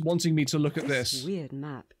it's wanting me to look at this. This weird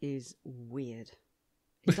map is weird.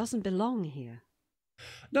 It doesn't belong here.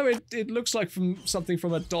 No, it looks like something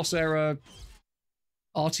from a DOS era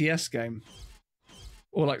RTS game.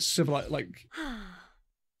 Or like civil, like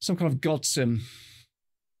some kind of god sim.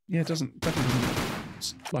 Yeah, it definitely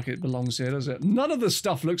doesn't like it belongs here, does it? None of the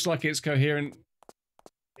stuff looks like it's coherent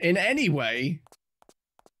in any way.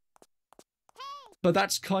 But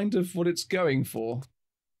that's kind of what it's going for.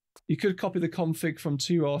 You could copy the config from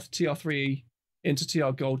TR3 into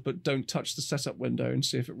TR Gold, but don't touch the setup window and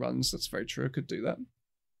see if it runs. That's very true. I could do that.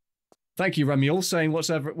 Thank you, Remuel, saying what's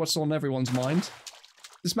on everyone's mind.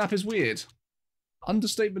 This map is weird.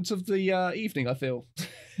 Understatement of the evening, I feel.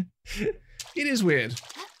 It is weird.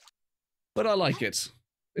 But I like it.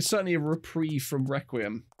 It's certainly a reprieve from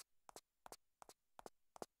Requiem.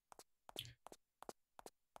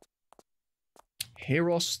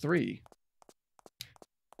 Heros 3.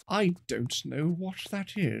 I don't know what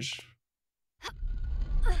that is.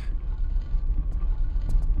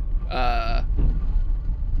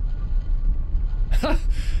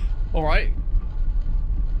 Alright.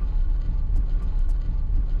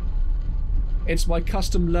 It's my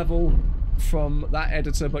custom level from that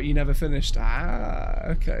editor, but you never finished. Ah,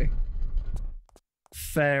 okay.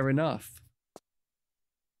 Fair enough.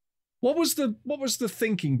 What was the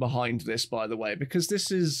thinking behind this, by the way? Because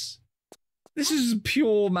this is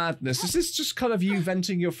pure madness. Is this just kind of you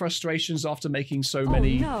venting your frustrations after making so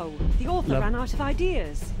many... Oh no, the author ran out of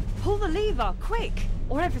ideas. Pull the lever, quick,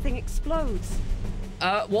 or everything explodes.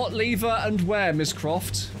 What lever and where, Miss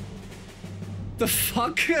Croft? The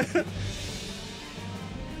fuck?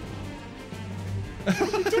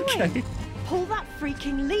 What are you doing? Okay. Pull that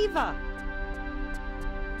freaking lever.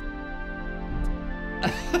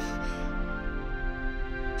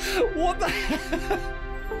 What the hell?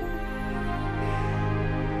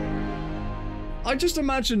 I just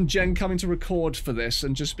imagine Jen coming to record for this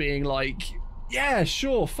and just being like, yeah,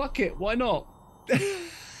 sure, fuck it, why not?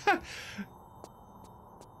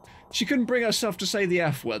 She couldn't bring herself to say the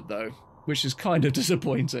F word, though, which is kind of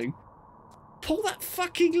disappointing. Pull that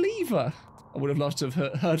fucking lever! I would have loved to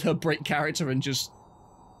have heard her break character and just,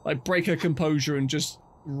 like, break her composure and just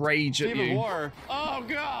rage at you. SteveOfWarr. Oh,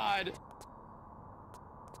 God!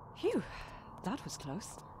 Phew, that was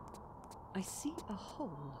close. I see a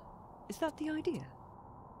hole. Is that the idea?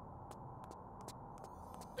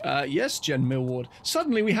 Yes, Jen Millward.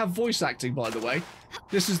 Suddenly we have voice acting, by the way.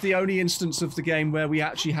 This is the only instance of the game where we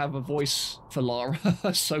actually have a voice for Lara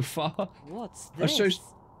so far. What's this?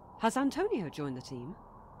 Has Antonio joined the team?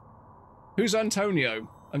 Who's Antonio?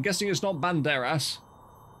 I'm guessing it's not Banderas.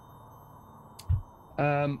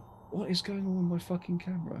 What is going on with my fucking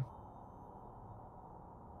camera?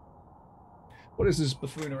 What is this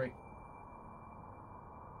buffoonery?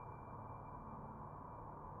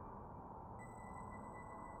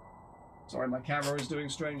 Sorry, my camera is doing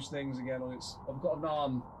strange things again on its... I've got an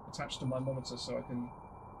arm attached to my monitor so I can...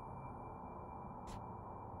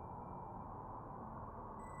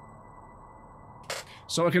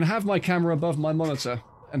 So I can have my camera above my monitor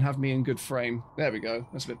and have me in good frame. There we go.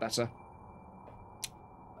 That's a bit better.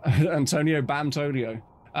 Antonio Bamtonio.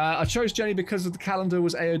 I chose Jenny because the calendar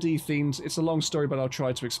was AOD themed. It's a long story, but I'll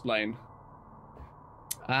try to explain.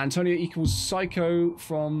 Antonio equals Psycho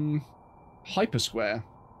from Hypersquare.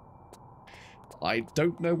 I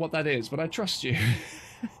don't know what that is, but I trust you.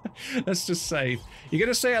 Let's just say. You're going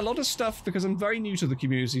to say a lot of stuff, because I'm very new to the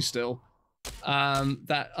community still,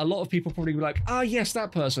 that a lot of people probably be like, ah, yes,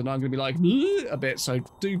 that person. I'm going to be like, a bit, so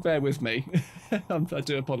do bear with me. I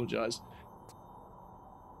do apologise.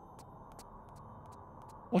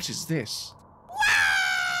 What is this?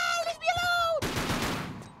 Leave me alone!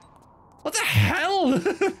 What the hell?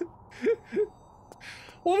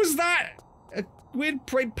 What was that? A weird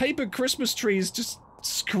paper Christmas trees just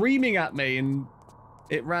screaming at me and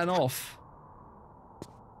it ran off.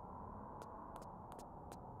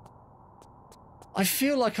 I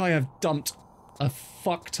feel like I have dumped a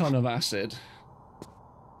fuck ton of acid.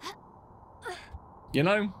 You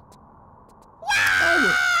know?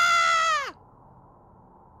 Oh.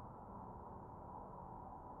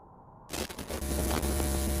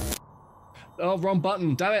 Oh, wrong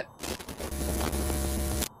button, damn it.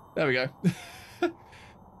 There we go.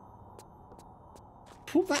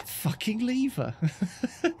 Pull that fucking lever.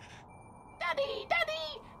 Daddy!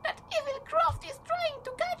 Daddy! That evil Croft is trying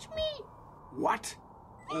to catch me! What?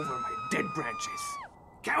 Over my dead branches.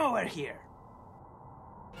 Come over here.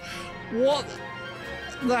 What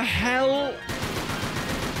the hell?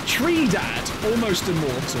 Tree Dad, almost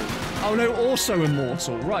immortal. Oh no, also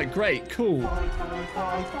immortal. Right, great, cool. Fight, fight,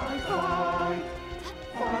 fight, fight, fight.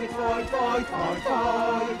 Fight, fight, fight, fight,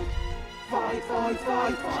 fight. Fight, fight,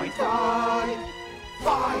 fight, fight, fight.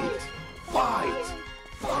 Fight, fight,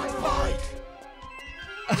 fight, fight.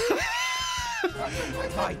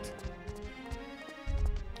 fight.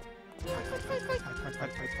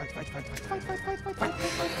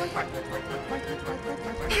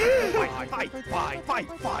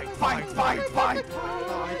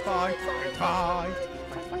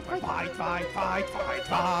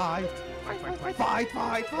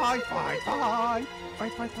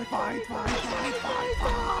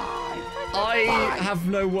 I have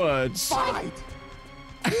no words.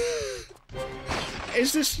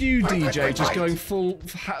 Is this you, DJ, just going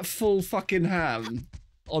full fucking ham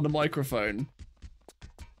on the microphone?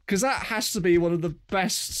 Because that has to be one of the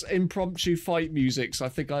best impromptu fight musics I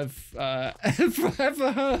think I've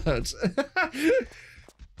ever heard.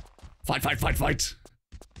 Fight, fight, fight, fight.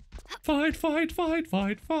 Fight, fight, fight,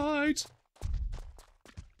 fight, fight.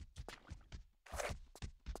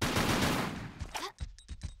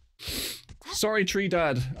 Sorry, Tree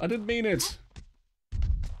Dad. I didn't mean it.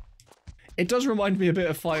 It does remind me a bit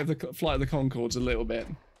of Flight of the Conchords a little bit.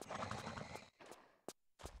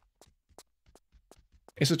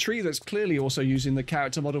 It's a tree that's clearly also using the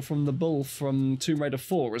character model from the bull from Tomb Raider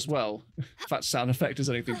 4 as well. If that sound effect is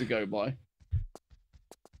anything to go by.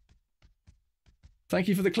 Thank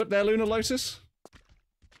you for the clip there, Lunar Lotus.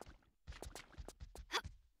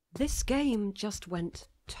 This game just went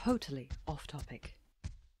totally off topic.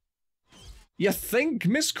 You think,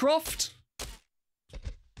 Miss Croft?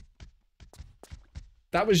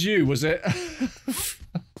 That was you, was it?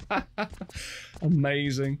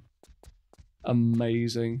 Amazing.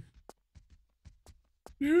 Amazing.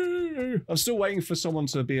 I'm still waiting for someone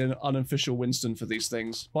to be an unofficial Winston for these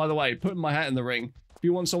things. By the way, putting my hat in the ring. If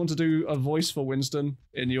you want someone to do a voice for Winston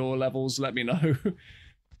in your levels, let me know.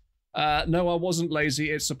 No, I wasn't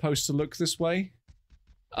lazy. It's supposed to look this way.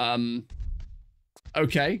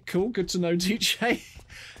 Okay, cool. Good to know, DJ.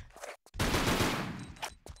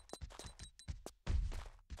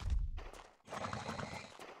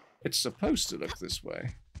 It's supposed to look this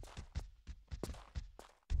way.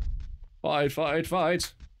 Fight, fight,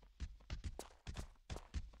 fight.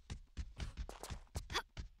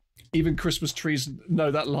 Even Christmas trees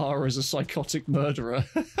know that Lara is a psychotic murderer.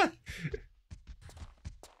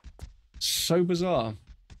 So bizarre.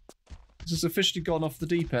 This has officially gone off the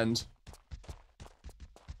deep end.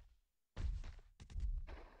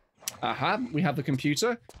 Aha, we have the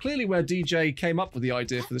computer. Clearly where DJ came up with the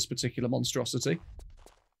idea for this particular monstrosity.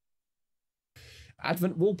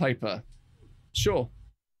 Advent wallpaper. Sure.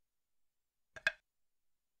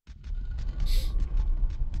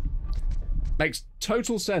 Makes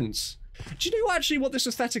total sense. Do you know actually what this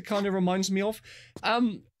aesthetic kind of reminds me of?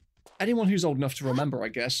 Anyone who's old enough to remember, I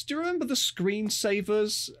guess. Do you remember the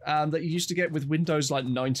screensavers that you used to get with Windows like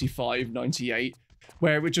 95, 98?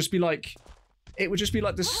 Where it would just be like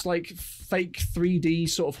this like fake 3D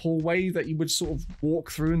sort of hallway that you would sort of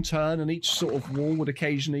walk through and turn, and each sort of wall would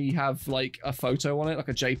occasionally have like a photo on it, like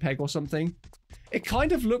a JPEG or something. It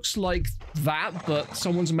kind of looks like that, but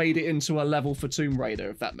someone's made it into a level for Tomb Raider,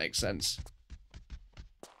 if that makes sense.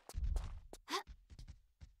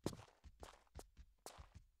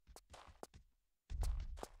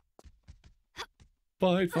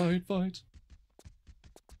 Fight, fight, fight.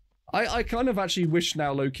 I kind of actually wish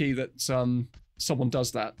now, low-key, that someone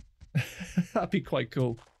does that. That'd be quite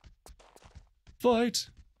cool. Fight.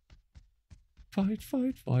 Fight,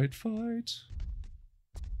 fight, fight, fight.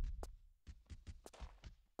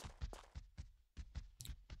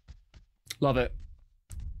 Love it.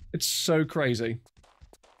 It's so crazy.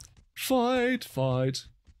 Fight, fight.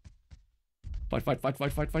 Fight, fight, fight,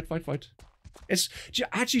 fight, fight, fight, fight, fight. It's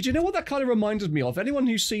actually, do you know what that kind of reminded me of? Anyone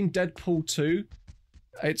who's seen Deadpool 2?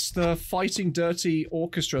 It's the fighting dirty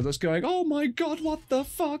orchestra that's going, oh my god, what the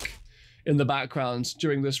fuck? In the background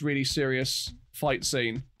during this really serious fight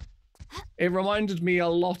scene. It reminded me a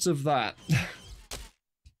lot of that.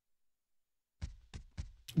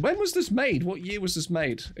 When was this made? What year was this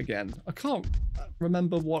made again? I can't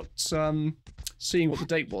remember what, seeing what the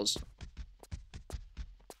date was.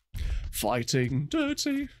 Fighting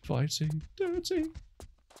dirty,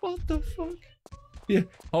 what the fuck? Yeah,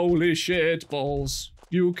 holy shit balls,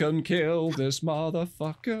 you can kill this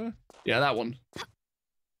motherfucker. Yeah, that one.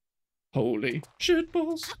 Holy shit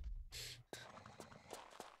balls.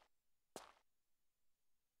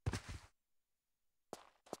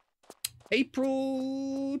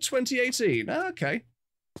 April 2018, okay.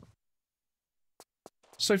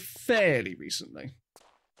 So fairly recently.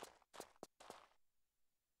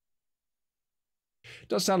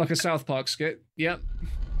 Does sound like a South Park skit, yep.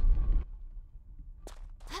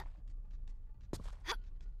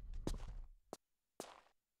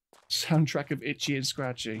 Soundtrack of Itchy and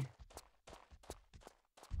Scratchy.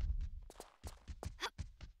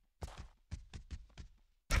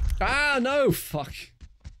 Ah, no, fuck.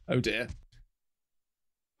 Oh dear.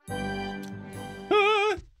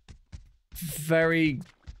 Ah! Very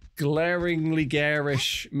glaringly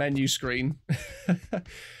garish menu screen.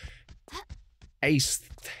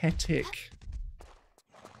 Aesthetic.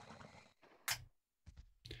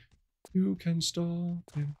 You can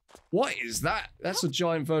stop him. What is that? That's a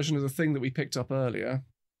giant version of the thing that we picked up earlier.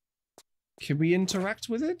 Can we interact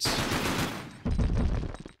with it?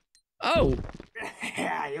 Oh!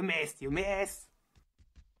 You missed, you missed.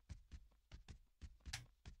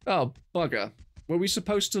 Oh, bugger. Were we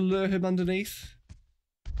supposed to lure him underneath?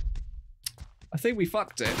 I think we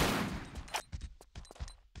fucked it.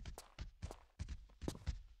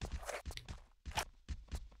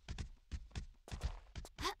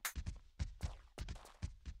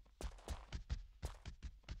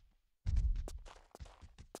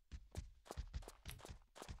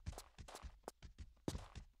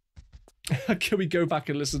 Can we go back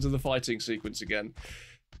and listen to the fighting sequence again?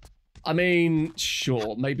 I mean,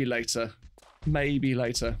 sure, maybe later. Maybe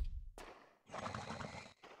later.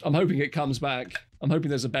 I'm hoping it comes back. I'm hoping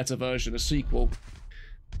there's a better version, a sequel.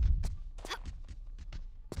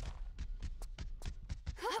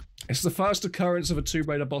 It's the first occurrence of a Tomb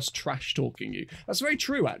Raider boss trash-talking you. That's very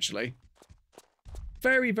true, actually.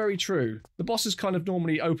 Very, very true. The bosses kind of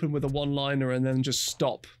normally open with a one-liner and then just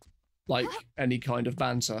stop, like any kind of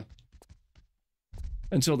banter.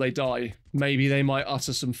 Until they die. Maybe they might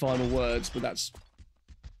utter some final words, but that's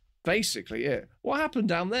basically it. What happened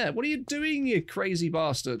down there? What are you doing, you crazy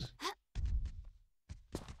bastard?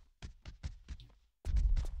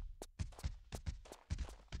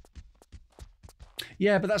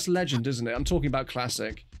 Yeah, but that's legend, isn't it? I'm talking about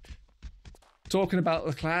classic. Talking about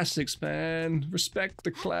the classics, man. Respect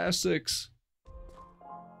the classics.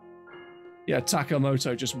 Yeah,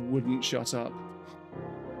 Takamoto just wouldn't shut up.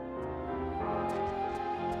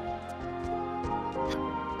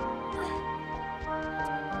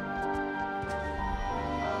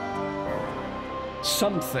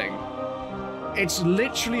 Something. It's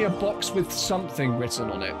literally a box with something written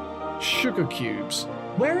on it. Sugar cubes.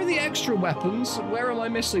 Where are the extra weapons? Where am I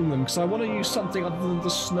missing them? Because I want to use something other than the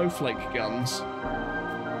snowflake guns.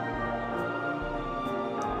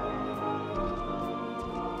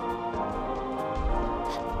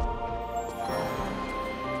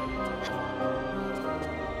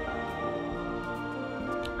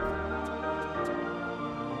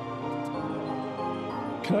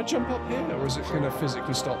 Can I jump up here, or is it going to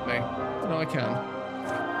physically stop me? No, I can.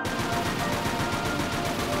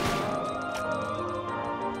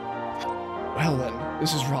 Well then,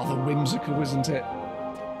 this is rather whimsical, isn't it?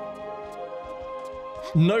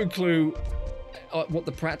 No clue what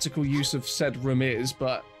the practical use of said room is,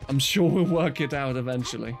 but I'm sure we'll work it out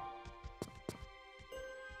eventually.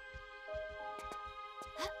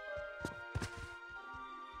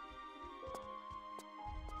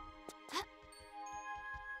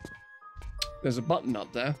 There's a button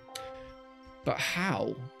up there. But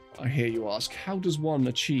how, I hear you ask, how does one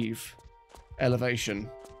achieve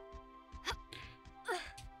elevation?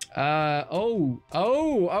 Okay,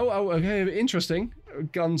 interesting.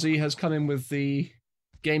 Gunsy has come in with the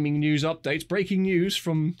gaming news updates. Breaking news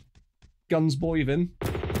from Guns Boyvin.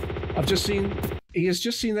 I've just seen, he has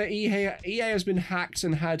just seen that EA has been hacked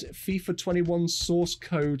and had FIFA 21 source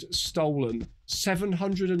code stolen.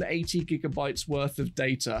 780 gigabytes worth of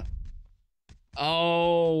data.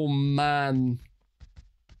 Oh, man.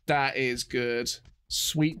 That is good.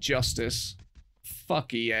 Sweet justice.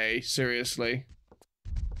 Fuck EA, seriously.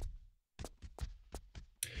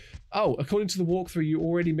 Oh, according to the walkthrough, you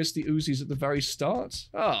already missed the Uzis at the very start?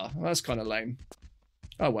 Ah, oh, that's kind of lame.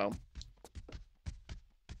 Oh, well.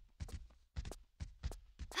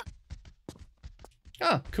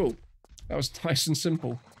 Ah, cool. That was nice and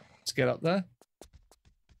simple. Let's get up there.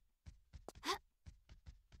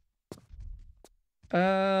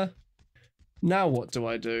 Now what do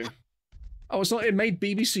I do? Oh, it's not, it made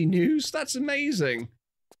BBC News? That's amazing.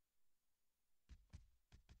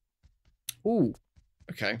 Ooh.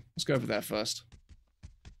 Okay, let's go over there first.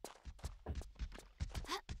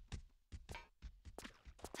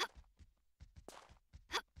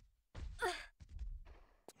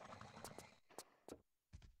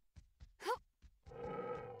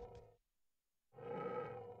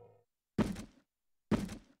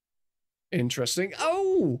 Interesting.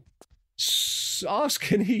 Oh!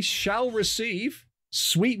 Ask and he shall receive.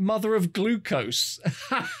 Sweet mother of glucose.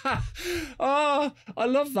 Ah, I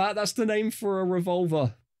love that. That's the name for a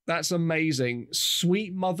revolver. That's amazing.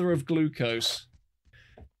 Sweet mother of glucose.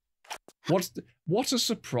 What a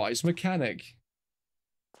surprise mechanic.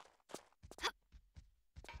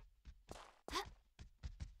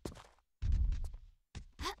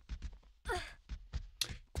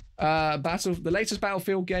 The latest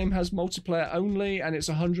Battlefield game has multiplayer only, and it's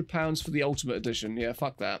 £100 for the Ultimate Edition. Yeah,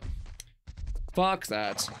 fuck that. Fuck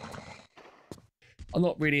that. I'm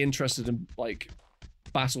not really interested in, like,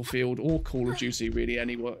 Battlefield or Call of Duty really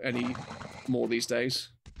any more these days.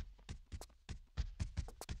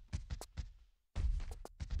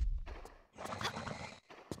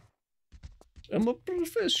 I'm a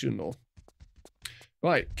professional.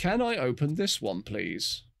 Right, can I open this one,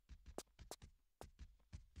 please?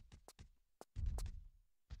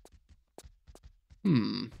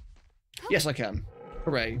 Yes, I can.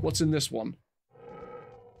 Hooray. What's in this one?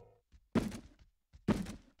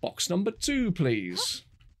 Box number 2, please.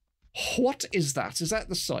 What is that? Is that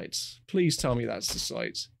the site? Please tell me that's the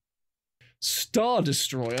site. Star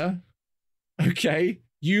Destroyer? Okay.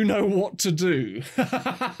 You know what to do.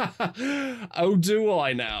 Oh, do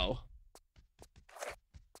I now?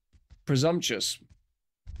 Presumptuous.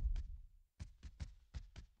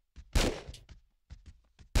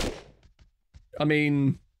 I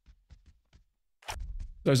mean,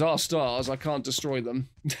 those are stars. I can't destroy them.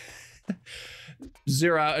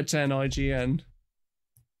 0 out of 10 IGN.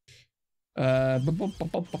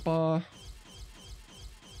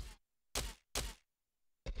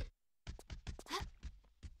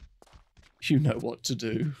 You know what to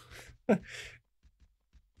do.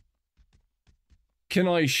 Can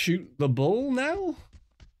I shoot the ball now?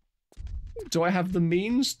 Do I have the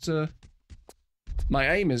means to...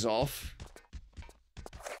 My aim is off.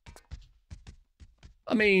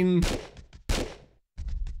 I mean...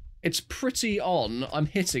 It's pretty on. I'm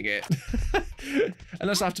hitting it.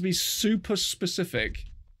 Unless I have to be super specific.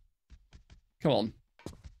 Come on.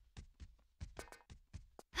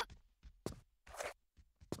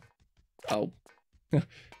 Oh.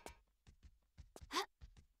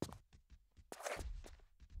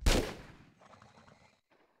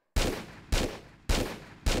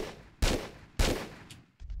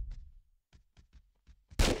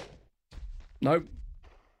 No.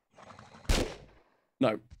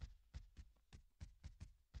 No.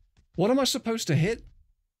 What am I supposed to hit?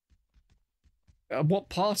 What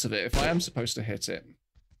part of it, if I am supposed to hit it?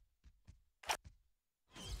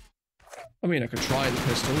 I mean, I could try the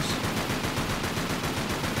pistols.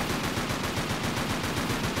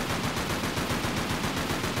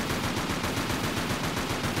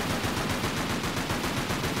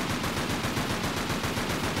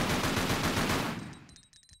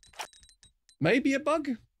 Maybe a bug?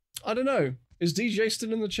 I don't know. Is DJ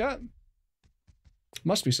still in the chat?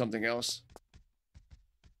 Must be something else.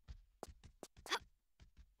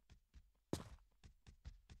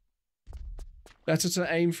 Better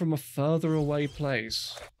to aim from a further away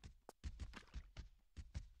place.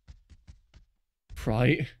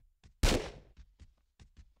 Right.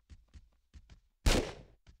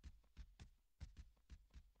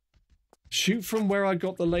 Shoot from where I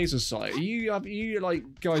got the laser sight. Are you like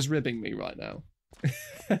guys ribbing me right now?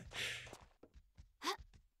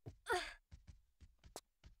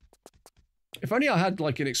 If only I had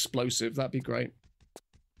like an explosive, that'd be great.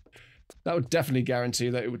 That would definitely guarantee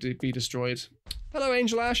that it would be destroyed. Hello,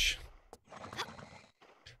 Angel Ash.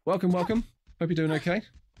 Welcome, welcome. Hope you're doing okay.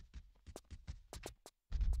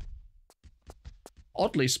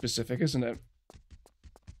 Oddly specific, isn't it?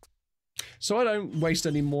 So I don't waste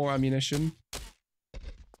any more ammunition.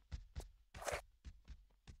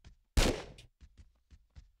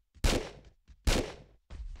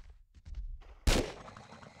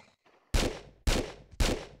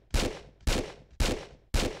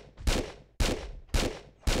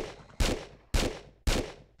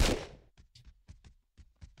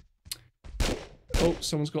 Oh,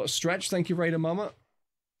 someone's got a stretch. Thank you, Raider Mama.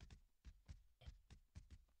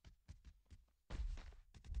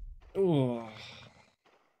 Oh,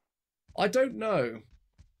 I don't know.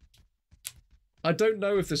 I don't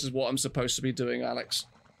know if this is what I'm supposed to be doing, Alex.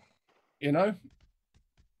 You know?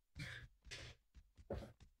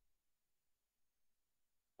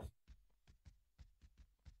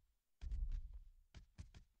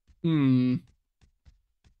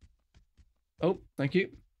 Oh, thank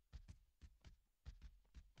you.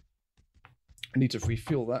 I need to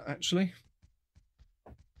refuel that, actually.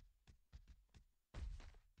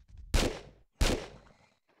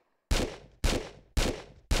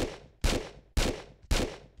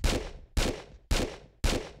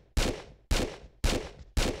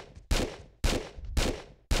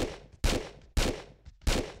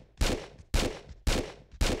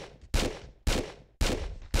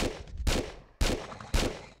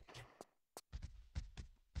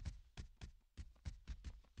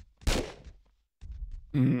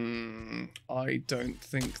 I don't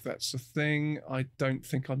think that's a thing. I don't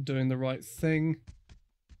think I'm doing the right thing.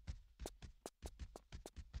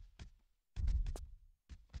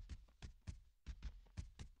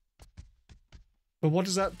 But what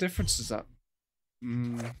is that difference? Is that?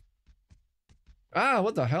 Ah,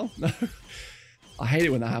 what the hell? No. I hate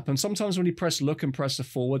it when that happens. Sometimes when you press look and press the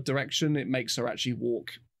forward direction, it makes her actually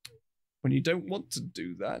walk. When you don't want to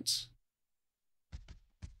do that.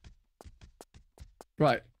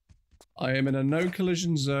 Right. I am in a no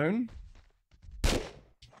collision zone.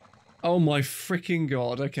 Oh my freaking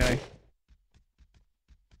god, okay.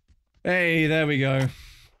 Hey, there we go.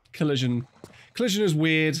 Collision. Collision is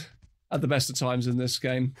weird at the best of times in this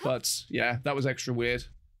game, but yeah, that was extra weird.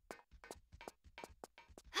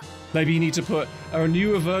 Maybe you need to put a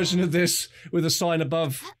newer version of this with a sign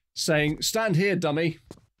above saying, "Stand here, dummy."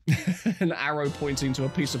 An arrow pointing to a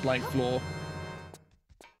piece of blank floor.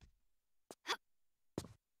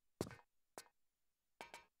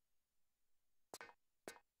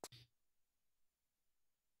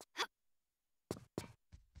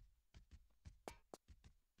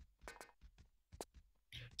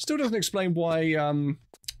 Still doesn't explain why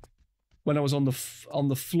when I was on the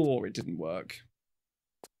floor it didn't work.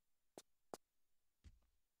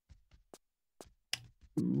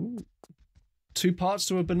 Ooh. 2 parts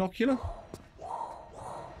to a binocular?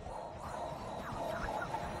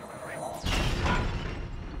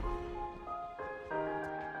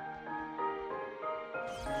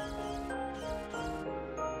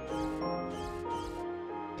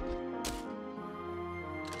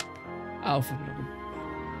 Alpha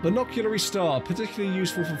binoculary star, particularly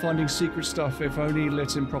useful for finding secret stuff if only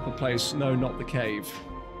lit in proper place. No, not the cave.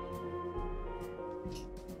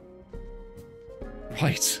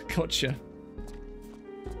 Right, gotcha.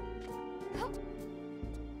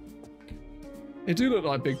 They do look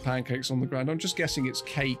like big pancakes on the ground. I'm just guessing it's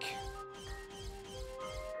cake.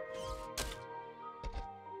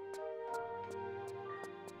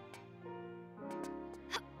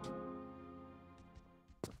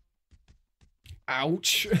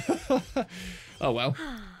 Ouch. Oh well.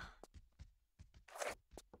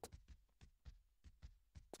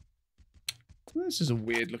 This is a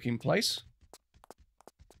weird looking place.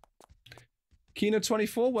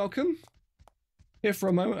 Kina24, welcome. Here for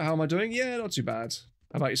a moment. How am I doing? Yeah, not too bad.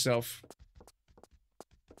 How about yourself?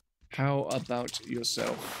 How about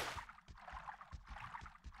yourself?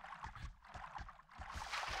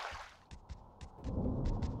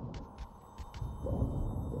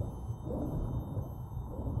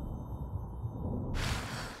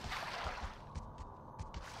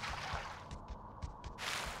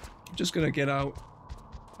 I'm just gonna get out,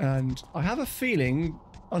 and I have a feeling,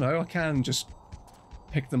 oh no, I can just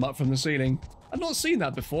pick them up from the ceiling. I've not seen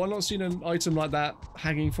that before. I've not seen an item like that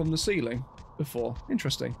hanging from the ceiling before.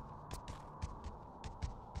 Interesting.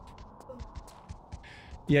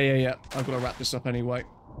 Yeah. I've got to wrap this up anyway.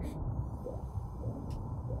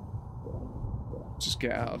 Just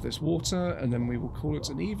get out of this water, and then we will call it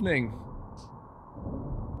an evening.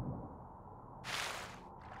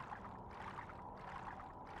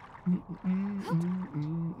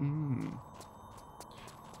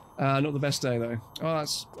 Not the best day though. Oh,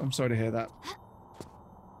 I'm sorry to hear that.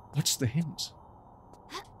 What's the hint?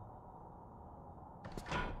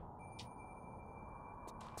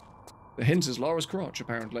 The hint is Laura's crotch,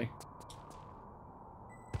 apparently.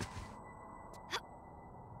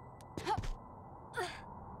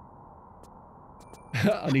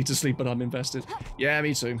 I need to sleep, but I'm invested. Yeah,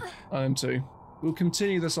 me too. I am too. We'll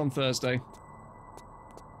continue this on Thursday.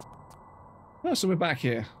 Oh, so we're back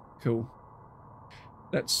here. Cool.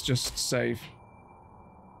 Let's just save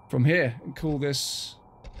from here and call this...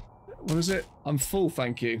 What is it? I'm full,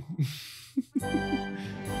 thank you.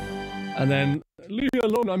 And then, leave me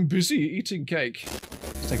alone, I'm busy eating cake.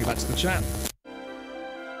 Let's take it back to the chat.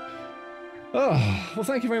 Oh, well,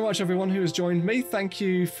 thank you very much, everyone who has joined me. Thank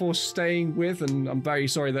you for staying with, and I'm very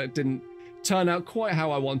sorry that it didn't turn out quite how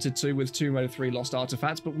I wanted to with Tomb Raider 3 Lost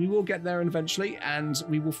Artifacts, but we will get there eventually, and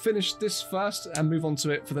we will finish this first and move on to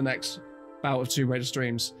it for the next bout of Tomb Raider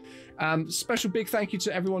streams. Special big thank you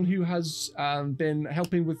to everyone who has been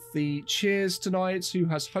helping with the cheers tonight, who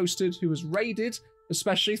has hosted, who has raided,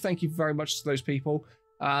 especially. Thank you very much to those people.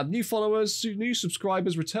 New followers, new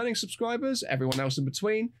subscribers, returning subscribers, everyone else in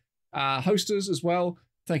between. Hosters as well.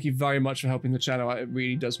 Thank you very much for helping the channel. It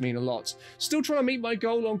really does mean a lot. Still trying to meet my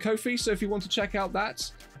goal on Ko-fi, so if you want to check out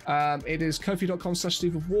that, it is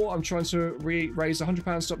ko-fi.com/SteveOfWarr. I'm trying to raise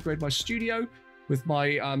 £100 to upgrade my studio with my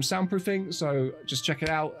soundproofing, so just check it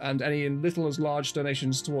out, and any little as large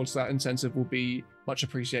donations towards that incentive will be much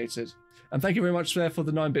appreciated. And thank you very much there for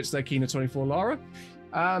the 9 bits there, Kina24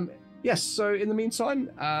 Lara. Yes, so in the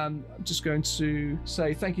meantime, I'm just going to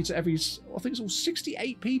say thank you to I think it's all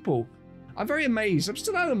 68 people. I'm very amazed. I'm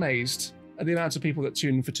still amazed at the amount of people that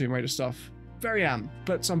tune in for Tomb Raider stuff. very am,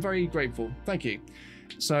 but I'm very grateful. Thank you.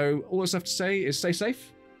 So all that's left to say is stay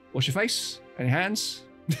safe, wash your face and your hands,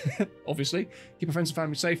 obviously. Keep your friends and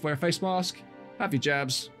family safe, wear a face mask, have your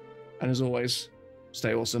jabs, and as always,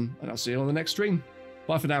 stay awesome, and I'll see you on the next stream.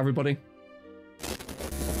 Bye for now, everybody.